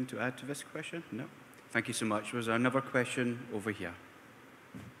you have anything to add to this question? No? Thank you so much. Was there another question over here?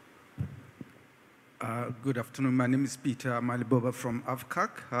 Good afternoon. My name is Peter Maliboba from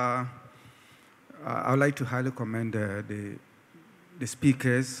AVCAC. I would like to highly commend the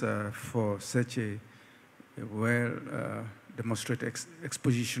speakers for such a well demonstrated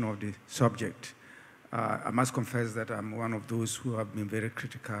exposition of the subject. I must confess that I'm one of those who have been very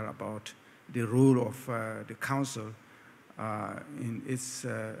critical about the role of the Council in its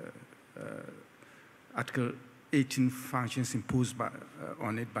Article 18 functions imposed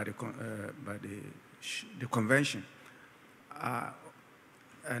on it by the Convention.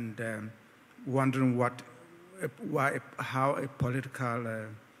 And wondering how a political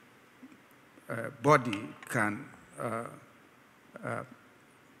body can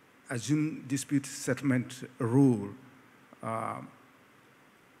assume dispute settlement rule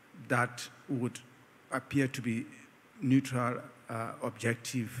that would appear to be neutral,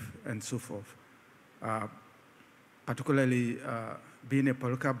 objective, and so forth. Particularly being a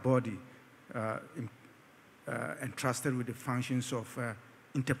political body entrusted with the functions of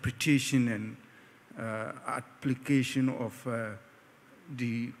interpretation and application of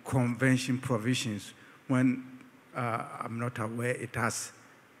the Convention provisions, when I'm not aware it has,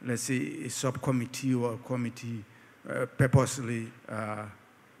 let's say, a subcommittee or a committee purposely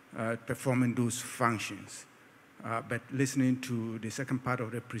performing those functions. But listening to the second part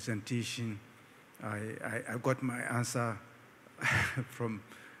of the presentation, I got my answer from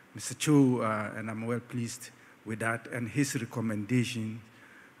Mr. Cho, and I'm well pleased with that, and his recommendation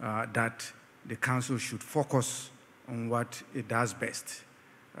that the Council should focus on what it does best,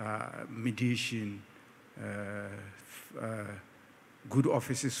 mediation, good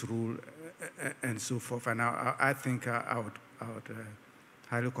offices rule, and so forth. And I think I would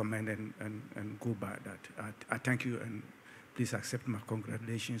highly commend and go by that. I thank you, and please accept my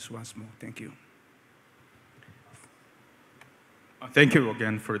congratulations once more. Thank you. Thank you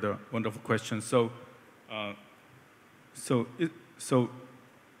again for the wonderful question. So,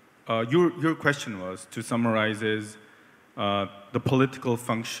 your question was, to summarize, is the political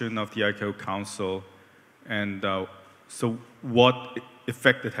function of the ICAO Council, and so what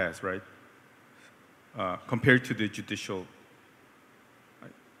effect it has, right? Compared to the judicial.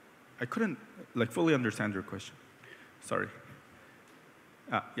 I couldn't fully understand your question. Sorry.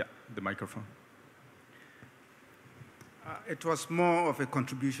 Yeah, the microphone. It was more of a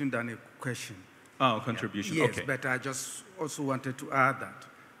contribution than a question. Oh, contribution, yes, okay. But I just also wanted to add that,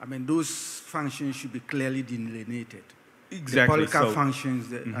 I mean, those functions should be clearly delineated. Exactly. The political So, functions,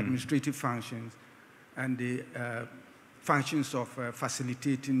 the administrative functions, and the functions of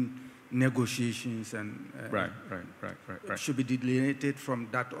facilitating negotiations and right. should be delineated from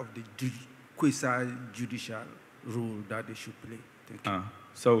that of the quasi-judicial role that they should play. Thank you.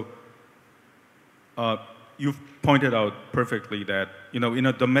 So you've pointed out perfectly that, in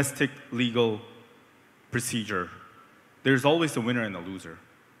a domestic legal procedure, there's always a winner and a loser.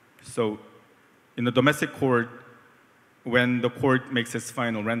 So in the domestic court, when the court makes its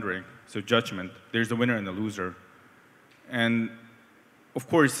final rendering, so judgment, there's a winner and a loser. And of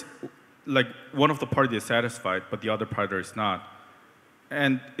course, one of the party is satisfied, but the other party is not.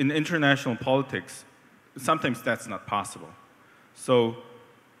 And in international politics, sometimes that's not possible. So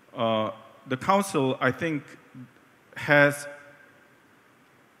the Council, I think, has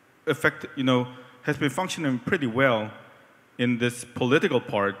been functioning pretty well in this political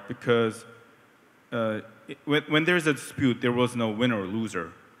part, because when there's a dispute, there was no winner or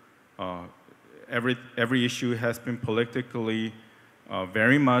loser. Every issue has been politically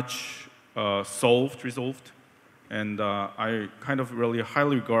very much resolved, and I kind of really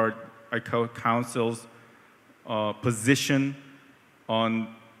highly regard ICAO Council's position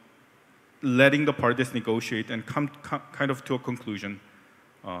on letting the parties negotiate and come kind of to a conclusion.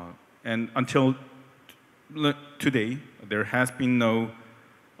 And until today, there has been no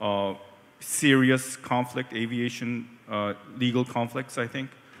serious conflict, aviation legal conflicts, I think,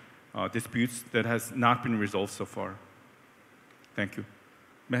 disputes that has not been resolved so far. Thank you.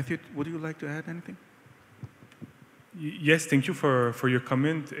 Matthew, would you like to add anything? Yes, thank you for your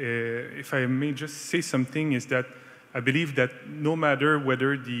comment. If I may just say something, is that I believe that no matter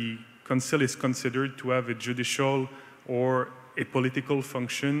whether the council is considered to have a judicial or a political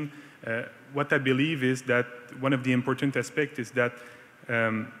function, what I believe is that one of the important aspects is that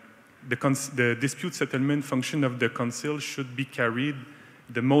the dispute settlement function of the council should be carried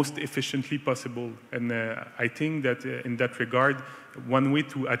the most efficiently possible. And I think that in that regard, one way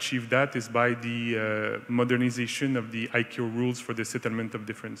to achieve that is by the modernization of the ICAO rules for the settlement of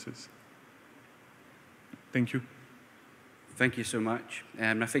differences. Thank you. Thank you so much.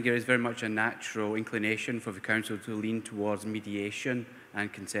 I think there is very much a natural inclination for the Council to lean towards mediation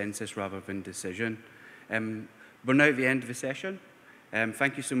and consensus rather than decision. We're now at the end of the session.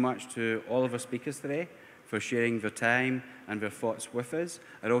 Thank you so much to all of our speakers today for sharing their time and their thoughts with us.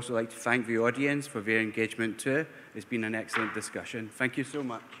 I'd also like to thank the audience for their engagement too. It's been an excellent discussion. Thank you so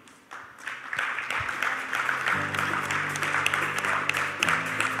much.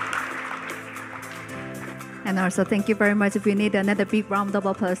 And also, thank you very much. We need another big round of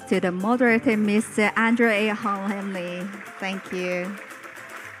applause to the moderator, Mr. Andrea Henley. Thank you.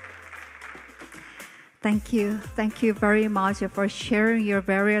 Thank you. Thank you very much for sharing your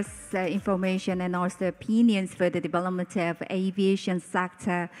various information and also opinions for the development of aviation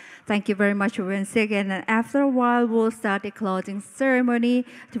sector. Thank you very much once again. And after a while, we'll start the closing ceremony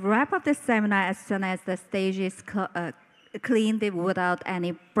to wrap up the seminar as soon as the stage is cleaned without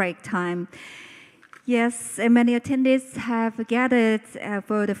any break time. Yes, many attendees have gathered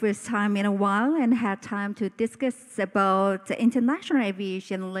for the first time in a while and had time to discuss about international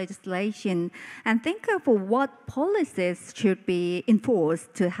aviation legislation and think of what policies should be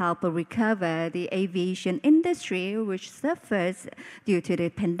enforced to help recover the aviation industry, which suffers due to the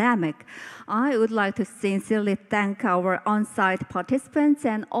pandemic. I would like to sincerely thank our on-site participants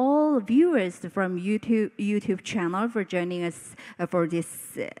and all viewers from YouTube channel for joining us for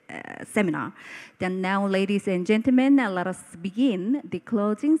this seminar. Then now, ladies and gentlemen, let us begin the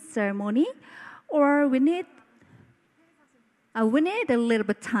closing ceremony. Or we need a little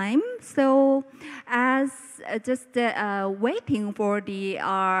bit time. So, as just waiting for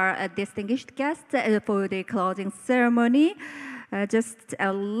our distinguished guests for the closing ceremony, let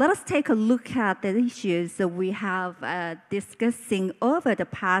us take a look at the issues we have discussing over the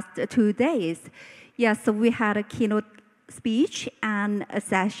past 2 days. Yes, so we had a keynote speech and a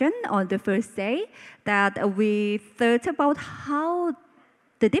session on the first day that we thought about how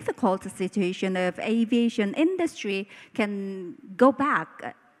the difficult situation of aviation industry can go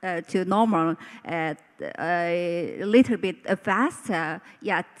back to normal a little bit faster,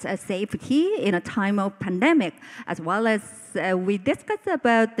 yet safety in a time of pandemic, as well as we discussed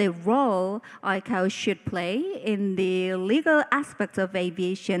about the role ICAO should play in the legal aspects of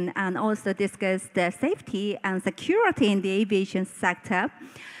aviation and also discussed the safety and security in the aviation sector.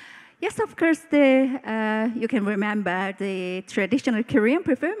 Yes, of course, you can remember the traditional Korean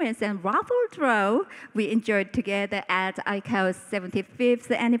performance and raffle draw we enjoyed together at ICAO's 75th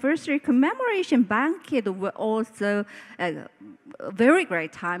anniversary commemoration banquet were also a very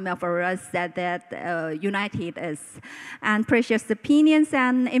great time for us that united us. And precious opinions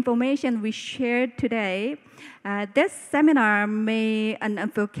and information we shared today. This seminar made an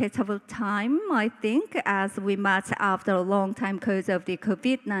unforgettable time, I think, as we met after a long time because of the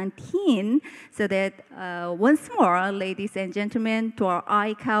COVID-19. So that once more, ladies and gentlemen, to our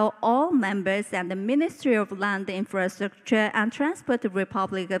ICAO, all members and the Ministry of Land Infrastructure and Transport, the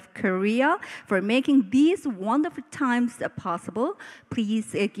Republic of Korea, for making these wonderful times possible,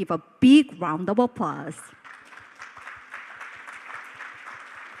 please give a big round of applause.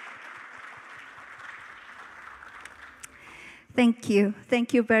 Thank you.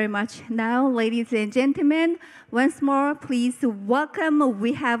 Thank you very much. Now, ladies and gentlemen, once more, please welcome.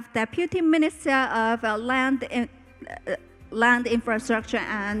 We have Deputy Minister of Land Infrastructure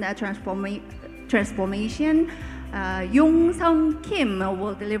and Transformation, Young Sung Kim,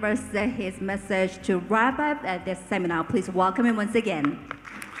 will deliver us his message to wrap up this seminar. Please welcome him once again.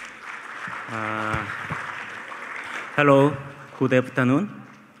 Hello, good afternoon.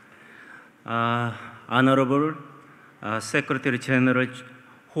 Honorable Secretary General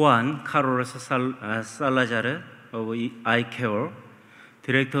Juan Carlos Salazar of ICAO,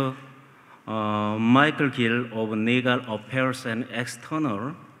 Director Michael Gill of Legal Affairs and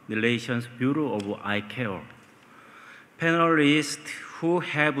External Relations Bureau of ICAO. Panelists who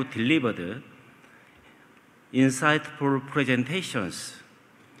have delivered insightful presentations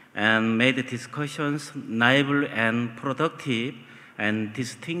and made discussions lively and productive, and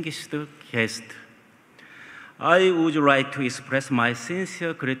distinguished guests. I would like to express my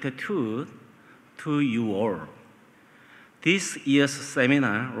sincere gratitude to you all. This year's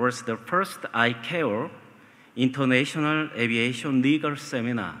seminar was the first ICAO International Aviation Legal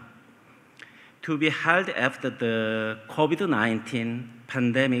Seminar to be held after the COVID-19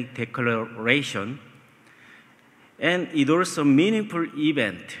 pandemic declaration, and it also a meaningful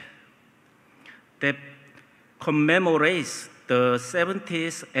event that commemorates the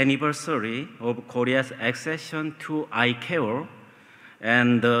 70th anniversary of Korea's accession to ICAO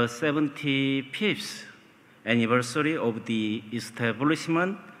and the 75th anniversary of the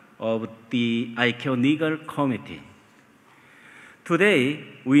establishment of the ICAO Legal Committee. Today,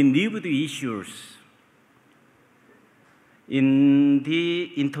 we leave the issues in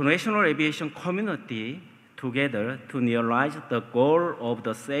the international aviation community together to realize the goal of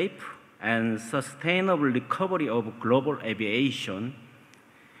the safe and sustainable recovery of global aviation.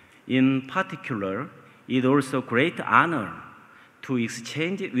 In particular, it is also a great honor to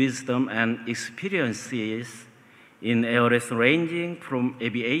exchange wisdom and experiences in areas ranging from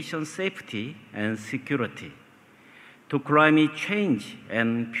aviation safety and security to climate change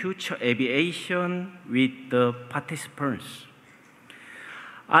and future aviation with the participants.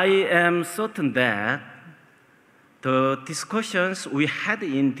 I am certain that the discussions we had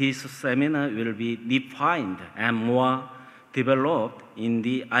in this seminar will be defined and more developed in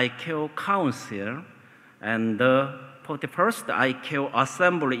the ICAO Council and the 41st ICAO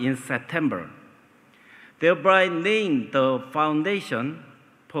Assembly in September, thereby laying the foundation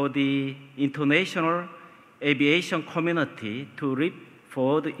for the international aviation community to leap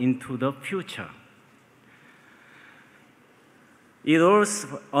forward into the future. It was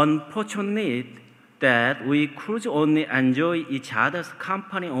unfortunate that we could only enjoy each other's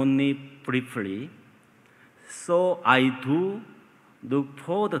company only briefly, so I do look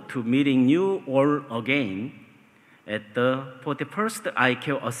forward to meeting you all again at the 41st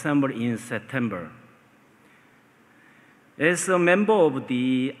ICAO Assembly in September. As a member of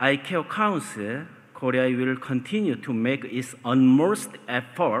the ICAO Council, Korea will continue to make its utmost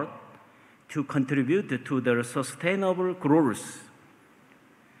effort to contribute to the sustainable growth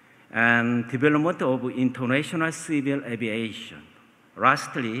and development of international civil aviation.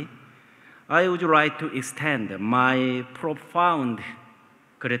 Lastly, I would like to extend my profound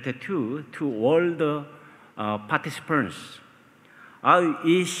gratitude to all the participants. I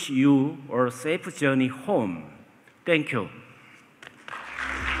wish you a safe journey home. Thank you.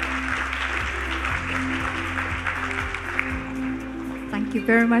 Thank you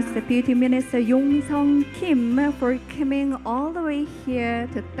very much, Deputy Minister Yong-sung Kim, for coming all the way here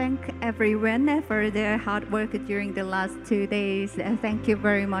to thank everyone for their hard work during the last 2 days. Thank you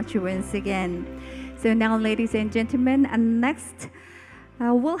very much once again. So now, ladies and gentlemen, and next,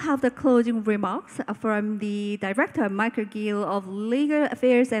 we'll have the closing remarks from the Director Michael Gill of Legal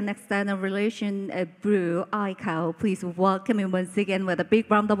Affairs and External Relations Bureau, ICAO. Please welcome him once again with a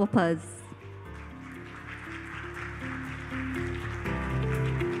big round of applause.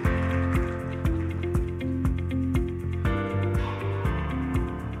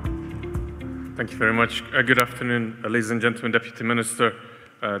 Thank you very much. Good afternoon, ladies and gentlemen, Deputy Minister,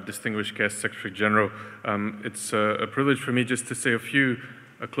 distinguished guest, Secretary General. It's a privilege for me just to say a few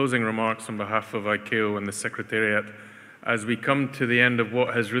closing remarks on behalf of ICAO and the Secretariat as we come to the end of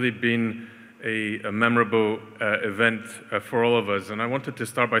what has really been a memorable event for all of us. And I wanted to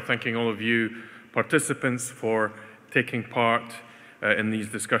start by thanking all of you participants for taking part in these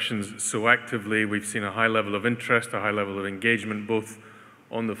discussions so actively. We've seen a high level of interest, a high level of engagement, both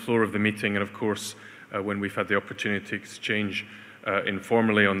on the floor of the meeting and, of course, when we've had the opportunity to exchange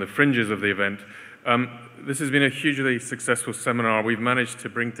informally on the fringes of the event. This has been a hugely successful seminar. We've managed to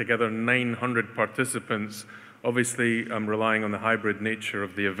bring together 900 participants, obviously relying on the hybrid nature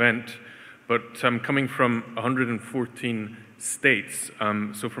of the event, but coming from 114 states.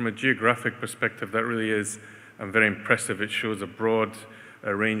 So from a geographic perspective, that really is very impressive. It shows a broad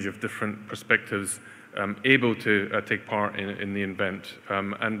range of different perspectives able to take part in the event.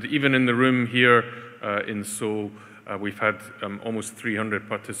 And even in the room here in Seoul, we've had almost 300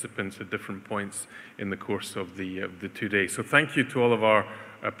 participants at different points in the course of the 2 days. So thank you to all of our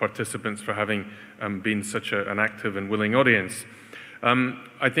participants for having been such an active and willing audience.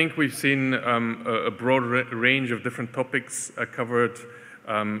 I think we've seen a broad range of different topics covered.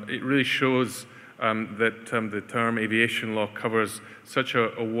 It really shows that the term aviation law covers such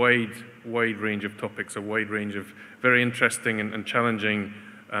a wide range of topics, a wide range of very interesting and challenging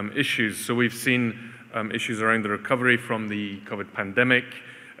issues. So we've seen issues around the recovery from the COVID pandemic,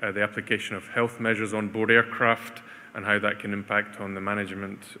 the application of health measures on board aircraft, and how that can impact on the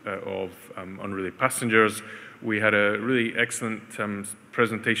management of unruly passengers. We had a really excellent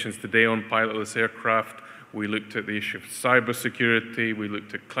presentations today on pilotless aircraft. We looked at the issue of cybersecurity. We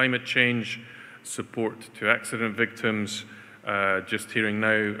looked at climate change, support to accident victims, just hearing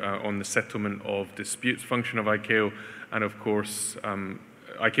now on the settlement of disputes function of ICAO, and of course,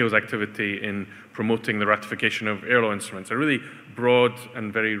 ICAO's activity in promoting the ratification of air law instruments. A really broad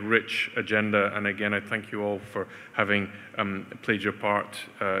and very rich agenda, and again, I thank you all for having played your part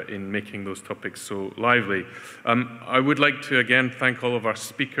in making those topics so lively. I would like to again thank all of our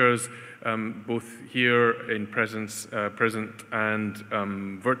speakers, both here in present and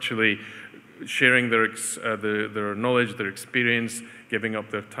virtually, sharing their knowledge, their experience, giving up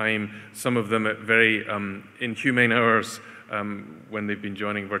their time, some of them at very inhumane hours when they've been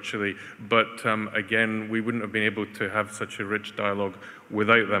joining virtually. But again, we wouldn't have been able to have such a rich dialogue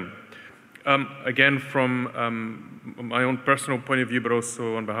without them. Again, from my own personal point of view, but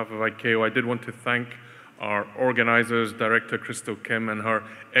also on behalf of ICAO, I did want to thank our organizers, Director Crystal Kim and her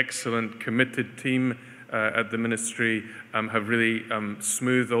excellent, committed team at the Ministry have really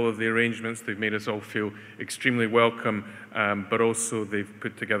smoothed all of the arrangements. They've made us all feel extremely welcome, but also they've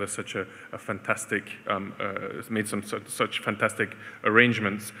put together such a fantastic, made some such fantastic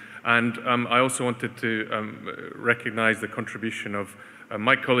arrangements. And I also wanted to recognize the contribution of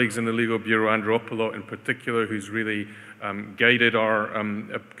my colleagues in the Legal Bureau, Andrew Opolot in particular, who's really guided our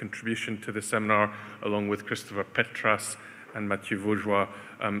contribution to the seminar, along with Christopher Petras and Mathieu Vaugeois.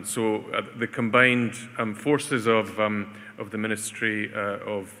 So the combined forces of the Ministry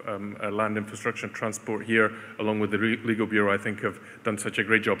of Land Infrastructure and Transport here, along with the Legal Bureau, I think have done such a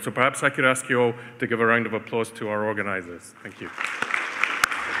great job. So perhaps I could ask you all to give a round of applause to our organizers. Thank you.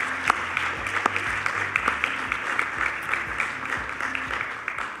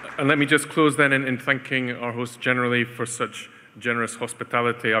 And let me just close then in thanking our hosts generally for such generous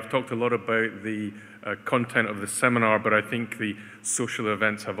hospitality. I've talked a lot about the content of the seminar, but I think the social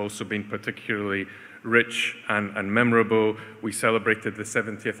events have also been particularly rich and memorable. We celebrated the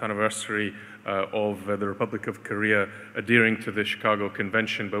 70th anniversary of the Republic of Korea adhering to the Chicago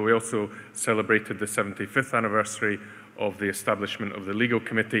Convention, but we also celebrated the 75th anniversary of the establishment of the Legal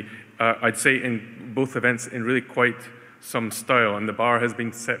Committee. I'd say in both events in really quite some style, and the bar has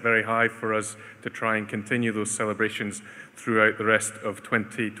been set very high for us to try and continue those celebrations throughout the rest of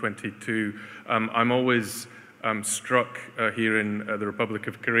 2022. I'm always struck here in the Republic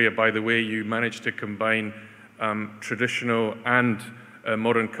of Korea by the way you managed to combine traditional and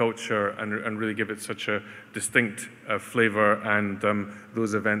modern culture and really give it such a distinct flavor, and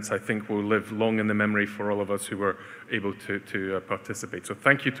those events I think will live long in the memory for all of us who were able to participate. So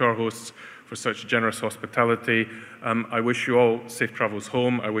thank you to our hosts for such generous hospitality. I wish you all safe travels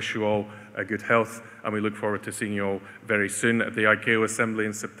home. I wish you all good health, and we look forward to seeing you all very soon at the ICAO Assembly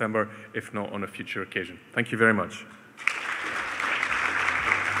in September, if not on a future occasion. Thank you very much.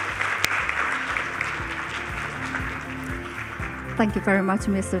 Thank you very much,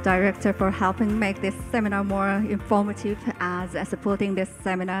 Mr. Director, for helping make this seminar more informative as supporting this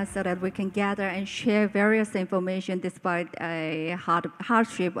seminar so that we can gather and share various information despite a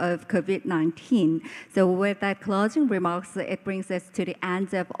hardship of COVID-19. So with that closing remarks, it brings us to the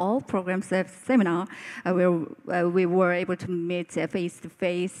end of all programs of seminar. We were able to meet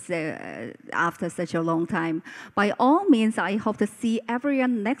face-to-face after such a long time. By all means, I hope to see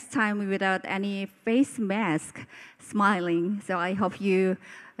everyone next time without any face mask, smiling. So I hope you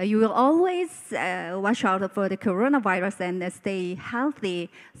will always watch out for the coronavirus and stay healthy.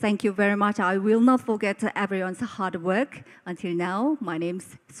 Thank you very much. I will not forget everyone's hard work. Until now, my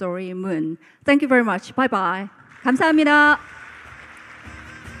name's Sori Moon. Thank you very much. Bye-bye. 감사합니다.